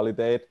need to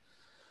validate.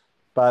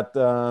 But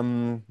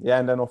yeah,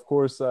 and then of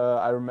course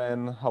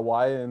Ironman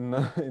Hawaii in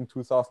in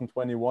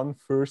 2021,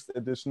 first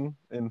edition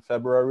in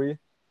February,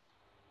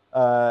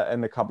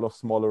 and a couple of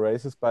smaller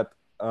races. But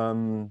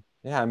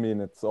yeah, I mean,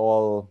 it's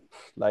all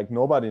like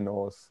nobody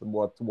knows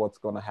what's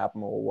gonna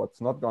happen or what's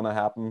not gonna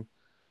happen.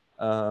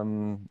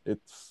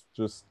 It's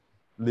just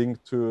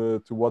linked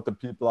to what the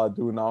people are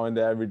doing now in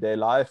their everyday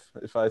life.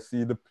 If I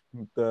see the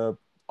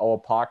our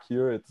park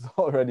here, it's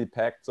already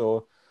packed.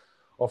 So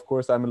of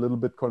course, I'm a little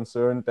bit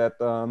concerned that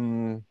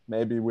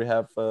maybe we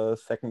have a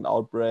second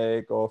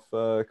outbreak of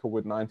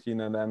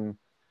COVID-19, and then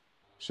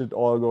shit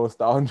all goes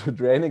down the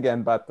drain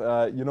again. But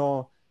you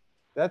know,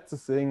 that's the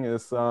thing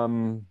is,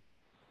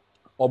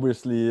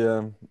 obviously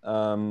a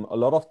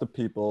lot of the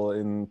people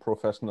in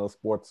professional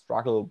sports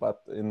struggle,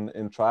 but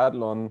in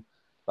triathlon,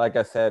 like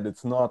I said,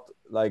 it's not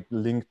like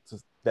linked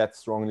that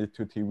strongly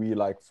to TV,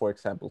 like for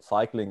example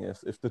cycling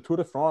is. If the Tour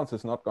de France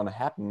is not going to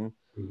happen,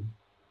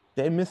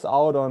 they miss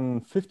out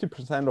on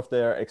 50% of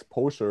their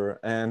exposure,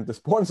 and the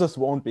sponsors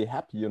won't be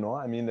happy, you know.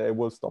 I mean, they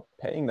will stop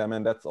paying them,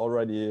 and that's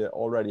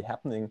already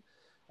happening.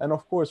 And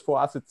of course, for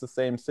us, it's the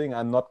same thing.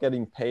 I'm not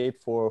getting paid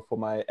for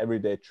my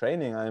everyday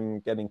training. I'm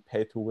getting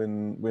paid to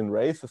win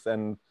races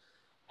and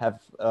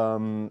have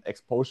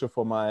exposure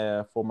for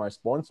my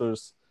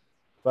sponsors.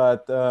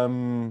 But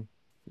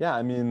yeah,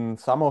 I mean,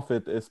 some of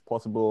it is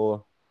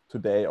possible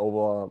today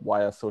over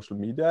via social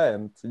media,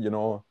 and you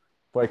know,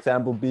 for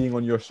example, being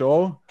on your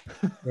show.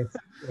 Yes,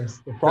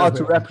 yes. Proud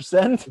to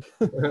represent.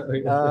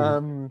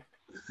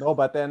 No,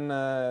 but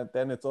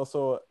then it's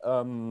also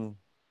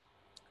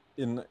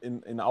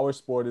in our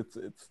sport,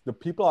 it's the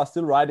people are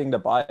still riding the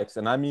bikes,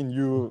 and I mean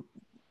you,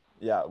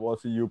 yeah, well,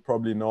 so you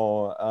probably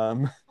know,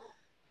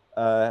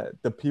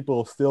 the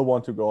people still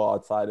want to go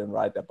outside and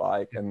ride their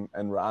bike and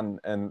run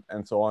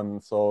and so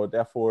on. So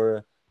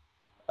therefore,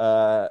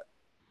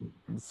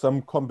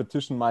 some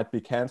competition might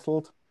be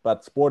canceled,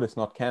 but sport is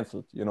not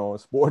canceled. You know,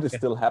 sport is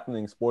still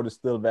happening. Sport is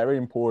still very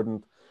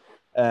important.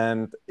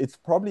 And it's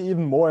probably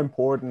even more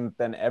important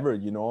than ever,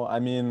 you know. I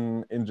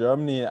mean, in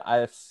Germany,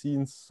 I've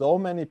seen so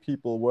many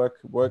people work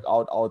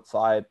out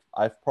outside.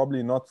 I've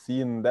probably not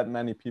seen that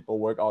many people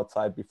work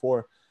outside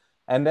before.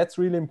 And that's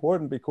really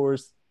important,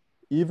 because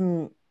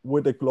even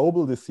with a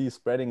global disease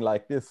spreading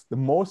like this, the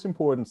most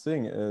important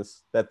thing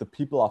is that the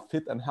people are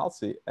fit and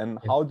healthy. And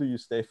how do you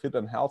stay fit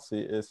and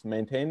healthy is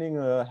maintaining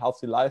a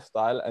healthy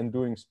lifestyle and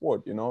doing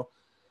sport, you know.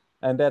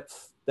 And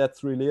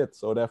that's really it.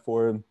 So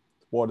therefore,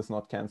 sport is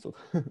not canceled.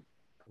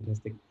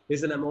 Fantastic.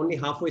 Listen, I'm only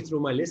halfway through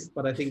my list,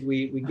 but I think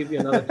we give you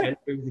another chance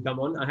to come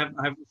on. I have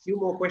a few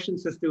more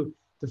questions just to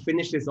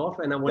finish this off,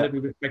 and I want to be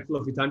respectful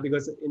of your time,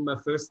 because in my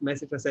first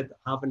message I said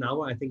half an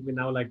hour. I think we're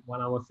now like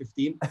 1 hour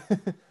 15.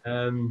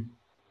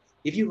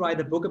 If you write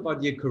a book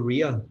about your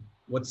career,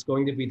 what's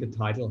going to be the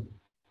title?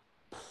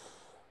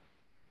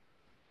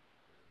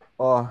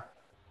 Oh,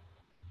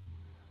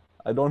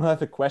 I don't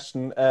have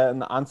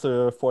an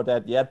answer for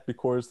that yet,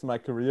 because my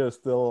career is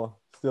still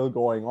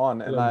going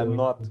on, and I'm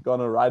not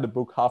gonna write a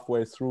book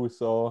halfway through.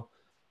 So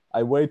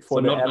I wait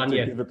for the end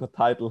to give it a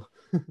title.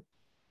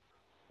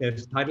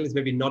 The title is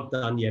maybe not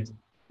done yet.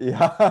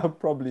 Yeah,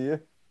 probably.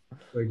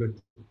 Very good.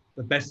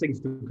 The best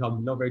things to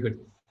come. No, very good.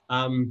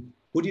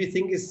 Who do you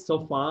think is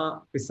so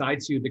far,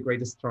 besides you, the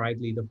greatest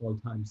triathlete of all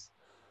times?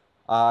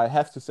 I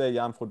have to say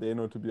Jan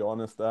Frodeno, to be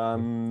honest.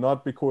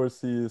 Not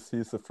because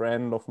he's a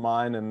friend of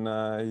mine and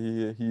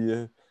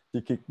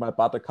he kicked my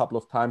butt a couple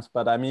of times,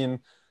 but I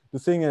mean, the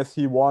thing is,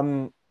 he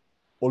won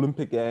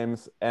Olympic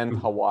Games and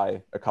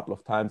Hawaii a couple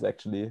of times,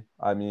 actually.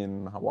 I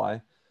mean, Hawaii.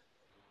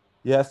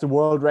 He has the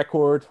world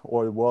record,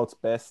 or the world's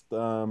best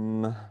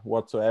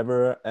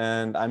whatsoever.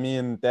 And I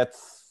mean,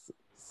 that's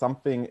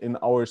something in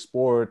our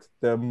sport,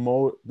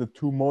 the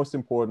two most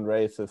important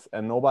races,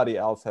 and nobody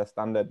else has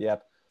done that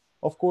yet.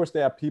 Of course,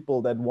 there are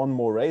people that won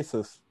more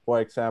races. For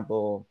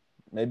example,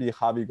 maybe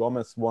Javi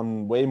Gomez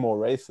won way more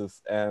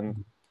races,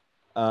 and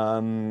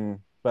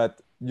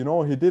but you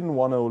know, he didn't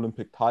win an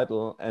Olympic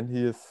title, and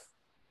he is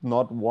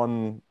not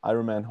won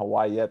Ironman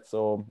Hawaii yet.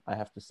 So I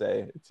have to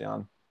say it's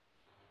Jan.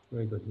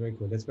 Very good, very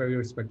good. That's very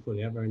respectful.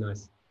 Yeah, very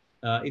nice.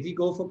 If you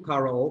go for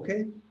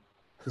karaoke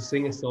to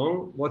sing a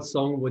song, what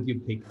song would you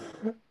pick?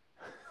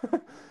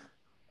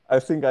 I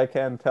think I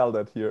can tell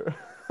that here.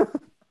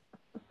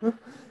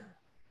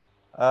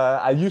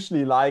 I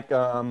usually like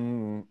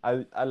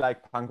I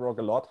like punk rock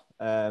a lot,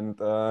 and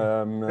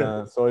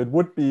so it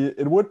would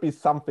be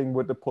something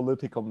with a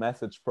political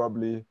message,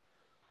 probably.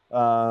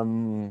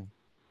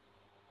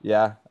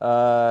 Yeah,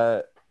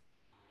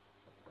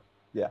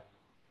 yeah.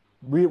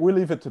 We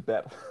leave it to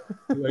that.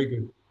 Very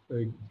good,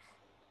 very good.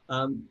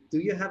 Do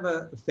you have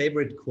a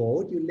favorite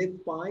quote you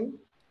live by?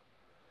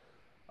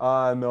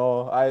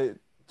 No,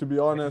 to be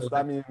honest,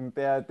 I mean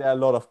there are a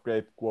lot of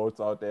great quotes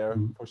out there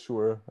for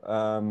sure.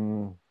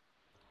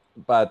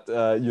 But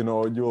you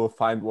know, you'll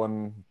find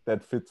one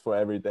that fits for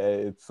every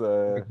day. It's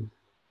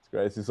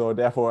crazy. So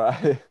therefore,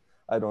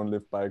 I don't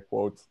live by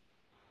quotes.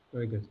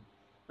 Very good.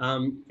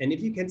 And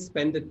if you can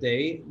spend a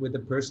day with a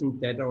person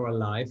dead or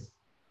alive,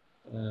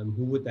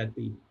 who would that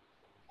be?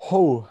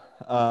 Oh,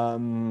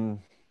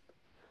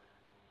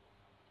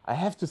 I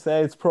have to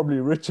say it's probably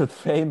Richard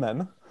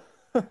Feynman.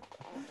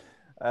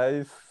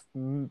 It's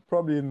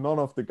probably none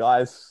of the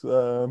guys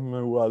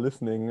who are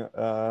listening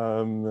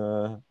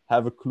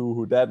have a clue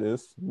who that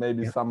is.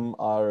 Maybe some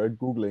are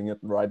Googling it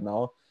right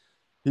now.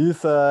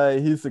 He's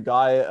a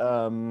guy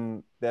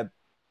that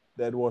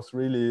was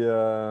really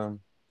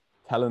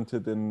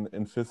talented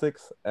in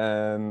physics,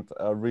 and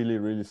a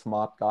really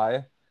smart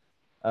guy.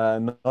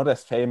 Not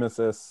as famous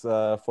as,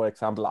 for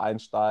example,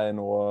 Einstein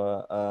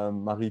or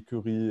Marie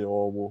Curie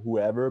or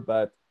whoever,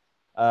 but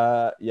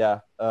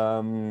yeah,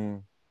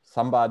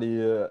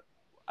 somebody.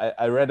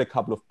 I read a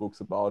couple of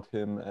books about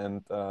him,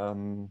 and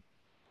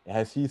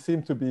yes, he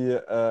seemed to be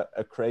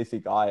a crazy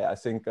guy. I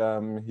think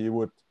he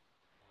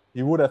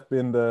would have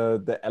been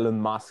the Elon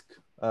Musk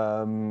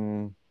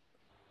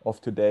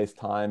of today's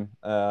time,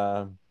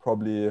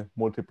 probably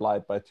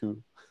multiplied by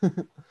 2.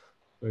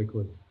 Very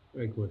good,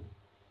 very good.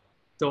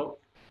 So,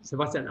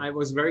 Sebastian, I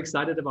was very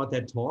excited about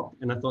that talk,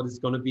 and I thought it's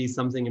going to be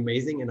something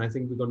amazing. And I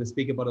think we're going to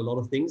speak about a lot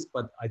of things,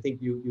 but I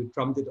think you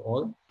trumped it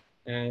all.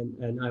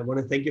 And I want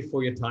to thank you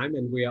for your time.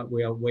 And we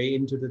are way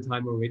into the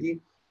time already.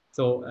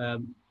 So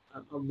I'm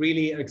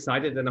really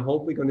excited, and I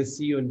hope we're going to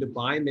see you in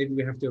Dubai. Maybe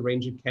we have to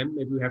arrange a camp.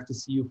 Maybe we have to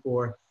see you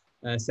for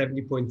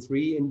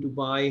 70.3 in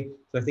Dubai.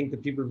 So I think the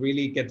people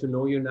really get to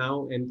know you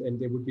now, and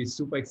they would be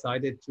super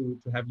excited to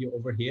have you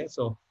over here.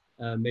 So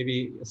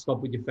maybe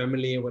stop with your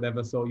family or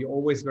whatever. So you're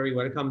always very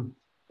welcome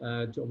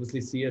to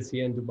obviously see us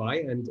here in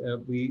Dubai. And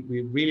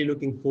we're really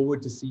looking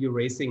forward to see you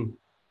racing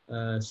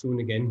soon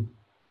again.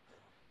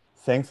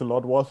 Thanks a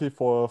lot, Wolfie,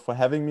 for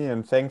having me,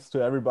 and thanks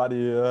to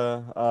everybody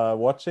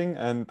watching.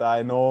 And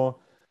I know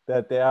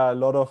that there are a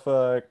lot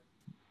of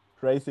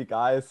crazy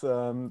guys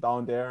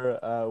down there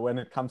when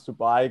it comes to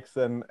bikes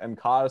and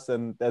cars,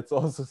 and that's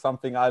also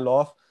something I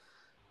love.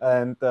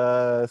 And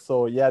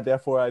so yeah,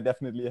 therefore I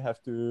definitely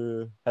have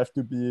to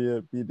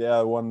be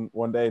there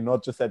one day,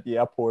 not just at the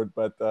airport,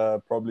 but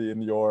probably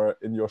in your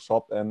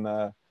shop, and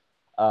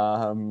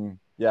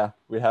yeah,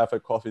 we have a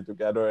coffee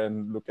together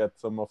and look at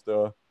some of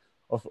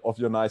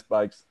your nice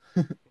bikes.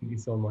 Thank you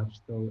so much.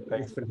 So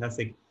it's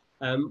fantastic.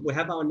 We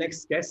have our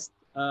next guest.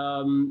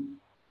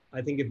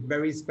 I think a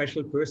very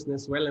special person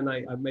as well,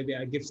 and maybe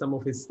I give some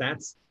of his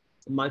stats.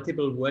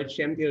 Multiple world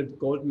champion,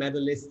 gold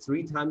medalist,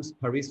 3 times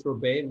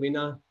Paris-Roubaix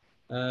winner,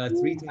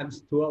 3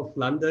 times Tour of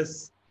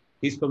Flanders.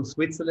 He's from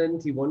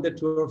Switzerland. He won the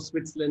Tour of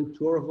Switzerland,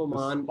 Tour of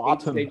Oman,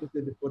 8 stages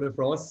in the Tour de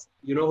France.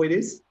 You know who it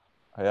is?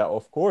 Yeah,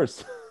 of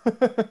course.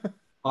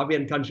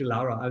 Fabian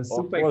Cancellara. I'm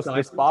super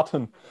excited. The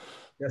Spartan.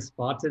 The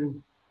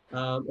Spartan.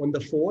 On the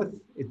 4th,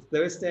 it's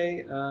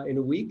Thursday in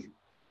a week,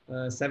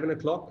 7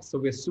 o'clock. So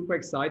we're super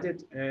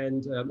excited.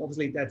 And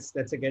obviously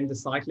that's again the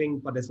cycling,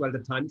 but as well the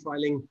time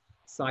trialing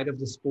side of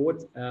the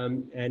sport.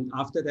 And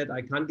after that,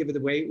 I can't give it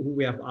away who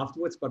we have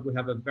afterwards, but we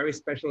have a very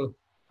special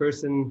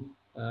person,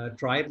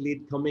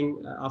 triathlete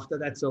coming after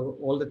that. So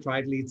all the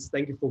triathletes,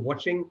 thank you for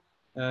watching.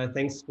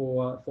 Thanks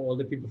for all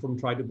the people from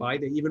Try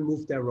Dubai. They even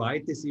moved their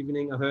ride this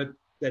evening. I heard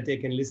that they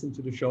can listen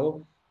to the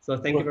show. So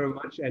thank you very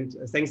much. And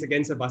thanks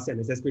again, Sebastian.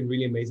 This has been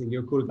really amazing.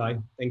 You're a cool guy.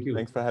 Thank you.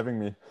 Thanks for having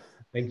me.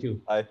 Thank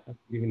you. Bye.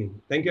 Good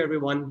evening. Thank you,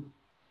 everyone.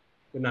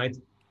 Good night.